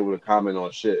 no one's able to comment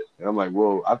on shit. And I'm like,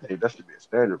 well, I think that should be a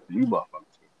standard for you motherfuckers.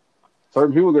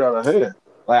 Certain people get out of hand.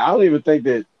 Like I don't even think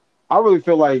that I really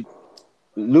feel like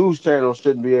news channels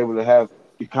shouldn't be able to have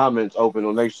the comments open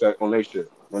on on their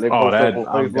shit. When they oh, post stuff that on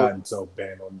I've Facebook, gotten so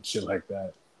banned on shit like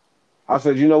that. I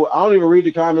said, you know what, I don't even read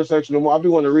the comment section no more. I be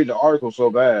wanting to read the article so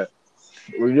bad.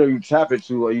 Where you know you tap it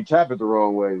too or you tap it the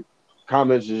wrong way.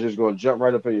 Comments is just gonna jump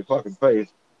right up in your fucking face.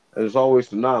 And it's always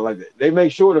some like that. They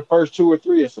make sure the first two or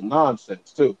three is some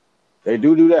nonsense too. They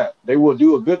do that. They will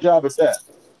do a good job at that.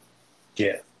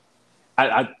 Yeah,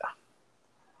 I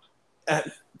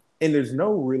and there's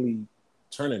no really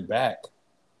turning back.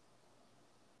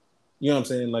 You know what I'm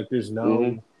saying? Like, there's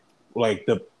Mm-hmm. no like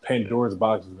the Pandora's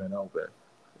box has been open.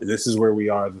 This is where we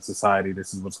are as a society.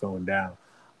 This is what's going down.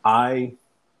 I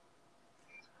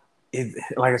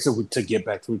like I said, to get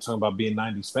back to talking about being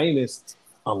 '90s famous,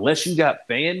 unless you got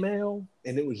fan mail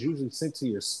and it was usually sent to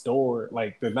your store,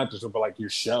 like they're not just but like your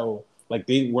show. Like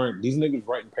they weren't these niggas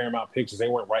writing Paramount Pictures. They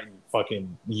weren't writing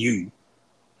fucking you.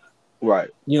 Right.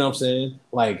 You know what I'm saying?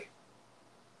 Like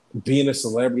being a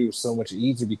celebrity was so much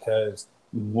easier because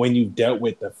when you dealt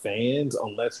with the fans,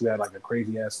 unless you had like a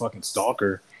crazy ass fucking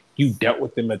stalker, you dealt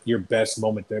with them at your best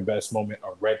moment, their best moment,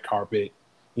 a red carpet.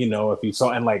 You know, if you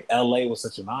saw, and like LA was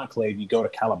such an enclave, you go to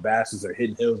Calabasas or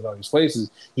Hidden Hills and all these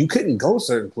places, you couldn't go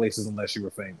certain places unless you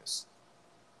were famous.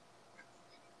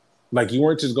 Like you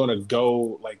weren't just gonna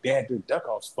go, like they had their duck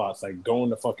off spots, like going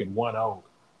to fucking One Oak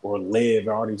or Live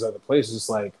or all these other places. It's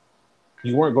like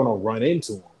you weren't going to run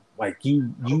into them. Like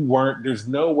you weren't. There's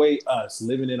no way us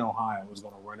living in Ohio was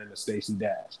going to run into Stacey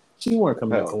Dash. She weren't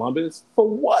coming to Hell. Columbus for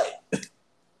what?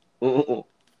 Mm-mm.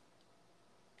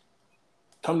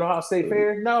 Come to Ohio State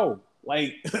Fair? No.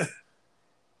 Like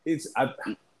it's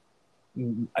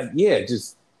yeah,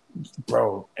 just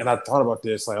bro. And I thought about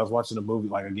this. Like I was watching a movie,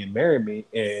 like again, Marry Me,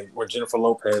 and where Jennifer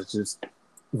Lopez just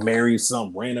marries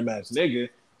some random ass nigga.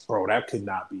 Bro, that could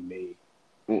not be me.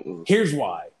 Mm-mm. Here's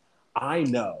why. I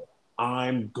know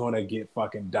I'm gonna get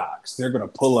fucking doxxed. They're gonna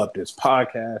pull up this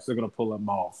podcast. They're gonna pull up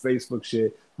my Facebook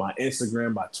shit, my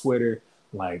Instagram, my Twitter.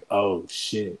 Like, oh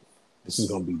shit, this is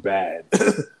gonna be bad.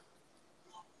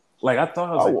 Like I thought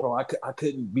I was like, I, bro, I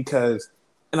couldn't because,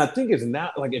 and I think it's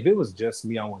not like if it was just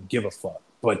me, I wouldn't give a fuck.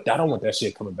 But I don't want that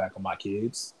shit coming back on my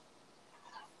kids.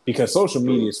 because social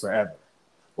media is forever.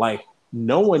 Like,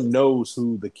 no one knows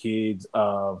who the kids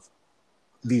of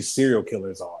these serial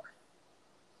killers are.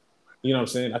 You know what I'm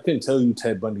saying? I couldn't tell you who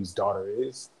Ted Bundy's daughter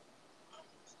is,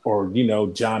 or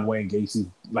John Wayne Gacy's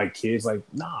like kids. Like,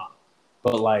 nah.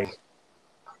 But like,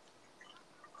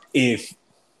 if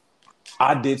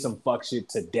I did some fuck shit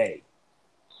today,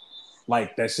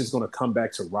 like that shit's gonna come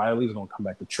back to Riley, it's gonna come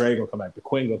back to Trey, gonna come back to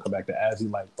Quinn, gonna come back to Azzy.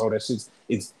 Like, bro, that shit's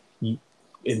and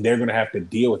they're gonna have to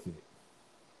deal with it.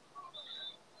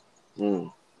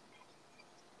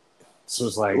 So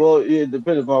it's like, well, yeah,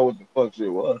 depending on what the fuck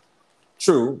shit was.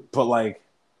 True, but like,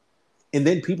 and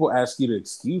then people ask you to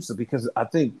excuse it because I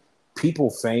think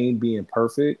people feign being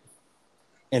perfect,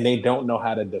 and they don't know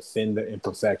how to defend the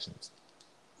imperfections.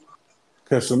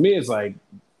 Because for me, it's like,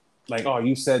 oh,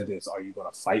 you said this. Are you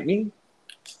gonna fight me?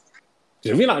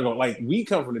 If you're not going, like, we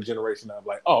come from the generation of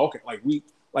like, oh, okay, like we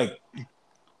like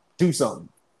do something.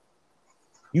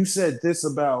 You said this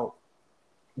about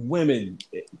women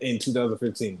in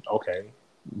 2015. Okay,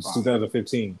 it's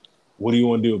 2015. What do you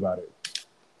want to do about it?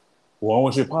 Well, I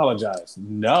want you to apologize.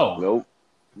 No. Nope.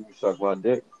 You can suck my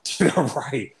dick.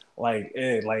 Right.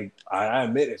 Like, I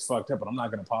admit it's fucked up, but I'm not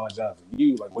gonna apologize to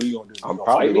you. Like, what are you gonna do? I'm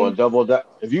probably gonna double down.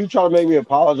 If you try to make me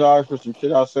apologize for some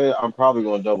shit I said, I'm probably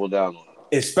gonna double down on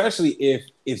it. Especially if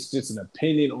it's just an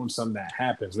opinion on something that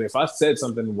happens. If I said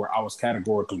something where I was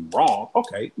categorically wrong,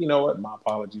 okay, you know what? My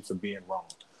apologies for being wrong.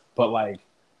 But like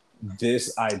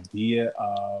this idea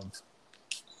of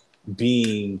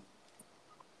being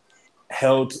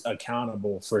held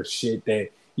accountable for shit that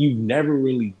you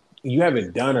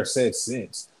haven't done or said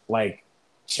since. Like,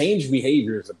 change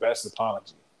behavior is the best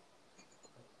apology.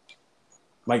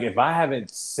 Like, if I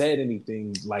haven't said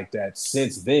anything like that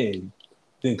since then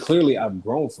clearly I've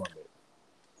grown from it.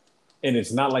 And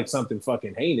it's not like something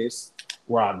fucking heinous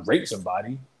where I rape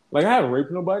somebody. Like, I haven't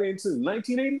raped nobody until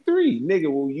 1983.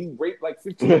 Nigga, well, you raped like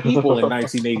 15 people in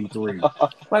 1983.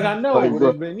 Like, I know it would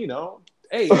have been,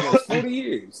 hey, it's 40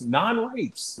 years,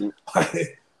 non-rapes.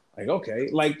 Like, okay.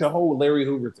 Like, the whole Larry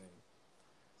Hoover thing.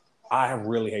 I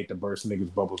really hate to burst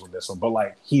niggas' bubbles on this one, but,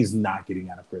 like, he's not getting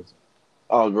out of prison.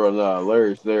 Oh, bro, nah.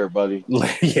 Larry's there, buddy.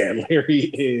 Yeah,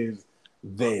 Larry is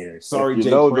there. Sorry, you Jay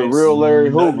know Prince, the real Larry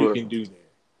Hoover. You can do there.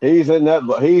 He's in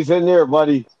there,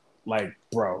 buddy. Like,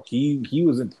 bro, he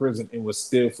was in prison and was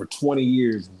still for 20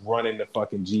 years running the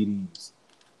fucking GDs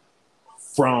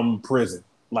from prison.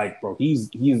 Like, bro, he's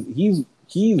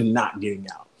not getting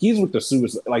out. He's with the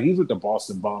suicide, like he's with the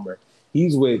Boston Bomber.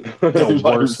 He's with the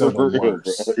worst of the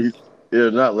worst.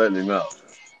 You're not letting him out.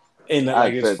 And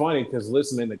like, it's funny because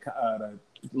listening to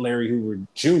Larry Hoover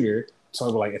Jr.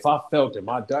 talk like, if I felt that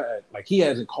my dad, like, he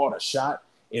hasn't caught a shot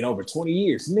in over 20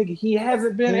 years, nigga, he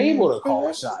hasn't been able to call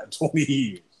a shot in 20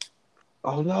 years.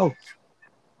 Oh no,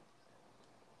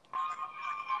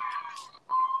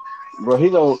 bro,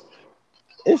 he don't.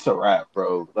 It's a wrap,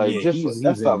 bro. Like, that's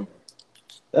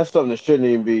something that shouldn't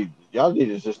even be. Y'all need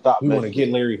to just stop. We want to get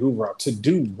Larry Hoover out to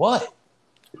do what?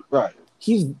 Right.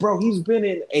 He's been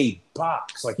in a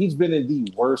box. Like, he's been in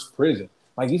the worst prison.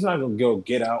 Like, he's not gonna go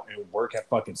get out and work at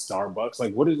fucking Starbucks.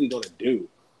 Like, what is he gonna do?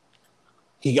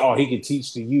 He can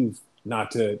teach the youth not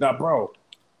to. Now, bro,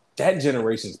 that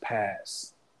generation's past.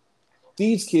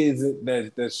 These kids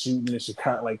that's shooting in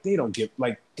Chicago, like, they don't get,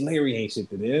 like, Larry ain't shit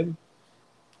to them.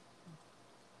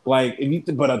 Like,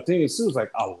 but I think it's like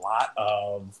a lot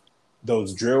of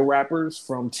those drill rappers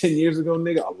from 10 years ago,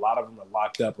 nigga, a lot of them are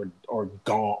locked up or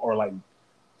gone or like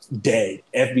dead.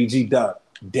 FBG Duck,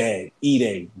 dead.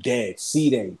 E-Day, dead.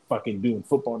 C-Day, fucking doing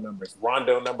football numbers.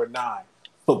 Rondo number 9,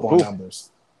 football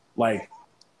numbers. Like,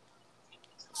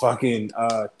 fucking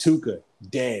Tuka,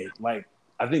 dead. Like,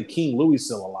 I think King Louis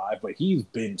still alive, but he's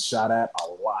been shot at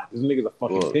a lot. This nigga's a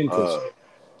fucking pinfish.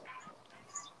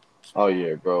 Oh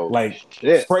yeah, bro. Like,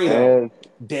 shit, Fredo,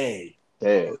 dead.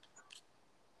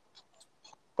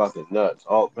 Fucking nuts.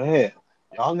 Oh man,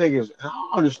 y'all niggas. I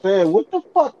don't understand what the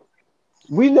fuck.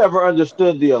 We never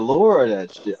understood the allure of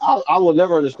that shit. I will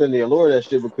never understand the allure of that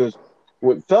shit because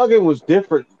when thugging was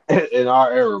different in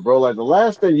our era, bro. Like, the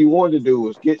last thing you wanted to do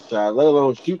was get shot, let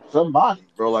alone shoot somebody,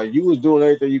 bro. Like, you was doing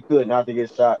everything you could not to get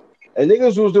shot, and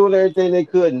niggas was doing everything they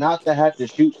could not to have to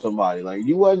shoot somebody. Like,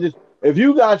 you wasn't just, if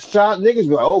you got shot, niggas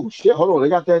be like, oh shit, hold on, they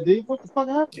got that deep. What the fuck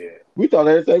happened? Yeah. We thought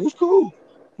everything was cool.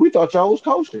 We thought y'all was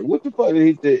kosher. What the fuck did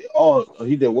he did? Oh,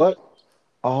 he did what?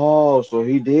 Oh, so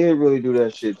he did really do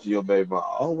that shit to your baby mom.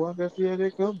 Oh, well, I guess yeah, they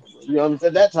come. You know what I'm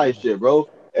saying? That type shit, bro.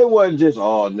 It wasn't just,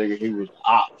 oh, nigga, he was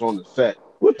ops on the set.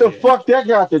 What the fuck that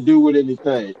got to do with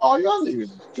anything? Oh, y'all niggas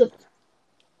is tripping.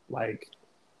 Like,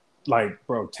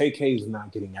 bro, TK's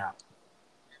not getting out.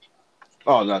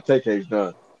 Oh, no, TK's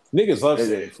done. Niggas love It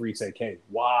saying is. free TK.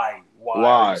 Why? Why are you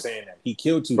Why, saying that? He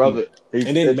killed two brother? people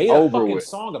and then It's made a over fucking with.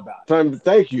 song about it. Time to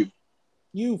thank you.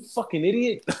 You fucking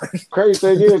idiot. Crazy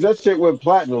thing is that shit went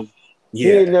platinum. He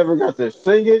Yeah. ain't never got to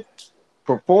sing it,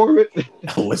 perform it,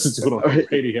 I listened to it on the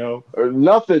radio. or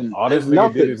nothing. All this It's nigga did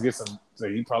nothing. is get some. So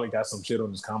he probably got some shit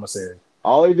on his commissary.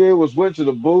 All he did was went to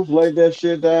the booth, laid that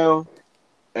shit down,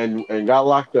 and got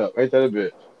locked up. Ain't that a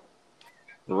bitch?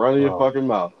 Running your Bro, fucking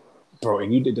mouth. bro,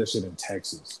 and you did that shit in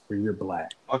Texas where you're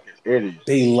black. Fucking idiot.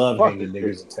 They love Fucking hanging niggas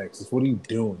idiot. in Texas. What are you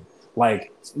doing?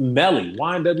 Like Melly,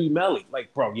 YNW Melly.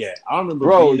 Like, bro, yeah. I remember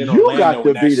Bro, being in you got Orlando to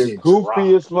when that be the shit dropped.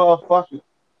 goofiest motherfucker.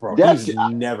 Bro, That he's shit,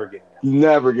 never getting out.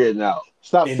 never getting out.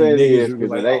 Stop And saying he is niggas was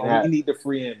because it like, ain't oh, we happening. need to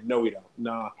free him. No, we don't.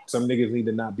 Nah, some niggas need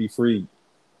to not be freed.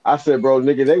 I said, bro,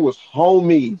 nigga, they was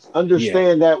homies. Yeah,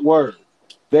 Understand that word.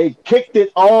 They kicked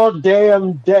it all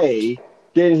damn day.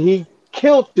 Then he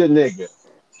killed the nigga.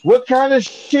 What kind of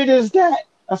shit is that?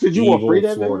 I said, you want to free evil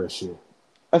that nigga? Florida shit.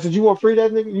 I said, you want to free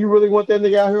that nigga? You really want that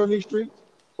nigga out here on these streets?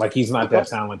 Like he's not Okay. that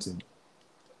talented.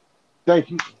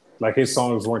 Thank you. Like his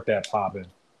songs weren't that popping.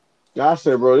 I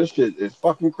said, bro, this shit is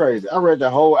fucking crazy. I read the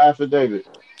whole affidavit,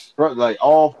 like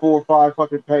all 4 or 5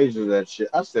 fucking pages of that shit.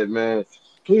 I said, man,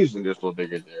 please leave this little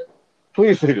nigga there.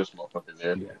 Please leave this motherfucker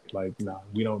there. Yeah, like no,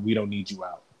 we don't need you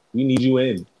out. We need you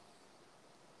in.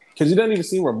 Cause he doesn't even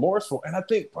seem remorseful. And I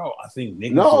think, bro, niggas do a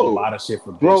No, lot of shit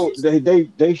for bro,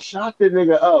 bitches. they shot the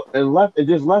nigga up and left and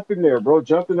just left him there, bro.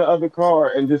 Jumped in the other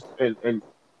car and just and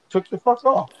took the fuck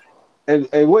off. And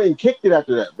went and kicked it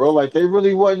after that, bro. Like they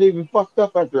really wasn't even fucked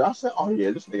up after. I said, oh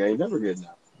yeah, this nigga ain't never getting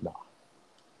out. No,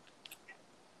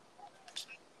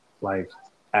 like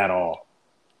at all.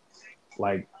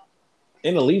 Like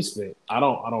in the least bit. I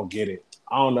don't get it.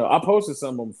 I don't know. I posted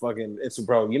some on fucking Instagram,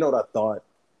 bro. You know what I thought?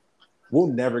 We'll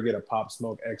never get a Pop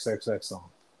Smoke XXX song.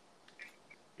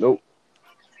 Nope.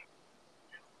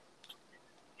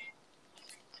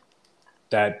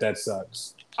 That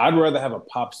sucks. I'd rather have a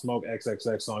Pop Smoke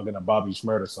XXX song than a Bobby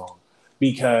Shmurda song.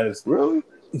 Because Really?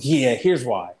 yeah, here's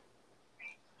why.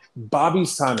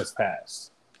 Bobby's time has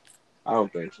passed. I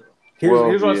don't think so.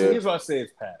 Here's Yeah. what I say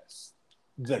it's passed.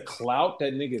 The clout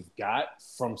that niggas got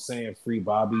from saying free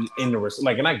Bobby in the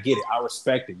like, and I get it. I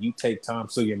respect it. You take time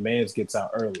so your man's gets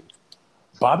out early.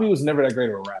 Bobby was never that great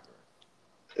of a rapper.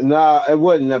 Nah, it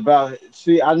wasn't about.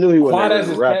 See, I knew he wasn't Quiet that as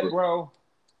good of his a pet, rapper, bro.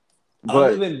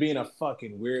 Other but than being a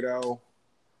fucking weirdo,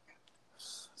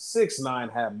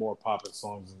 6ix9ine had more poppin'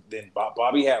 songs than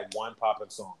Bobby had one poppin'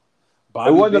 song. it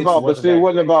Bobby wasn't Bitch about. But wasn't see, it that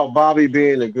wasn't great. about Bobby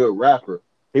being a good rapper.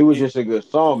 He was It, just a good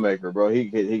song maker, bro. He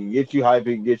can get you hype,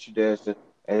 he can get you dancing,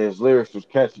 and his lyrics was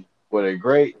catchy. Were they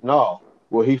great? No.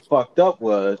 What he fucked up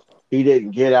was he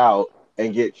didn't get out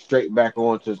and get straight back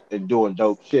on to and doing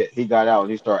dope shit. He got out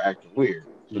and he started acting weird.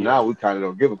 So yeah, now we kind of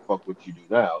don't give a fuck what you do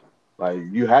now. Like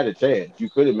you had a chance, you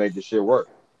could have made this shit work.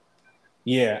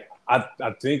 yeah. I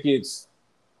think it's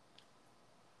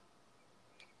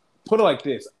put it like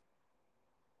this.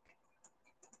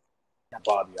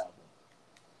 Bobby album.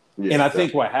 Yeah, And I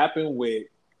think definitely. what happened with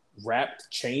rap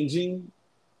changing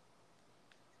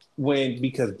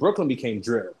because Brooklyn became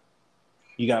drill.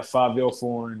 You got Fabio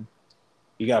Foreign,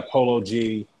 you got Polo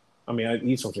G. I mean,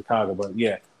 he's from Chicago, but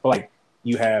yeah. But like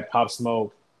you had Pop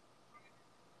Smoke.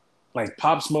 Like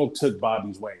Pop Smoke took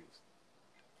Bobby's wave.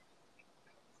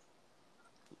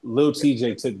 Lil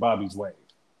TJ took Bobby's wave.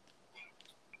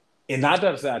 And not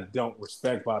that I don't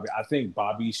respect Bobby. I think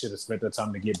Bobby should have spent the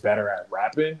time to get better at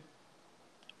rapping.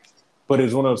 But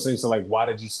it's one of those things like, why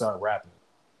did you start rapping?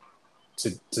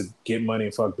 To get money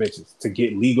and fuck bitches. To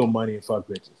get legal money and fuck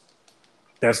bitches.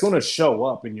 That's gonna show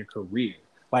up in your career.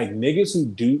 Like niggas who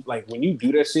do like when you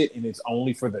do that shit and it's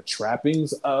only for the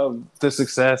trappings of the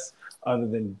success, other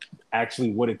than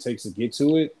actually what it takes to get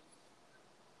to it,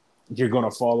 you're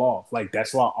gonna fall off. Like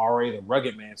that's why RA the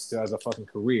Rugged Man still has a fucking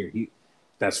career.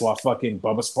 That's why fucking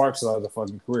Bubba Sparks still has a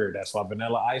fucking career. That's why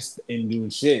Vanilla Ice ain't doing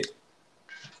shit.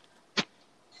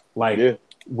 Like Yeah.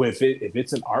 with it, if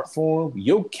it's an art form,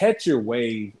 you'll catch your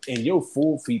wave and you'll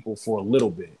fool people for a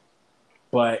little bit.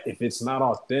 But if it's not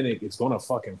authentic, it's gonna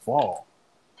fucking fall.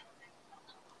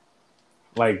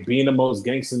 Like being the most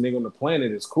gangster nigga on the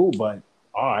planet is cool, but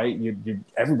all right, you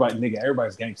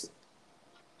everybody's gangster.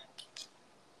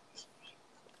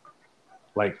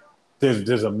 Like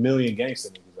there's a million gangster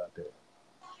niggas out there.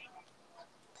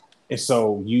 And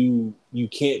so you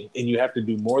can't and you have to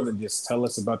do more than just tell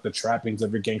us about the trappings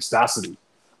of your gangstosity.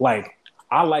 Like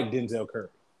I like Denzel Curry.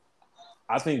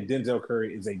 I think Denzel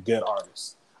Curry is a good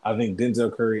artist. I think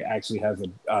Denzel Curry actually has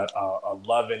a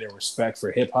love and a respect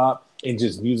for hip hop and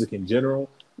just music in general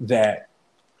that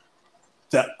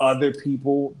the other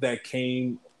people that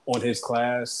came on his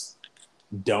class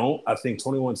don't. I think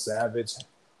 21 Savage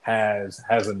has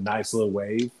a nice little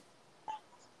wave.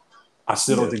 I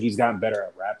still don't Yeah. think he's gotten better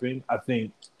at rapping. I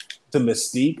think the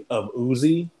mystique of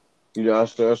Uzi. You know,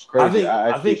 that's I crazy. think I I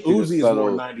actually think see the Uzi is more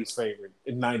subtle. '90s favorite,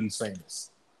 90s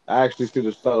famous. I actually see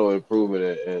the subtle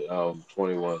improvement in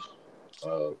 21.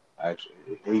 Actually,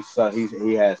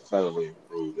 he has subtly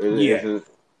improved. Yeah,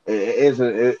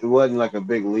 It wasn't like a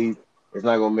big leap. It's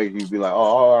not gonna make you be like, oh,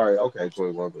 all right, okay,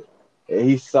 21. But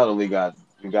he subtly gotten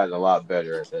a lot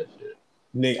better at that shit.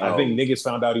 Nick. I think niggas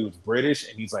found out he was British,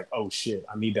 and he's like, "Oh shit,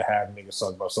 I need to have niggas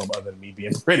talk about something other than me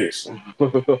being British,"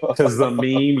 because the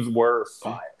memes were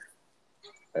fire.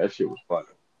 That shit was funny.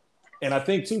 And I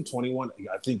think too, 21.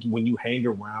 I think when you hang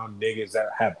around niggas that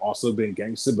have also been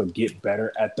gangster but get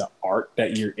better at the art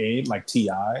that you're in, like Ti.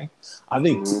 I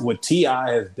think Hmm. what Ti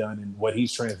has done and what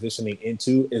he's transitioning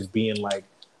into is being like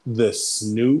the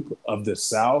Snoop of the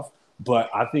South. But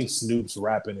I think Snoop's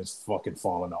rapping is fucking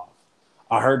falling off.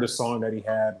 I heard the song that he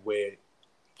had with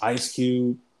Ice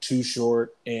Cube, Too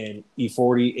Short, and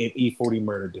E40, and E40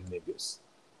 murdered them niggas.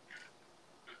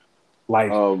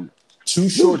 Like Um, Too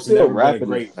Snoop Short's still never been a rapping the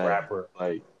great same. rapper.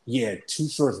 Like, Yeah, Too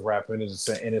Short's rapping is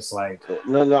insane, and it's like,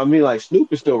 no, I mean, like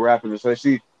Snoop is still rapping the same.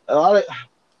 See, a lot of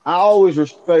I always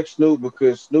respect Snoop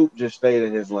because Snoop just stayed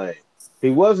in his lane. He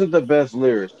wasn't the best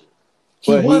lyricist,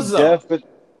 he but he was though. definitely.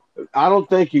 I don't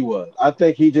think he was. I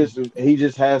think he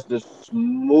just has the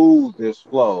smoothest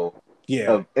flow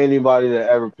Yeah, of anybody that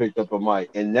ever picked up a mic,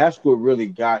 and that's what really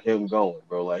got him going,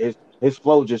 bro. Like his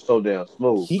flow just so damn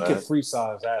smooth, he could man.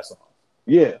 freestyle his ass off.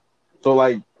 Yeah. So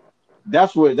like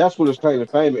that's what his claim to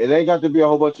fame. It ain't got to be a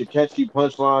whole bunch of catchy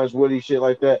punchlines, witty shit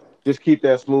like that. Just keep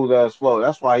that smooth ass flow.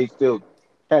 That's why he's still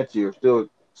catchy or still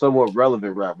somewhat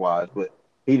relevant rap wise, but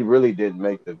he really didn't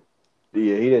make yeah,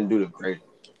 he didn't do the greatest.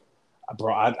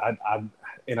 Bro,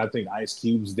 and I think Ice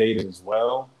Cube's dated as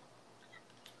well.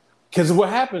 Because what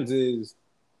happens is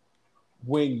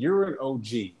when you're an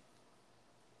OG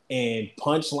and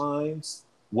punchlines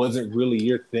wasn't really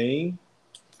your thing,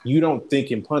 you don't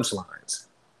think in punchlines.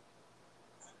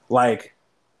 Like,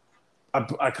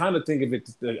 I kind of think of it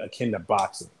akin to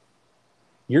boxing.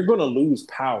 You're going to lose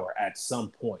power at some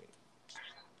point,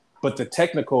 but the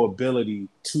technical ability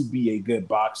to be a good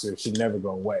boxer should never go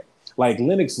away. Like,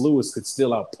 Lennox Lewis could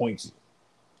still outpoint you.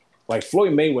 Like,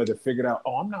 Floyd Mayweather figured out,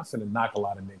 oh, I'm not finna knock a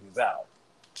lot of niggas out.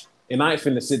 And I ain't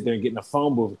finna sit there and get in a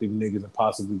phone booth with these niggas and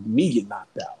possibly me get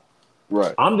knocked out.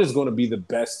 Right. I'm just going to be the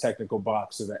best technical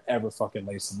boxer that ever fucking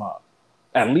lace him up.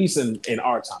 At least in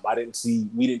our time,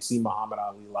 we didn't see Muhammad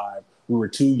Ali live. We were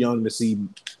too young to see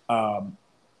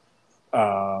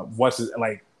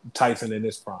like Tyson in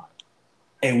his prime,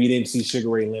 and we didn't see Sugar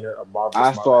Ray Leonard or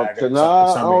I Marvelous saw Margaret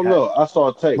nah, I Sherman don't had. know. I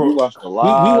saw tape. We Bro, watched a we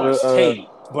lot of watched tape,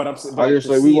 but but I like just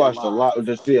to say we see it watched a live. lot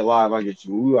to see it live. I get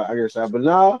you. I guess that, but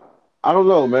nah, I don't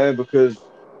know, man, because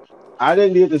I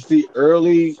didn't get to see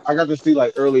early. I got to see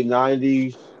like early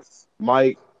 '90s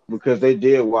Mike because they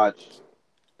watched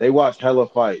hella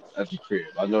fights at the crib.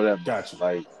 I know that much. Got you.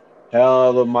 Like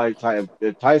hella Mike Tyson.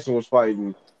 If Tyson was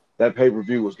fighting, that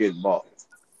pay-per-view was getting bought.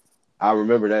 I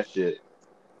remember that shit.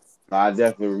 I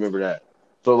definitely remember that.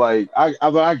 So like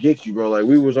I get you, bro. Like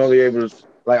we was only able to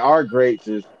like our greats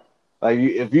is like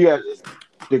if you had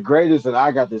the greatest that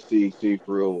I got to see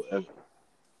for real,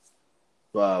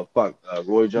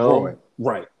 Roy Jones. Roy,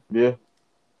 right? Yeah,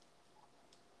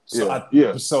 So yeah, I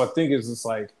yeah. so I think it's just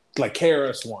like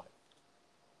KRS One.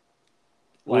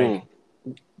 Mm, Like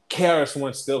KRS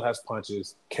One still has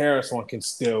punches. KRS One can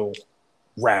still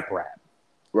rap.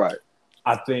 right.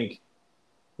 I think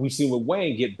we've seen with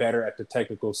Wayne get better at the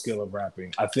technical skill of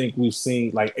rapping. I think we've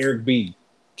seen like Eric B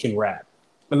can rap.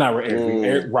 But not Eric B.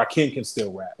 Mm, Rakim can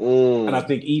still rap. And I mm.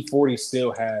 think E40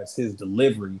 still has his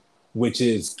delivery, which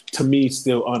is to me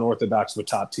still unorthodox but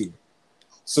top tier.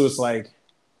 So it's like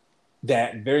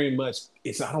that very much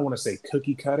it's I don't want to say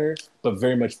cookie cutter, but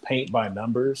very much paint by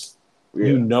numbers.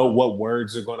 You Yeah, know what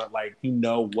words are gonna like, you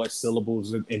know what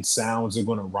syllables and sounds are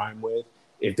gonna rhyme with.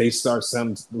 If they start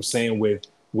saying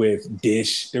with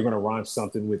dish, they're gonna rhyme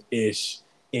something with ish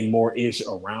and more ish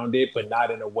around it, but not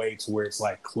in a way to where it's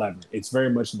like clever. It's very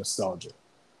much nostalgia.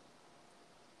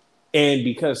 And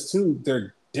because too,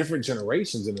 they're different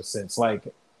generations in a sense. Like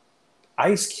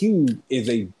Ice Cube is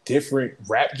a different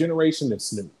rap generation than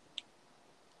Snoop.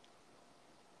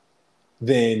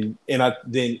 Than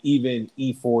even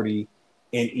E40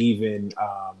 and even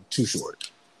Too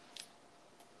Short.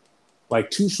 Like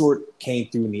Too Short came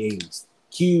through in the 80s.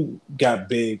 Cube got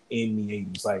big in the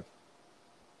 80s. Like,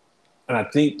 and I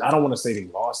think I don't want to say they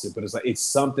lost it, but it's like it's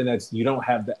something that's you don't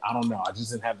have that. I don't know. I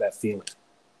just didn't have that feeling.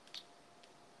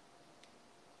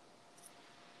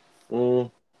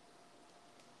 mm.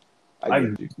 I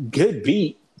Like get you. good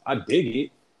beat. I dig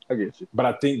it. I get you. But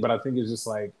I think it's just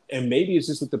like, and maybe it's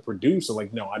just with the producer.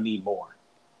 Like, no, I need more.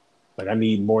 Like, I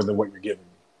need more than what you're giving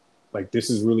me. Like, this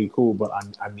is really cool, but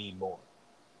I need more.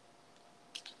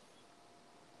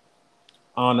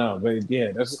 I don't know, but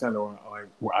yeah, that's just kind of like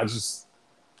where I just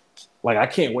like I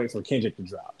can't wait for Kendrick to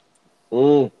drop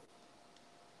Mm.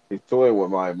 He's toying with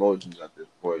my emotions at this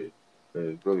point,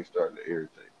 and it's really starting to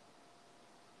irritate.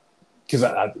 because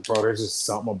bro, there's just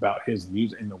something about his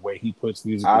music and the way he puts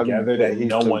music I'm together that that he's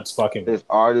no the one's fucking with. his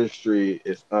artistry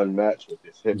is unmatched with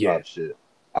his hip Yeah, hop shit.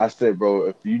 I said, bro,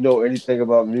 if you know anything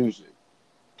about music,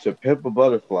 To Pimp a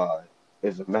Butterfly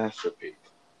is a masterpiece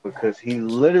because he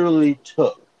literally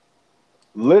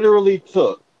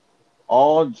took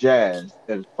all jazz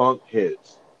and funk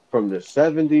hits from the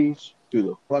 70s to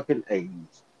the fucking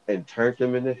 80s and turned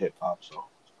them into hip hop songs.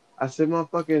 I said,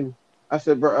 motherfucking, I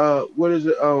said, bro, what is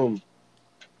it? Uh,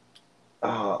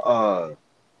 uh,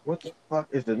 what the fuck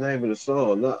is the name of the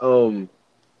song? Not,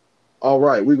 all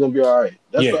right, we're gonna be all right.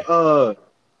 yeah.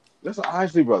 That's an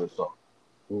Isley Brothers song.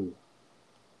 Ooh,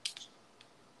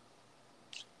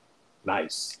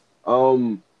 nice.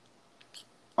 Um,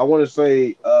 I want to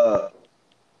say, I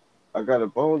got a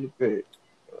bone to pick.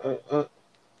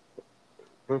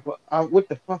 What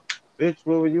the fuck, bitch?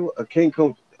 What were you? A King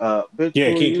Coach? Bitch, Yeah,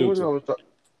 what were King you? What I Kunta. was talking.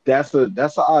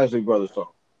 That's a Isley Brothers song.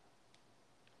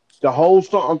 The whole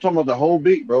song. I'm talking about the whole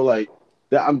beat, bro. Like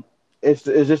that. It's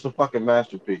just a fucking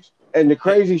masterpiece. And the Eh,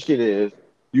 crazy shit is,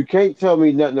 you can't tell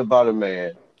me nothing about a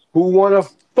man who won a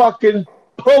fucking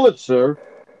Pulitzer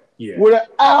Yeah, with an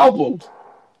album.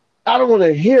 I don't want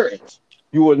to hear it.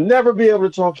 You will never be able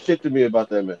to talk shit to me about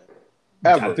that man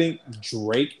I ever. think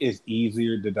Drake is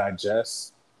easier to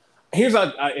digest. Here's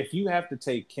if you have to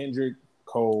take Kendrick,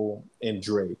 Cole, and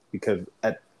Drake because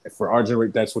for our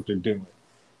generation that's what they're doing.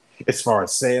 As far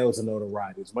as sales and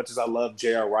notoriety. As much as I love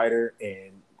J.R. Ryder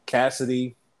and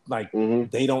Cassidy, like Hmm.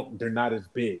 they're not as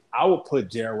big. I would put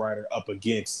J.R. Ryder up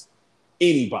against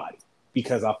anybody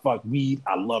because I fuck weed.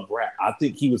 I love rap. I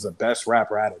think he was the best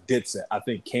rapper out of Dipset. I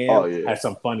think Oh Cam yeah, had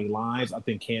some funny lines. I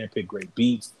think Cam picked great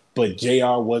beats, but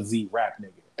JR was the rap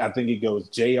nigga. I think it goes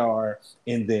JR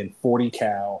and then 40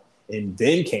 Cal and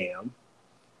then Cam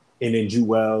and then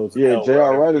Jewels and yeah. Hellworld and J.R.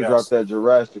 everything Ryder dropped else. that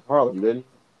Jurassic Harlem, didn't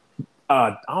he?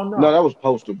 I don't No, know. that was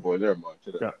Poster Boy. Never mind.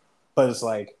 Yeah. But it's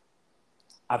like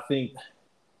I think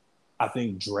I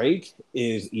think Drake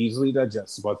is easily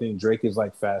digestible. I think Drake is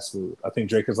like fast food. I think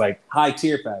Drake is like high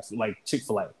tier fast food, like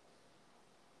Chick-fil-A,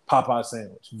 Popeye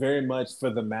sandwich, very much for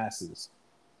the masses.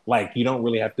 Like you don't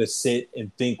really have to sit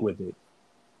and think with it.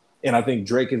 And I think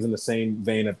Drake is in the same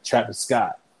vein of Travis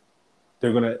Scott.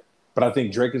 They're gonna, but I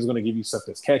think Drake is gonna give you stuff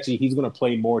that's catchy. He's gonna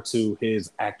play more to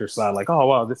his actor side, like, oh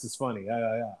wow, this is funny, yeah,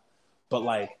 yeah, yeah. But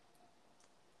like,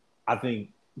 I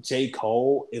think J.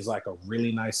 Cole is like a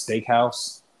really nice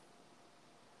steakhouse,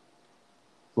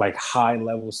 like high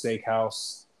level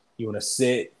steakhouse. You want to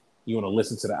sit, you want to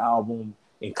listen to the album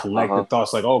and Uh collect the huh.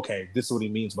 thoughts. Like, okay, this is what he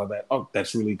means by that. Oh,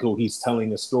 that's really cool. He's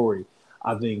telling a story.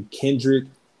 I think Kendrick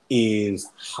is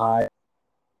high,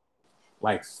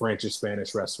 like French or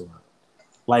Spanish restaurant,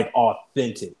 like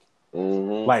authentic.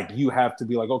 Hmm. Like you have to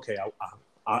be like, okay,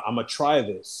 I'm gonna try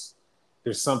this.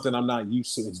 There's something I'm not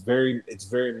used to. It's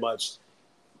very much.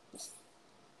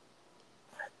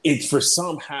 It's for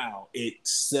somehow it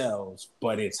sells,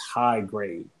 but it's high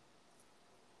grade.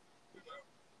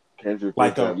 Kendrick is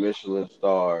Like that a Michelin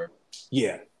star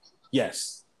yeah,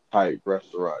 yes, type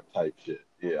restaurant type shit.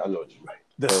 Yeah, I know what you mean. like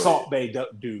the Go ahead. Salt Bay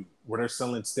dude, where they're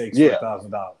selling steaks for Yeah.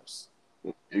 $1,000.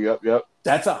 Yep. Yep.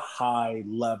 That's a high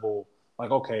level. Like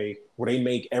okay, where they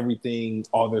make everything,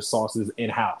 all their sauces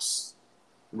in house,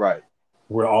 Right.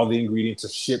 where all the ingredients are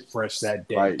shipped fresh that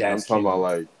day. Like I'm That's talking about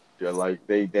Kendrick. like they're like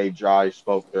they dry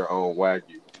smoke their own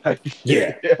wagyu type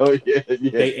Yeah, shit. Hell yeah,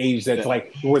 yeah. they age that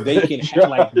like where they can Dry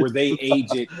like where they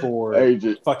age it for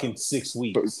agent. fucking 6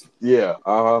 weeks. Yeah,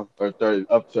 uh-huh. Or 30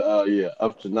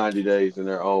 up to 90 days in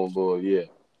their own bull, yeah.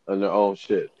 On their own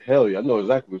shit. Hell yeah, I know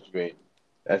exactly what you mean.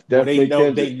 That's Where definitely they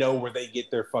Kendrick. know where they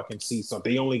get their fucking sea salt.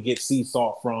 They only get sea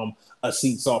salt from a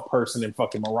sea salt person in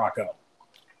fucking Morocco.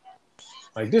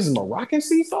 Like this is Moroccan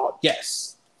sea salt?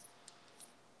 Yes,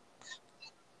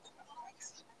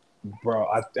 bro.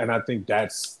 And I think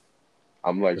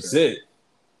I'm like that's that. it.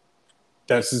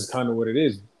 That's just kind of what it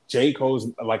is. J. Cole's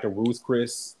like a Ruth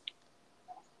Chris,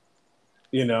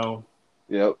 you know.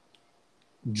 Yep.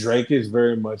 Drake is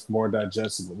very much more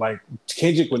digestible. Like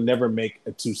Kendrick would never make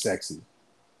a too sexy.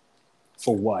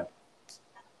 For what?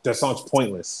 That song's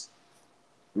pointless.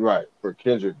 Right. For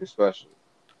Kendrick especially.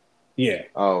 Yeah.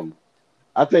 Um,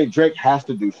 I think Drake has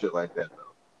to do shit like that though.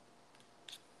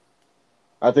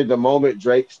 I think the moment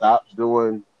Drake stops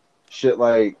doing shit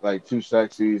like Two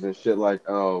Sexies and shit like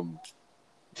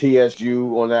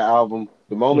TSU on that album,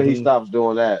 the moment he Hmm. stops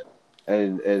doing that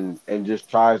and just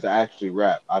tries to actually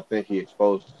rap, I think he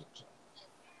exposes himself.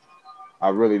 I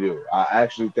really do. I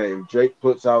actually think if Drake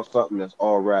puts out something that's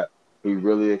all rap, he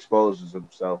really exposes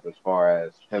himself as far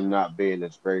as him not being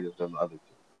as great as them other two.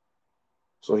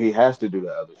 So he has to do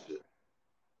that other shit.